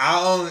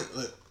 I don't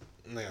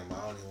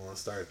even want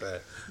to start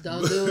that.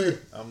 Don't do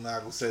it. I'm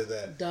not gonna say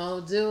that.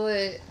 Don't do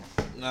it.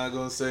 I'm not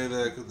gonna say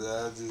that because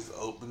I just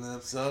opened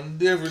up something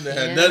different that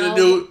had nothing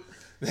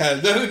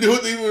to do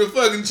with even the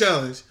fucking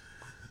challenge.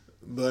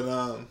 But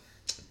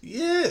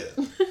yeah.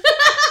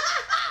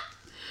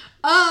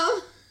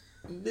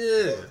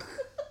 Yeah.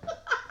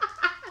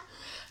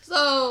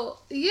 So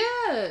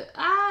yeah,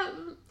 I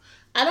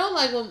don't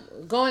like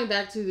when, going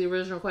back to the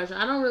original question,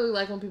 I don't really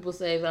like when people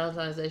say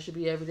Valentine's Day should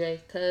be every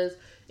day, because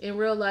in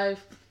real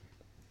life,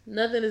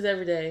 nothing is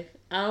every day.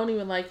 I don't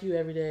even like you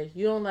every day.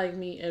 You don't like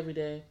me every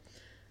day.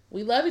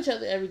 We love each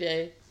other every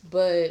day,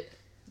 but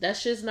that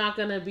shit's not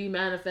going to be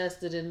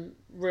manifested in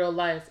real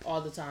life all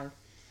the time.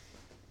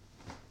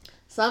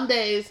 Some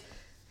days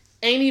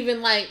ain't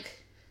even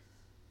like...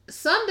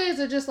 Some days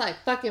are just like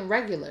fucking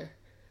regular.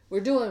 We're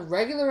doing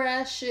regular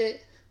ass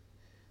shit,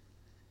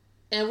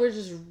 and we're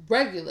just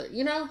regular,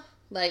 you know?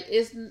 Like,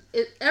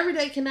 every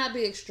day cannot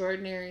be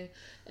extraordinary.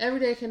 Every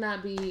day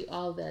cannot be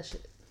all that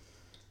shit.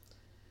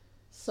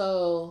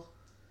 So,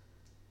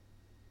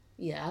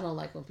 yeah, I don't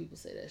like when people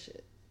say that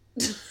shit.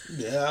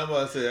 Yeah, I'm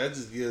about to say, that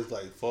just gives,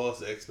 like,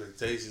 false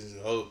expectations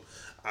and hope.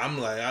 I'm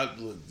like,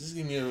 look, just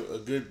give me a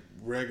good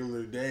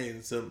regular day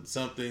and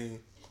something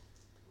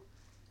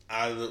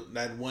out of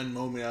that one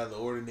moment out of the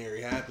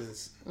ordinary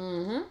happens.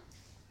 Mm-hmm.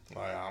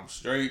 Like, I'm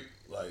straight.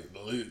 Like,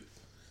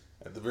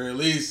 at the very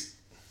least,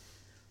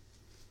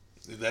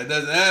 if that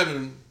doesn't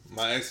happen,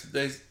 my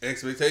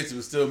expectation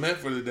was still met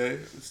for the day.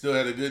 Still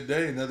had a good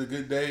day. Another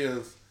good day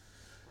of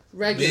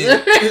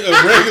regular,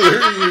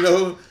 you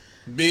know,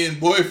 being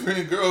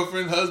boyfriend,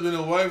 girlfriend, husband,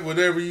 and wife,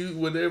 whatever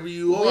you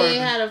are. We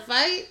ain't had a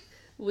fight.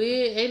 We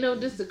ain't no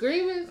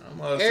disagreements.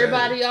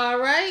 Everybody all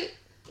right.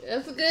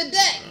 That's a good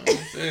day. I'm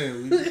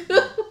saying, we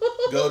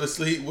go to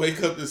sleep,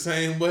 wake up the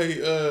same way.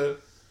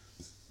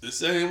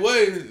 That's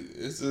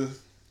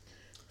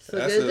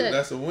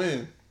a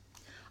win.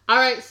 All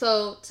right,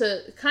 so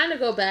to kind of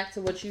go back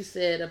to what you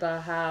said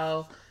about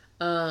how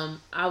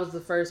I was the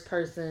first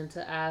person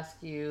to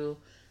ask you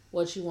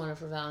what you wanted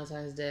for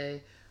Valentine's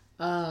Day,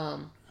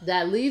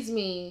 that leads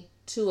me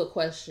to a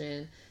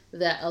question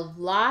that a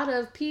lot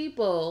of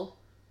people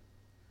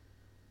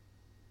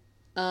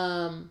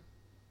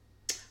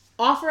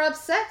offer up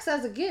sex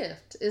as a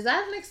gift. Is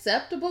that an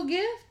acceptable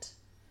gift?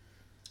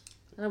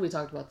 I know we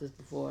talked about this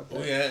before. But...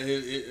 Oh yeah,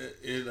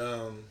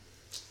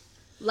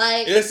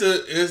 like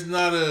it's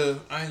not a.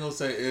 I ain't gonna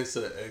say it's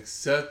an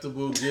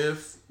acceptable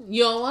gift.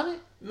 You don't want it?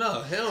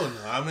 No, hell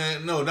no. I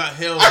mean, no, not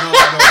hell no. I don't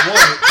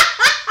want it.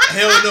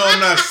 Hell no, I'm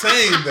not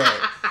saying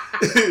that.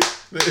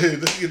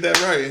 Let's get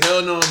that right.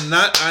 Hell no, I'm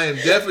not. I am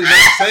definitely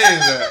not saying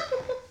that.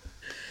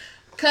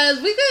 Cause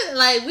we could,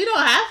 like, we don't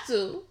have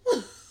to.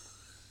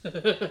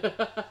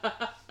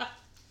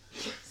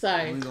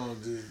 Sorry.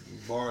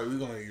 We're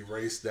gonna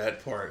erase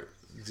that part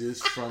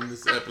just from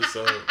this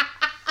episode.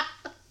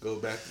 Go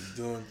back to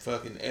doing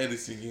fucking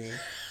edits again,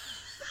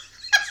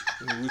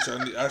 which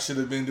I should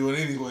have been doing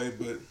anyway.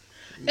 But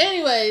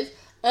anyways,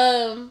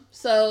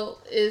 so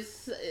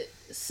is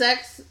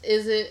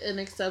it an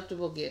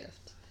acceptable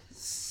gift?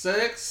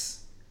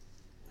 Sex.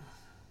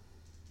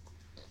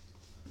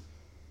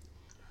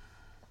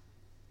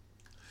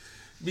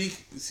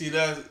 See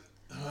that.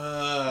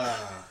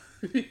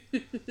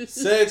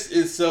 Sex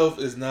itself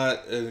is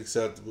not an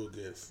acceptable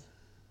gift.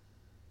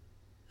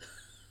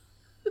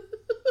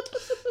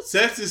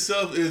 Sex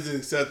itself is an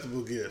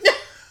acceptable gift.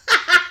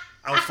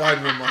 I'm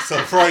fighting with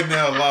myself right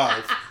now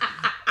live.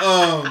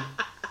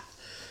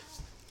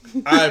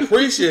 I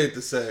appreciate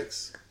the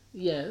sex.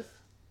 Yes.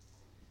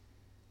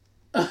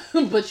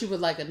 But you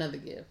would like another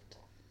gift.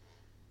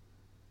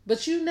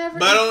 But you never.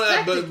 But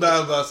I was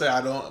about to say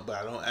I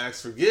don't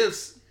ask for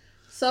gifts.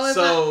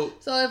 So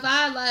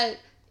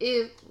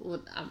if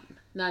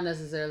not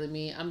necessarily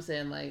me, I'm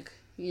saying, like,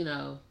 you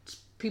know,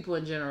 people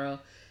in general.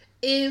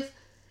 If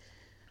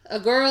a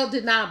girl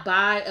did not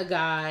buy a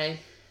guy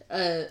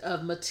a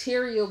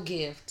material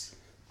gift,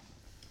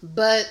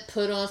 but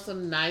put on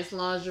some nice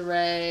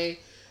lingerie,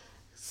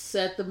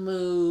 set the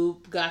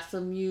mood, got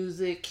some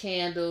music,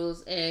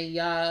 candles, and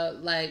y'all,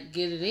 like,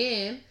 get it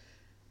in,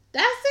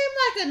 that seemed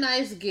like a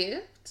nice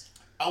gift.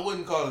 I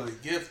wouldn't call it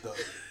a gift, though.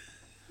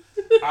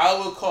 I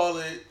would call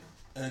it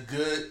a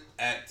good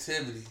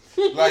activity.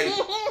 Like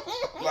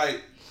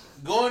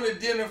going to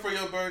dinner for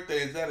your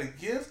birthday, is that a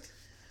gift?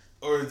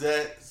 Or is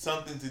that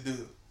something to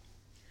do?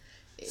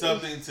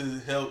 Something to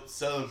help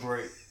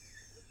celebrate?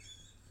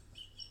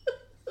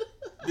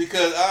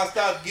 Because I'll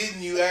stop getting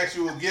you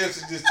actual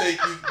gifts and just get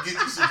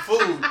you some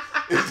food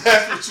if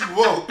that's what you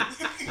want.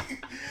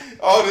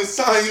 All this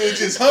time you were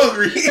just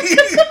hungry.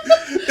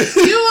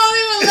 You won't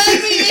even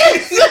let me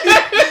answer.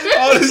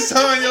 All this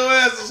time your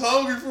ass was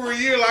hungry for a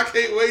year. I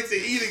can't wait to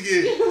eat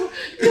again. You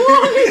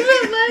won't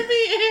even let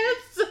me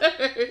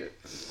answer.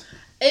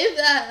 It's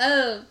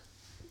that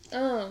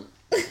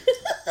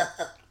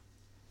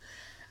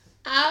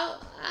I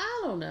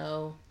don't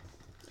know.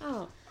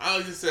 I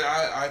was just say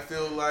I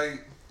feel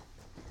like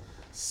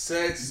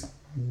sex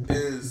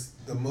is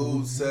the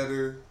mood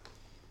setter,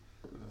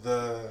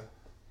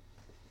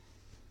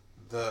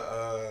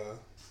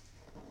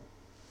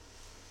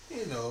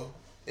 you know,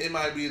 it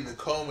might be the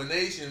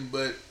culmination,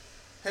 but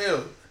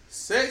hell,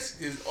 sex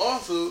is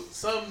also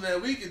something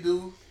that we could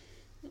do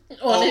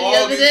on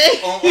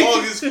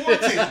August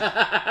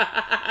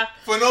 14th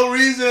for no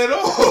reason at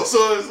all.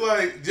 So it's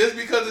like just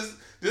because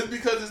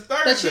it's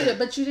Thursday.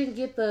 But you didn't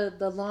get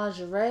the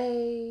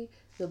lingerie,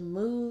 the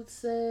mood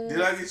set.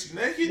 Did I get you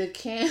naked? The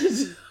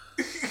candles.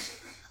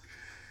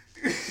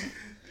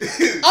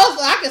 Oh,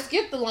 so I can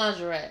skip the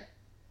lingerie.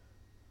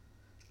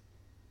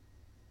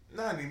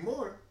 Not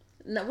anymore.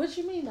 No, what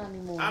you mean not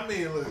anymore? I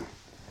mean, look.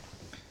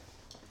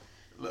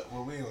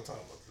 Well, we ain't gonna talk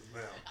about this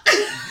now.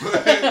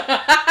 But,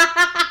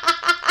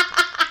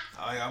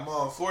 I'm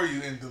all for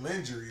you in the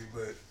lingerie,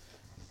 but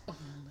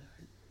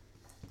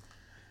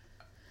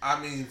I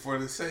mean, for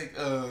the sake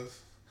of,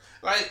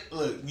 Like,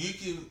 look,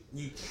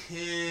 you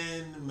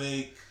can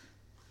make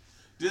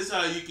this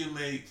how you can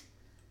make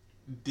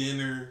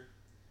dinner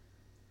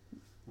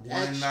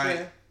one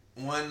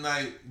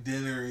night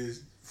dinner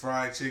is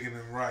fried chicken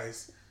and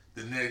rice.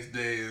 The next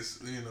day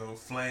is,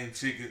 flame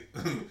chicken,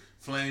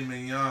 flame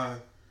mignon.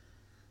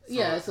 So,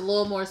 yeah, it's a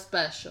little more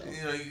special.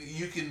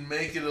 You can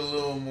make it a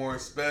little more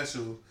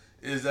special.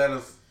 Is that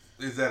a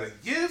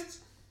gift?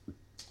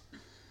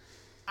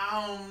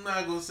 I'm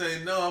not gonna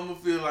say no. I'm gonna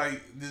feel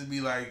like this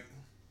be like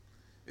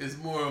it's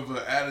more of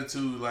an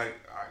attitude. Like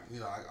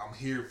I'm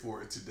here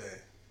for it today.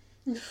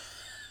 You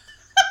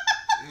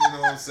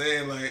know what I'm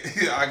saying? Like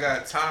I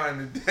got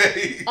time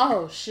today.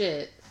 Oh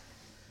shit.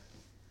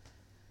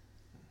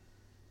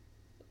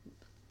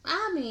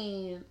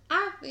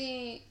 I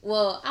think.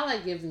 Well, I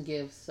like giving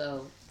gifts.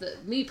 So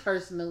me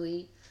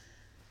personally,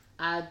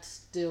 I'd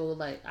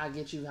still I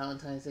get you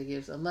Valentine's Day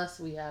gifts unless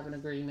we have an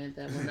agreement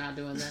that we're not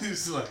doing that.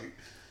 It's like,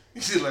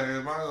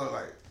 am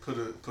I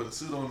gonna put a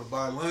suit on to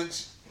buy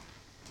lunch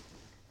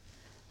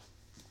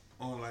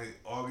on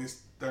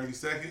August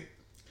 32nd?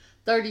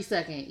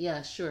 32nd,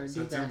 yeah, sure.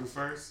 September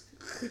 1st.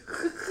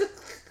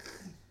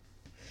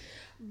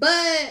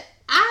 But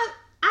I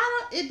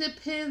don't. It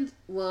depends.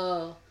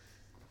 Well,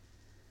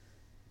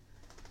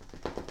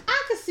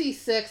 I could see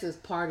sex as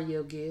part of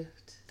your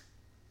gift.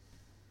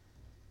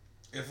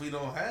 If we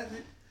don't have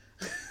it,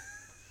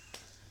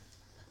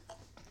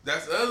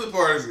 that's the other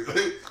part of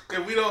it.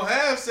 If we don't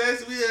have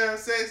sex, we have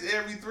sex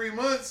every 3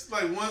 months,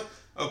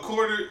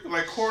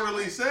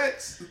 quarterly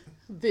sex.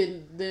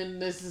 Then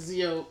this is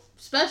your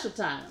special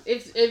time.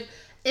 If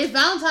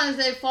Valentine's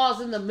Day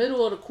falls in the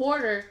middle of the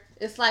quarter,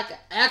 it's like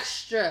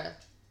extra.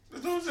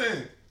 That's what I'm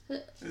saying.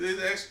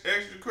 It's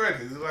extra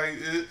credit.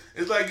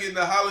 It's like getting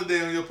a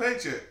holiday on your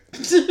paycheck.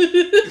 Would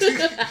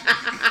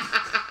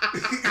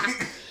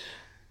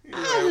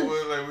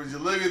you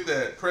look at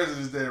that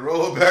President's Day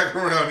roll back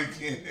around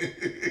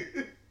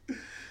again?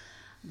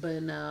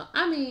 But no,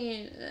 I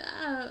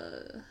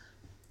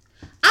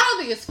don't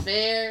think it's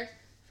fair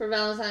for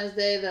Valentine's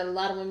Day that a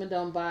lot of women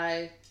don't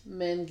buy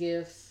men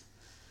gifts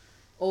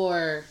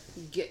or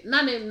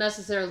not even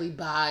necessarily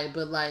buy,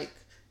 but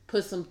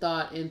put some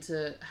thought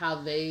into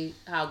how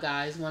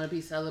guys want to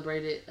be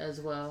celebrated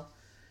as well,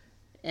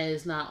 and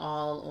it's not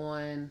all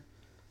on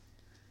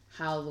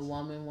how the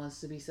woman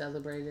wants to be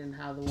celebrated and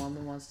how the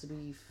woman wants to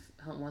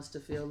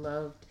feel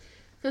loved,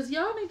 because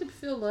y'all need to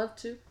feel loved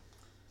too.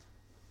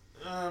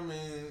 Yeah,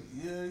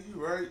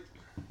 you're right.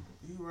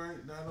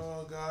 Not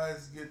all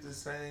guys get the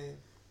same,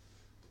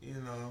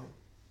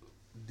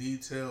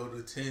 detailed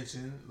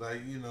attention.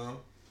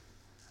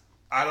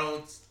 I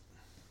don't,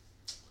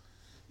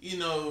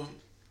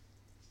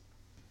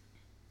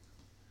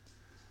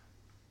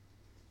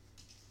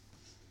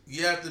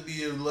 you have to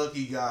be a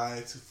lucky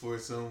guy for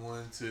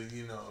someone to,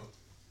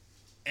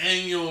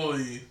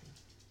 annually,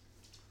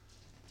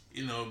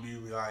 be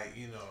like,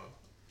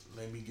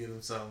 let me get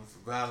him something for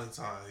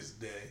Valentine's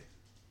Day.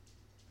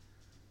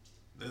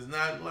 That's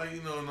not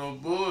no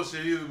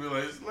bullshit either. Be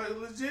like, it's a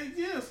legit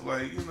gift,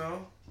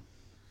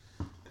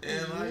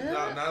 and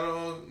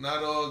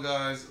not all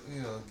guys,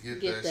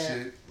 get that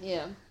shit.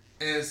 Yeah.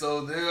 And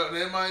so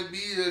there might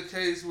be a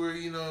case where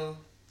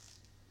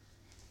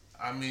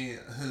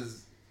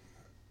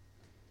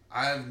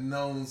I've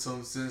known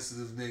some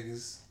sensitive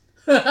niggas.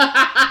 And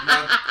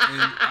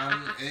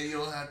you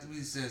don't have to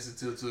be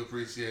sensitive to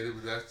appreciate it,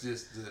 but that's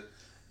just the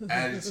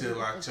adjective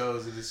I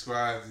chose to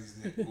describe these,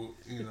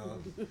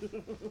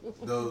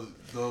 those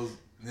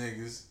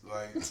niggas.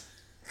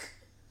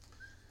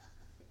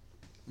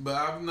 But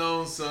I've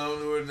known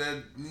some where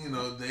that,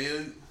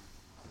 they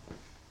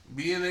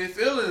be in their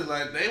feelings,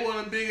 they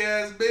want a big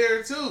ass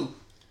bear too.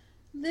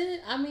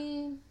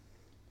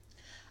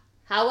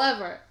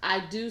 However, I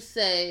do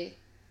say,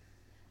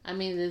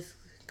 this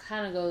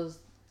kind of goes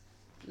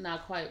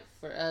not quite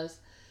for us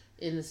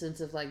in the sense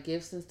of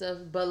gifts and stuff,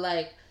 but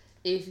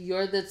if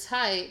you're the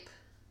type,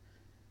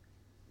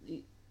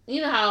 how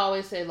I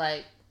always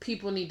say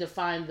people need to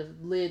find the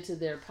lid to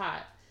their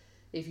pot.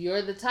 If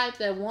you're the type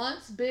that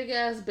wants big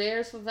ass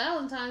bears for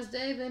Valentine's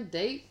Day, then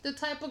date the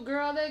type of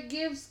girl that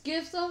gives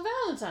gifts on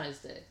Valentine's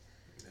Day.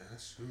 Yeah,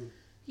 that's true.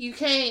 You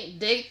can't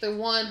date the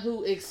one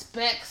who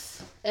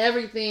expects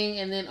everything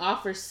and then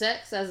offers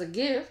sex as a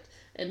gift,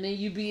 and then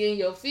you be in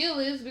your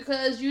feelings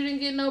because you didn't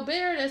get no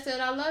bear that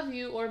said I love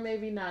you, or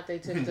maybe not. They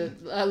took the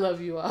I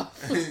love you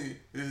off. This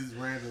is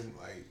random.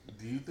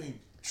 Do you think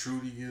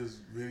Trudy gives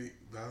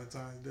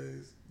Valentine's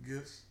Day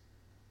gifts?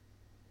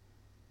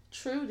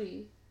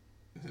 Trudy.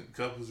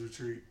 Couples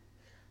retreat.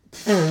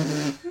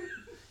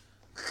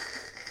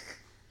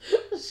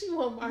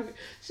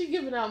 She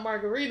giving out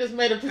margaritas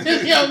made up in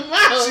your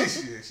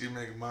mouth. She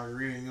make a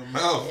margarita in your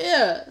mouth.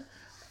 Yeah.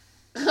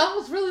 I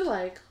was really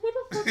who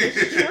the fuck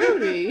is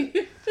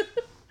Trudy?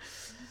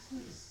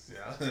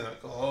 Yeah, I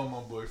call all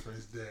my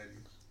boyfriends daddy.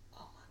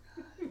 Oh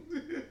my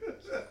god.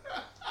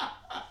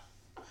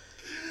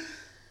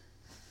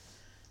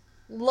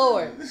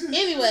 Lord.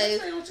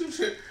 Anyways.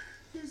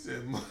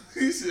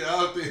 He said, I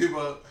don't think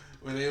about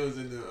when they was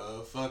in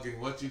the fucking,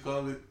 what you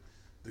call it?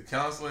 the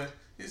counseling.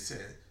 He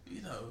said,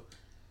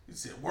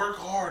 work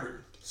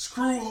harder,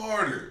 screw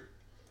harder.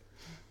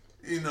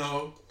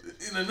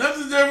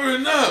 Nothing's ever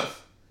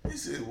enough. He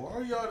said, why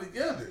are y'all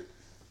together?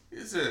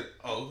 He said,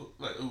 oh,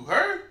 like, who,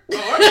 her? Oh,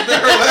 I just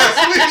met her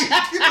last week.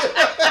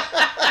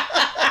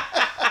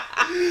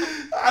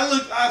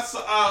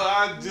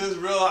 I just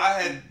realized,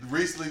 I had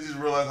recently just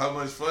realized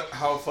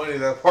how funny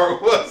that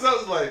part was. I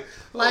was like,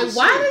 why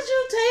did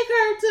you take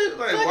her to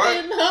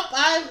fucking Hump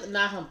Island?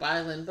 Not Hump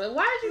Island, but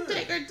why did you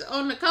take her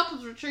on the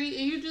couples retreat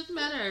and you just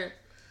met her?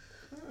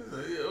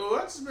 I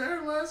just met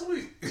her last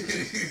week. He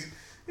said,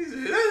 that's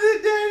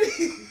it,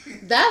 Daddy.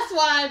 That's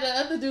why the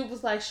other dude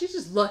was like, she's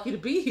just lucky to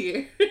be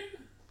here.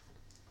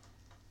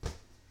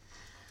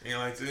 And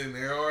like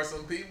there are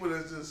some people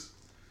that just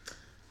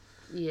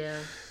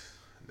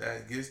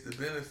that gets the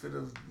benefit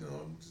of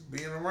just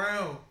being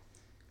around.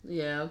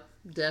 Yeah,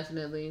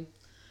 definitely.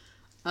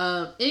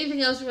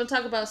 Anything else you want to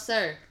talk about,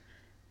 sir?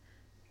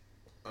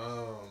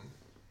 Let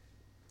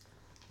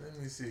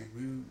me see.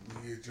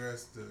 We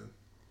addressed the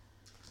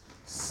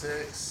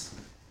sex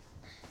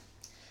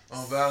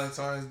on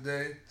Valentine's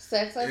Day.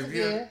 Sex as a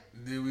gift.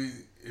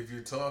 If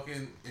you're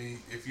talking,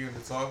 if you're in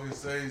the talking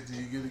stage, do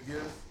you get a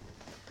gift?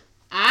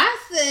 I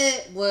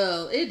said,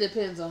 well, it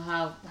depends on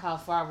how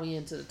far we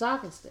into the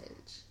talking stage.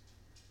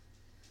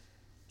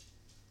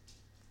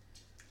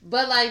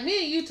 But like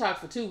me and you talked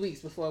for 2 weeks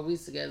before we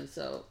was together,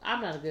 so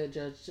I'm not a good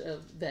judge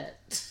of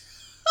that.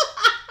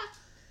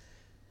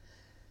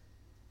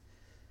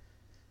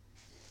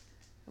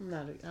 I'm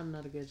not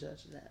a good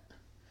judge of that.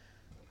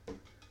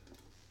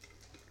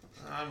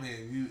 I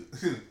mean,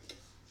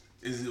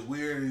 is it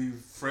weird you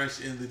fresh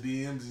in the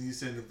DMs and you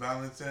send a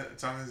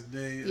Valentine's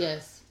Day?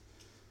 Yes.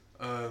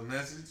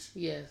 Message?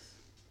 Yes.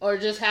 Or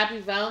just Happy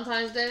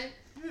Valentine's Day?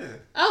 Yeah.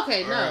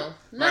 Okay, no.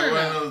 One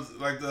of those,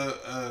 like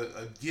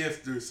a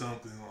gift or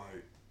something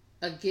like.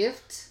 A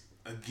gift?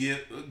 A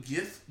gift?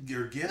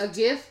 Your gift? A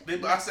gift?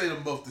 I say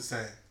them both the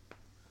same.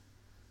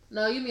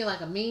 No, you mean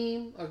like a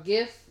meme or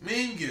gift?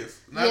 Meme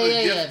gift. Not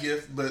a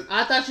gift, but...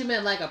 I thought you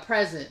meant like a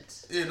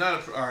present. Yeah,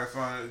 not a... Alright,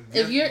 fine.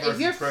 If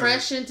you're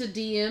fresh into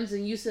DMs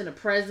and you send a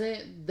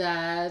present,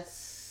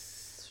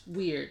 that's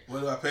weird.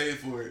 What do I pay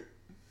for it?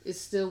 It's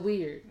still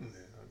weird. Yeah,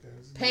 okay.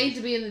 Paid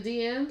to be in the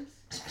DMs?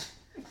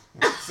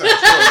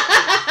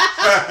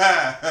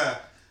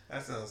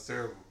 That sounds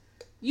terrible.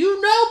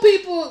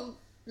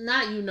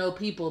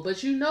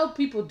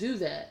 People do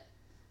that.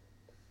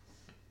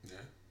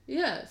 Yeah.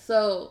 Yeah,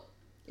 so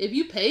if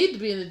you paid to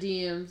be in the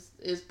DMs,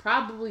 it's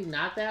probably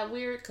not that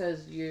weird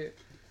because you're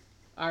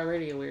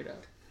already a weirdo.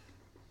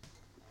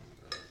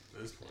 At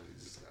this point, you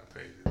just got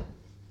paid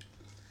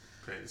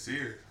to see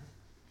her.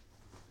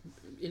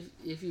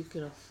 If you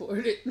can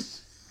afford it.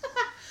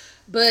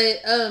 But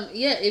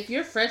if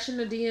you're fresh in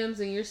the DMs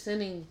and you're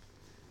sending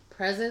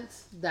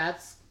presents,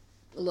 that's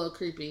a little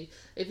creepy.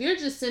 If you're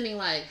just sending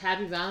like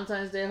Happy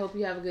Valentine's Day, I hope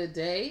you have a good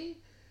day,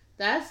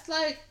 that's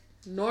like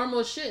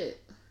normal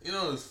shit. You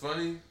know it's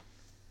funny?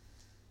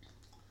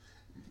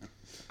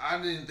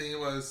 I didn't think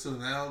about it till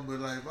now, but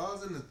like if I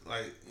was in the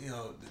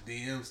the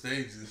DM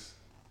stages,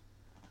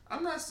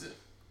 I'm not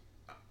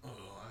I don't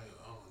know.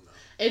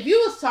 If you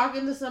was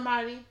talking to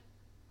somebody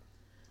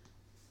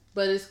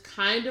but it's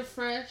kind of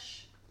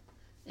fresh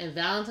and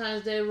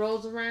Valentine's Day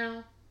rolls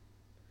around,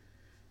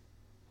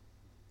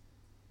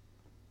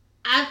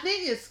 I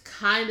think it's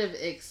kind of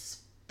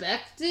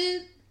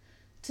expected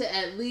to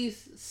at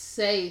least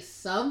say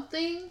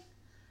something.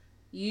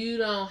 You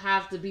don't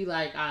have to be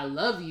like, I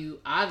love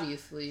you,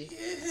 obviously.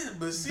 Yeah,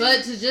 but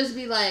to just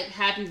be like,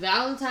 Happy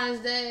Valentine's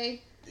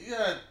Day,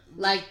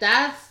 like,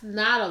 that's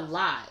not a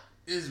lot.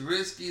 It's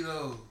risky,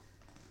 though.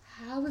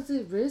 How is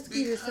it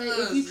risky to say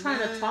if you're trying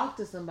to talk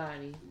to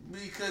somebody?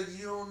 Because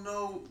you don't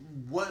know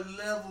what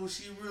level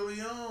she really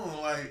on.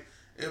 Like,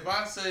 if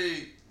I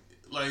say,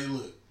 like,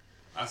 look,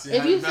 I say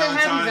if you say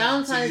Happy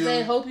Valentine's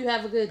Day, hope you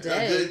have a good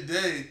day. A good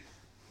day.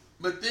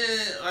 But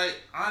then, like,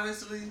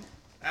 honestly,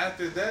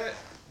 after that,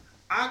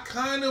 I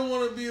kind of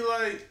want to be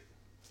like,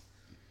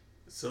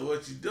 so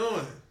what you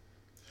doing?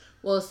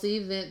 Well, that's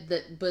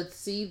the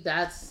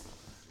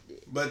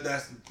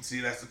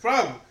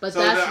problem. But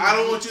I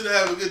don't want you to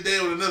have a good day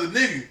with another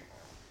nigga.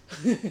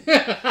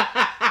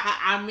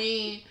 I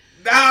mean,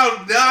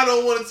 now I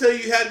don't want to tell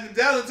you Happy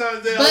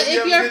Valentine's Day. But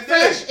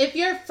if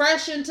you're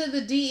fresh into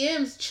the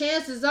DMs,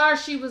 chances are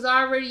she was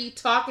already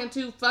fucking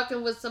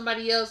with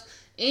somebody else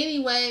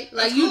anyway.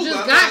 Like, that's you cool,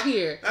 just got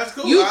here. That's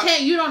cool.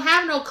 You don't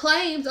have no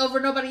claims over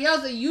nobody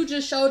else, and you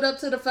just showed up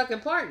to the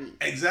fucking party.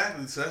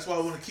 Exactly. So that's why I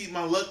want to keep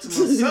my luck to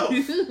myself.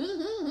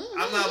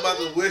 I'm not about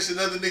to wish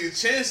another nigga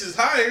chances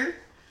higher.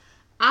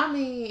 I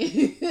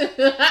mean,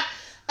 I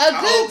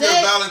hope your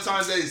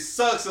Valentine's Day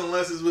sucks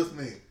unless it's with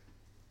me.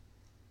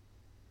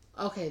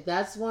 Okay,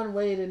 that's one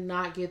way to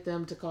not get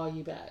them to call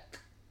you back.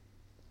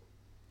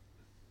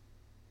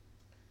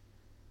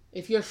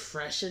 If you're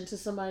fresh into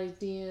somebody's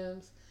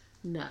DMs,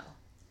 no.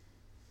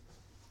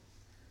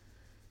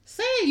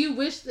 Saying you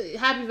wish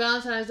Happy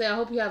Valentine's Day, I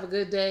hope you have a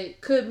good day,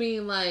 could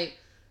mean like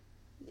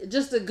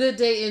just a good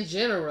day in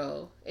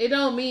general. It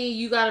don't mean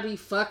you gotta be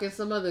fucking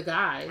some other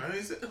guy. I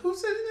didn't say, who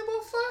said anything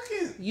about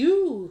fucking?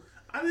 You.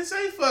 I didn't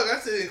say fuck. I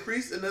said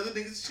increase another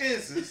nigga's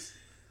chances.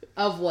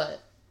 Of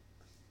what?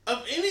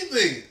 Of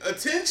anything.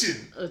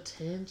 Attention.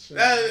 Attention.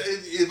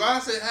 If I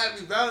say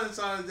Happy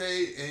Valentine's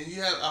Day and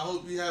I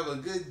hope you have a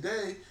good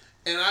day,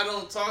 and I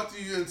don't talk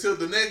to you until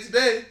the next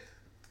day,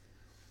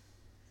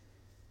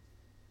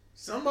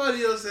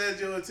 somebody else had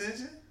your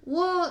attention.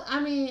 Well,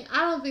 I mean,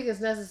 I don't think it's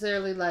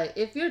necessarily like,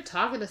 if you're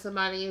talking to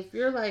somebody, if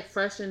you're like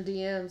fresh in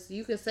DMs,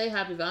 you can say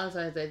Happy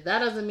Valentine's Day. That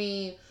doesn't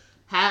mean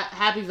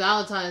Happy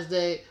Valentine's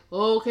Day.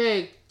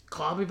 Okay,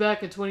 call me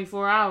back in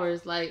 24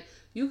 hours. Like,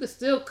 you could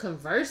still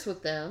converse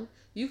with them.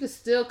 You could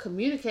still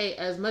communicate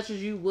as much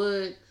as you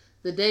would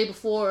the day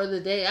before or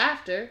the day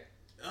after.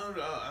 I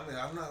mean,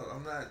 I'm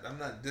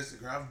not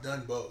disagreeing. I've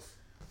done both.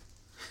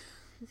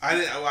 I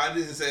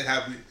didn't say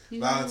Happy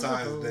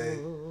Valentine's Day.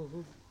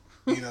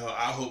 You know,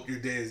 I hope your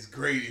day is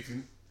great if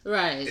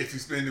you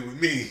spend it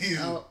with me.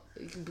 Oh,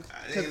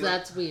 because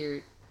that's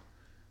weird.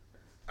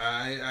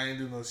 I ain't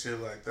do no shit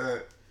like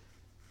that.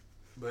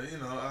 But you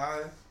know,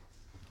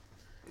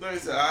 like I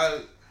said,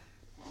 I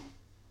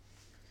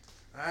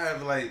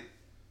have like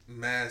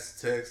mass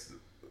text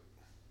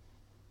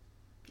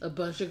a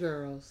bunch of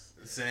girls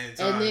at the same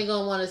time, and they're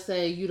gonna want to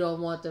say you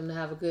don't want them to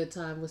have a good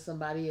time with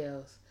somebody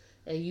else.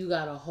 And you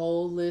got a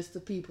whole list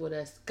of people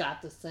that's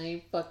got the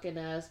same fucking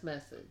ass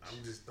message.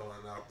 I'm just throwing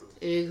out the...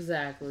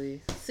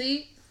 Exactly.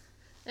 See?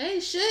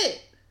 Ain't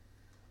shit.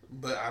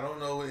 But I don't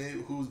know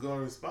who's going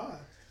to respond.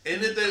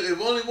 And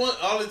if only one,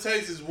 all it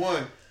takes is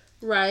one.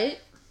 Right.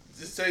 It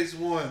just takes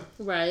one.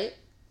 Right.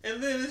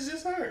 And then it's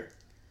just her.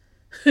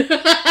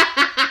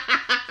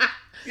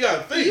 You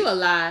gotta think. You a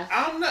lie.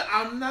 I'm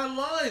not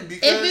lying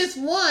because if it's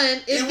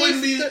one, it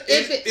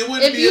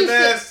wouldn't be a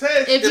mass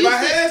text if I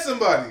had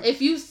somebody.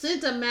 If you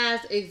sent a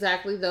mass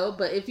exactly though,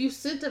 but if you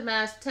sent a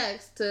mass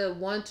text to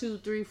 1, 2,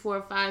 3,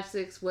 4, 5,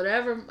 6,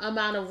 whatever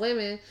amount of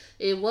women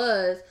it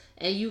was,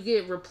 and you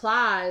get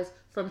replies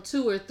from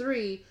 2 or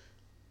 3.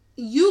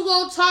 You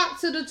go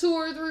talk to the 2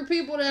 or 3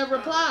 people that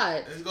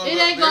replied. It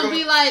ain't gonna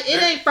be like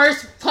it ain't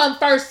first come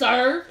first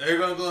serve. They're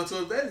gonna go into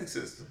a vetting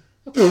system.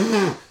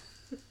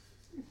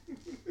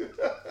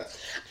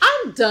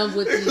 I'm done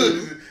with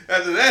you.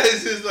 After that,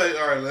 it's just like,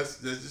 all right, let's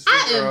just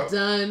figure out. I am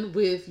done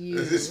with you.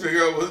 Let's just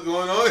figure out what's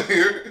going on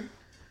here.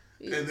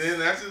 And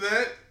then after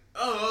that,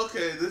 oh,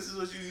 okay, this is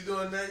what you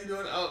doing now. You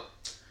doing out.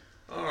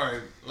 All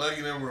right,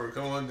 lucky number,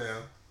 come on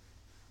down.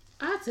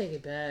 I take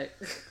it back.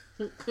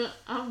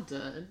 I'm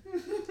done.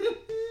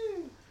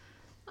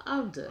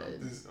 I'm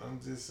done. I'm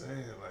just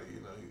saying, like,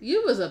 you know.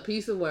 You was a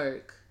piece of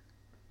work.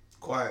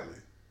 Quietly.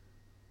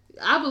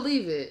 I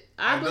believe it.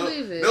 I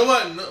believe it. No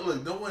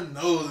one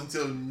knows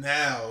until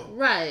now.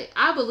 Right.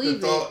 I believe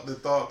it. The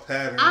thought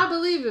pattern. I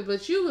believe it,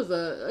 but you was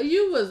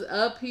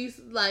a piece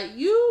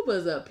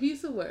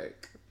of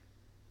work.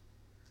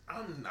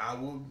 I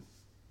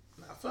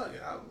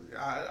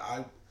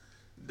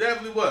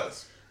definitely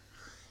was.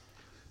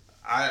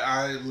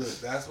 I look.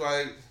 That's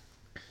why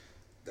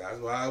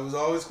I was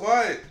always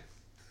quiet.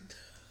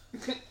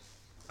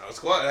 I was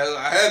quiet.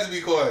 I had to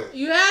be quiet.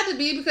 You had to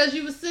be because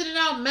you was sending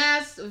out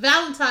mass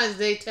Valentine's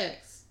Day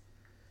texts.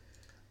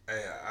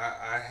 Hey,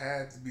 I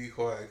had to be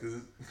quiet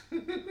because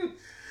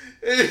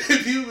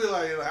if you be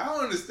like, I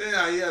don't understand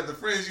how you have the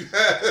friends you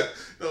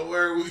have,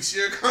 where we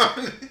share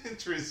common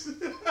interests.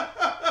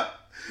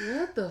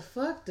 What the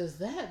fuck does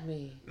that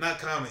mean? Not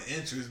common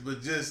interests,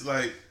 but just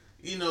like,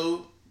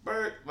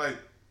 Bert, like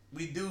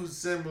we do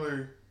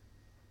similar.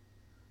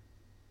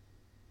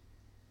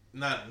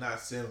 Not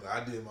similar.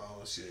 I did my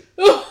own shit.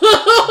 But in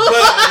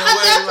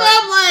a way,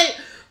 I'm like,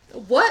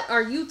 what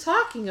are you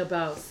talking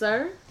about,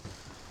 sir?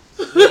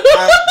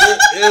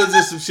 It was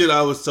just some shit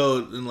I was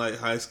told in like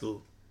high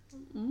school.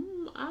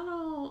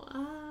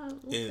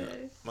 Okay.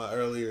 In my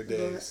earlier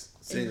days,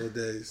 single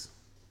days.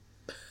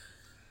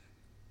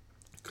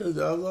 Because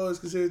I was always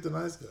considered the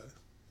nice guy.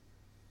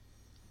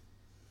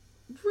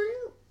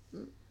 Really?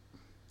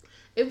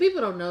 If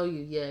people don't know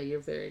you, yeah, you're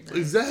very nice.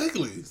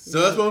 Exactly. So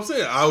that's what I'm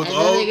saying.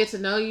 Then they get to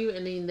know you,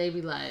 and then they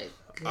be like,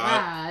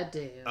 God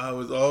damn. I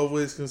was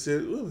always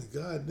considered,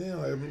 God damn,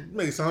 like,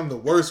 makes I'm the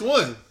worst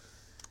one.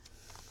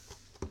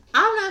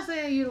 I'm not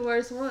saying you the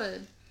worst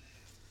one.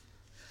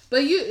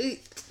 But I've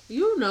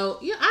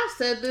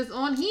said this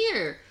on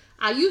here.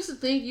 I used to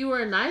think you were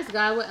a nice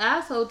guy with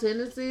asshole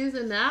tendencies,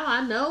 and now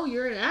I know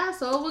you're an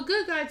asshole with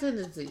good guy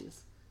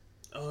tendencies.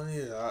 Oh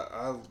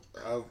yeah,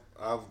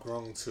 I've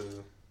grown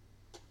to...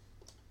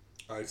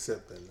 I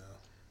accept that now.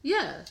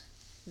 Yeah.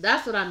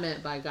 That's what I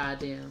meant by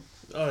goddamn.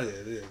 Oh yeah,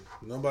 it is.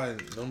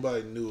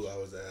 Nobody knew I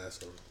was an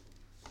asshole.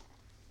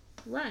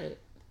 Right.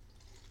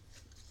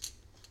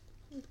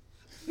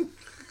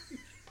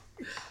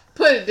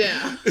 Put it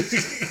down.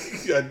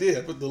 I did.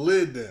 I put the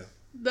lid down.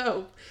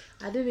 No.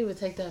 I didn't even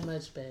take that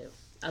much, babe.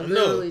 I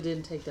literally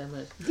didn't take that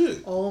much.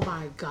 Good. Oh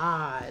my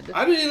God.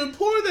 I didn't even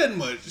pour that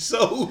much,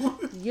 so...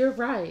 You're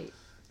right.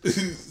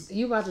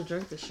 You about to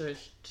drink the shirt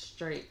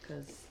straight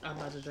because I'm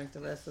about to drink the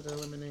rest of the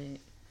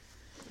lemonade.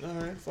 All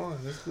right, fine.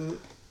 That's good.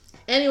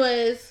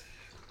 Anyways,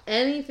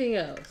 Anything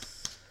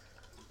else?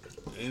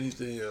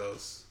 Anything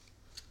else?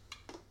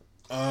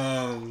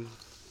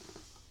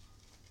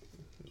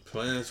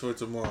 Plans for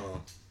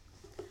tomorrow.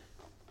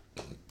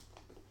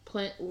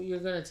 You're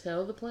gonna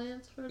tell the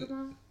plans for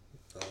tomorrow?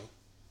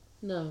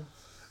 No.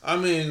 I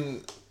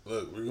mean,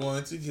 look, we're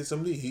going to get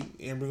something to eat,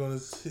 and we're gonna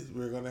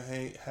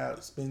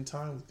spend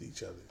time with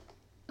each other.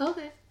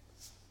 Okay.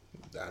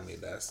 I mean,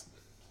 that's.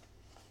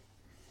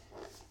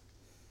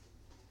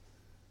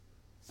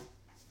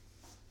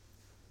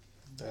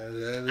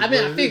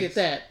 I figured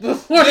that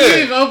before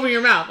you even open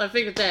your mouth. I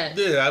figured that.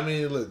 Yeah, I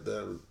mean, look,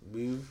 that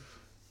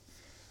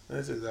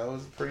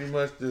was pretty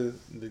much the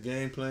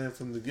game plan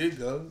from the get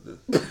go.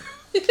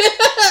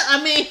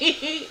 I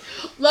mean,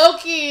 low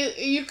key,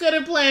 you could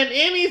have planned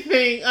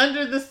anything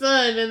under the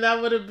sun, and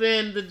that would have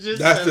been the gist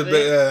that's of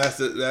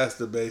it. That's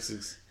the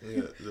basics.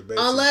 Yeah, the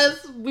basics.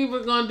 Unless we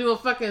were gonna do a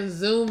fucking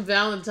Zoom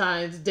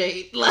Valentine's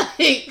date,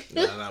 like.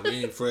 Nah,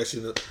 we ain't fresh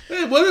enough.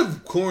 Hey, what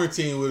if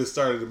quarantine would have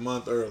started a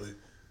month early?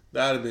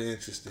 That'd have been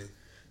interesting.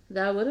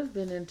 That would have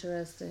been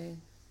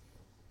interesting.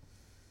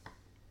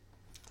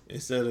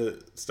 Instead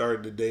of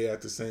starting the day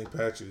after St.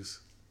 Patrick's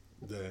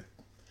Day.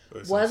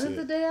 Was it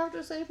the day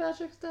after St.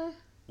 Patrick's Day?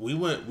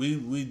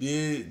 We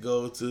did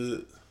go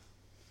to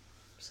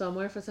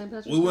somewhere for St.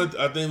 Patrick's Day?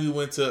 I think we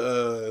went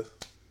to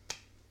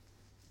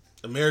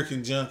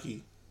American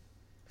Junkie.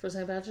 For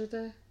St. Patrick's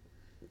Day?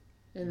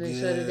 And they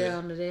shut it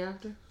down the day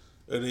after?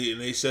 And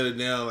they shut it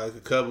down like a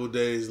couple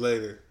days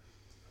later.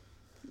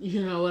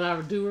 You know what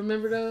I do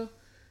remember though?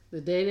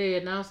 The day they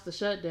announced the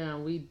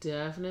shutdown, we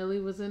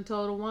definitely was in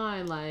Total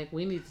Wine. Like,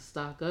 we need to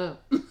stock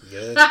up.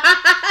 Yeah.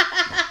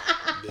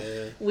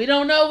 Yeah. We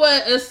don't know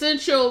what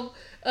essential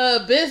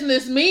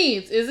business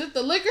means. Is it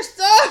the liquor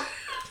store?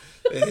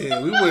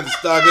 Yeah, we went to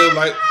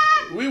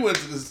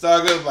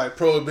stock up like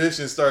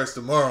Prohibition starts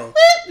tomorrow.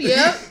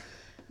 Yep.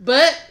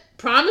 But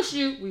promise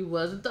you, we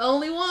wasn't the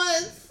only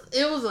ones.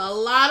 It was a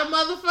lot of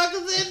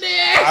motherfuckers in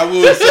there. I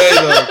will say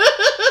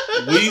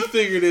though, we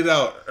figured it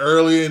out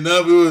early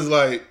enough. It was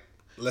like,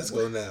 let's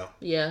go now.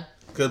 Yeah.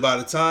 Because by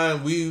the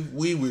time we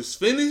was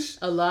finished,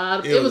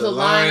 it was a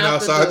line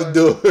outside the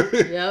door.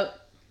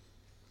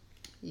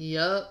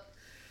 Yep.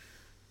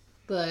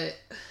 But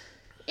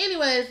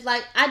anyways,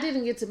 like I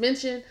didn't get to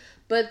mention,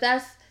 but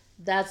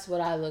that's what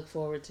I look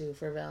forward to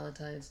for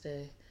Valentine's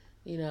Day.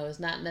 You know,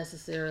 it's not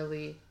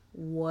necessarily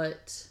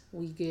what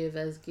we give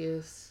as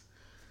gifts.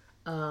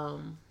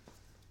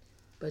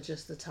 But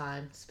just the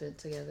time spent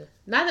together.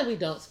 Not that we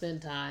don't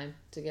spend time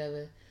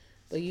together,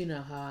 but you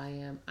know how I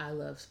am. I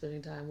love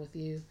spending time with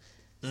you.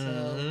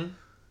 So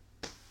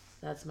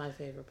that's my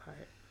favorite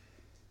part.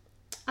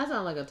 I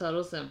sound like a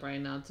total simp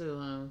right now too,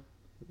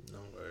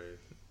 Don't worry.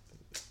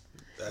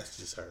 That's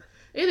just her.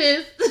 It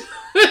is.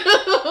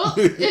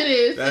 It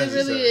is. It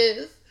really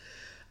is.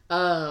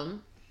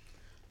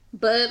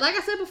 But like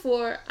I said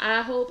before,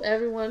 I hope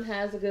everyone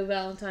has a good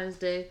Valentine's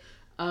Day.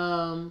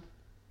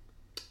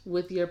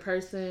 With your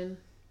person,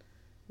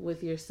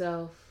 with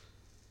yourself,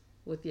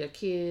 with your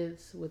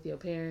kids, with your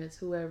parents,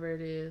 whoever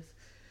it is.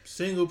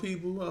 Single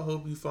people, I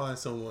hope you find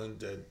someone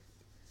that...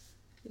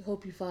 You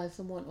hope you find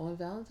someone on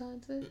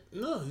Valentine's Day?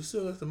 No, you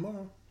still have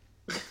tomorrow.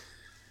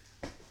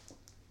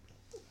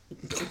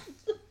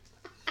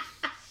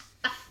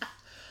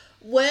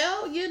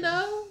 Well, you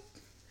know,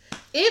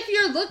 if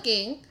you're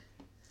looking,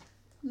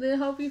 then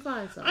hope you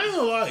find someone. I ain't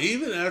gonna lie,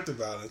 even after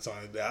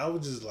Valentine's Day, I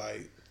was just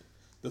like...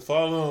 The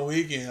following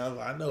weekend,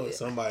 I know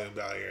somebody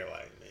out here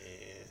like,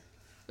 man.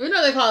 You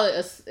know they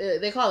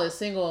call it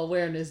Single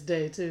Awareness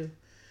Day too.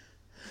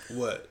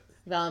 What?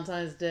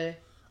 Valentine's Day.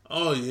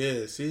 Oh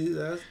yeah, see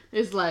that's.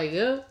 It's like,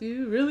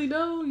 you really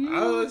know you.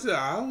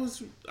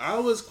 I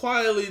was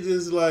quietly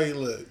just like,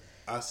 look,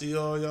 I see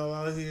all y'all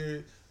out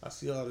here. I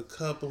see all the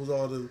couples,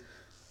 all the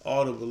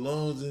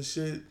balloons and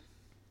shit.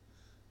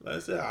 Like I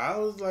said, I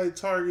was like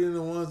targeting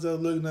the ones that were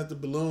looking at the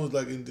balloons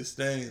like in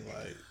disdain,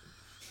 like.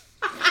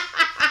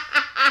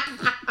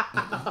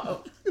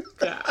 Oh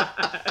God!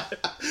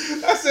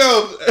 I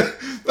sound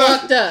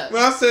fucked up.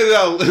 When I said it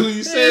out, when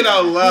you say it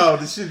out loud,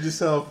 the shit just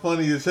sounds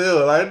funny as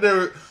hell. I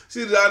never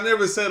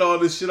said all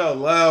this shit out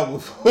loud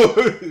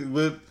before,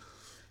 but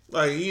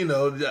like you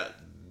know,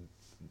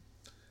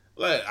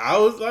 like I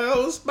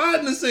was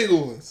spotting the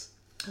single ones.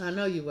 I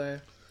know you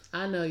were.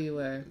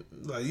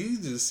 Like you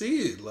just see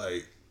it,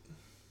 like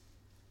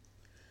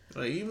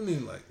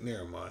even like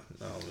never mind.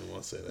 I don't even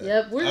want to say that.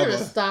 Yep, we're gonna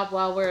stop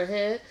while we're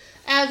ahead.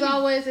 As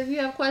always, if you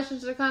have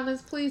questions or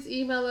comments, please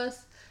email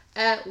us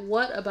at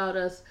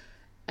whataboutuspodcast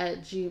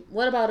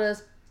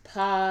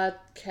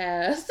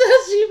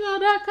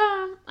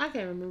 @gmail.com. I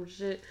can't remember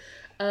shit.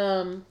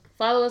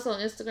 Follow us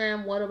on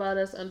Instagram,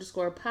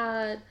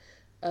 whataboutus_pod.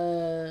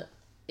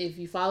 If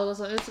you follow us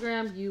on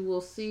Instagram, you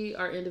will see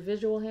our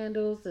individual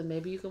handles, and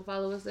maybe you can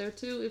follow us there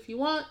too if you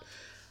want.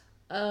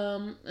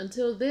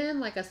 Until then,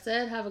 like I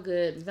said, have a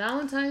good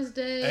Valentine's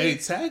Day. Hey,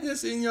 tag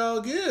us in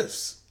y'all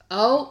gifts.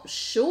 Oh,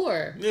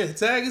 sure. Yeah,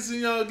 tag us in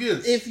y'all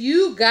gifts. If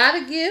you got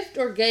a gift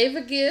or gave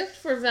a gift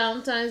for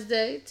Valentine's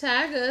Day,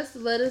 tag us.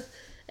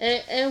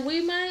 And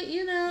we might,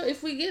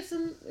 if we get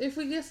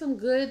some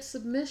good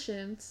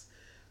submissions,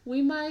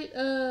 we might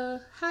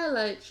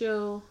highlight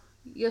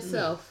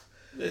yourself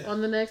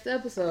on the next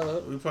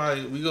episode. We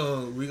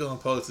gonna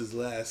post this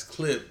last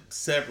clip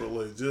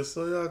separately just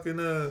so y'all can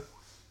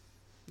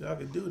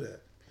do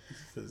that.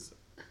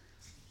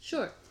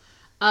 Sure.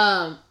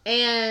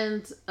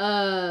 And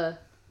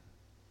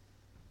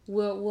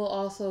we'll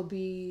also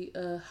be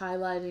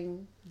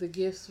highlighting the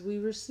gifts we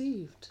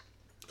received.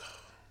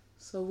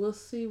 So we'll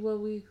see what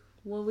we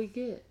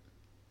get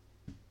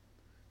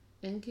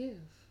and give.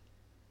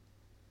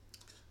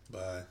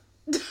 Bye.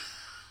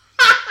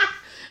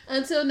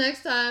 Until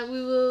next time,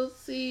 we will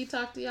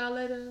talk to y'all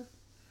later.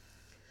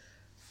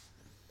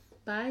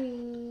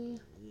 Bye.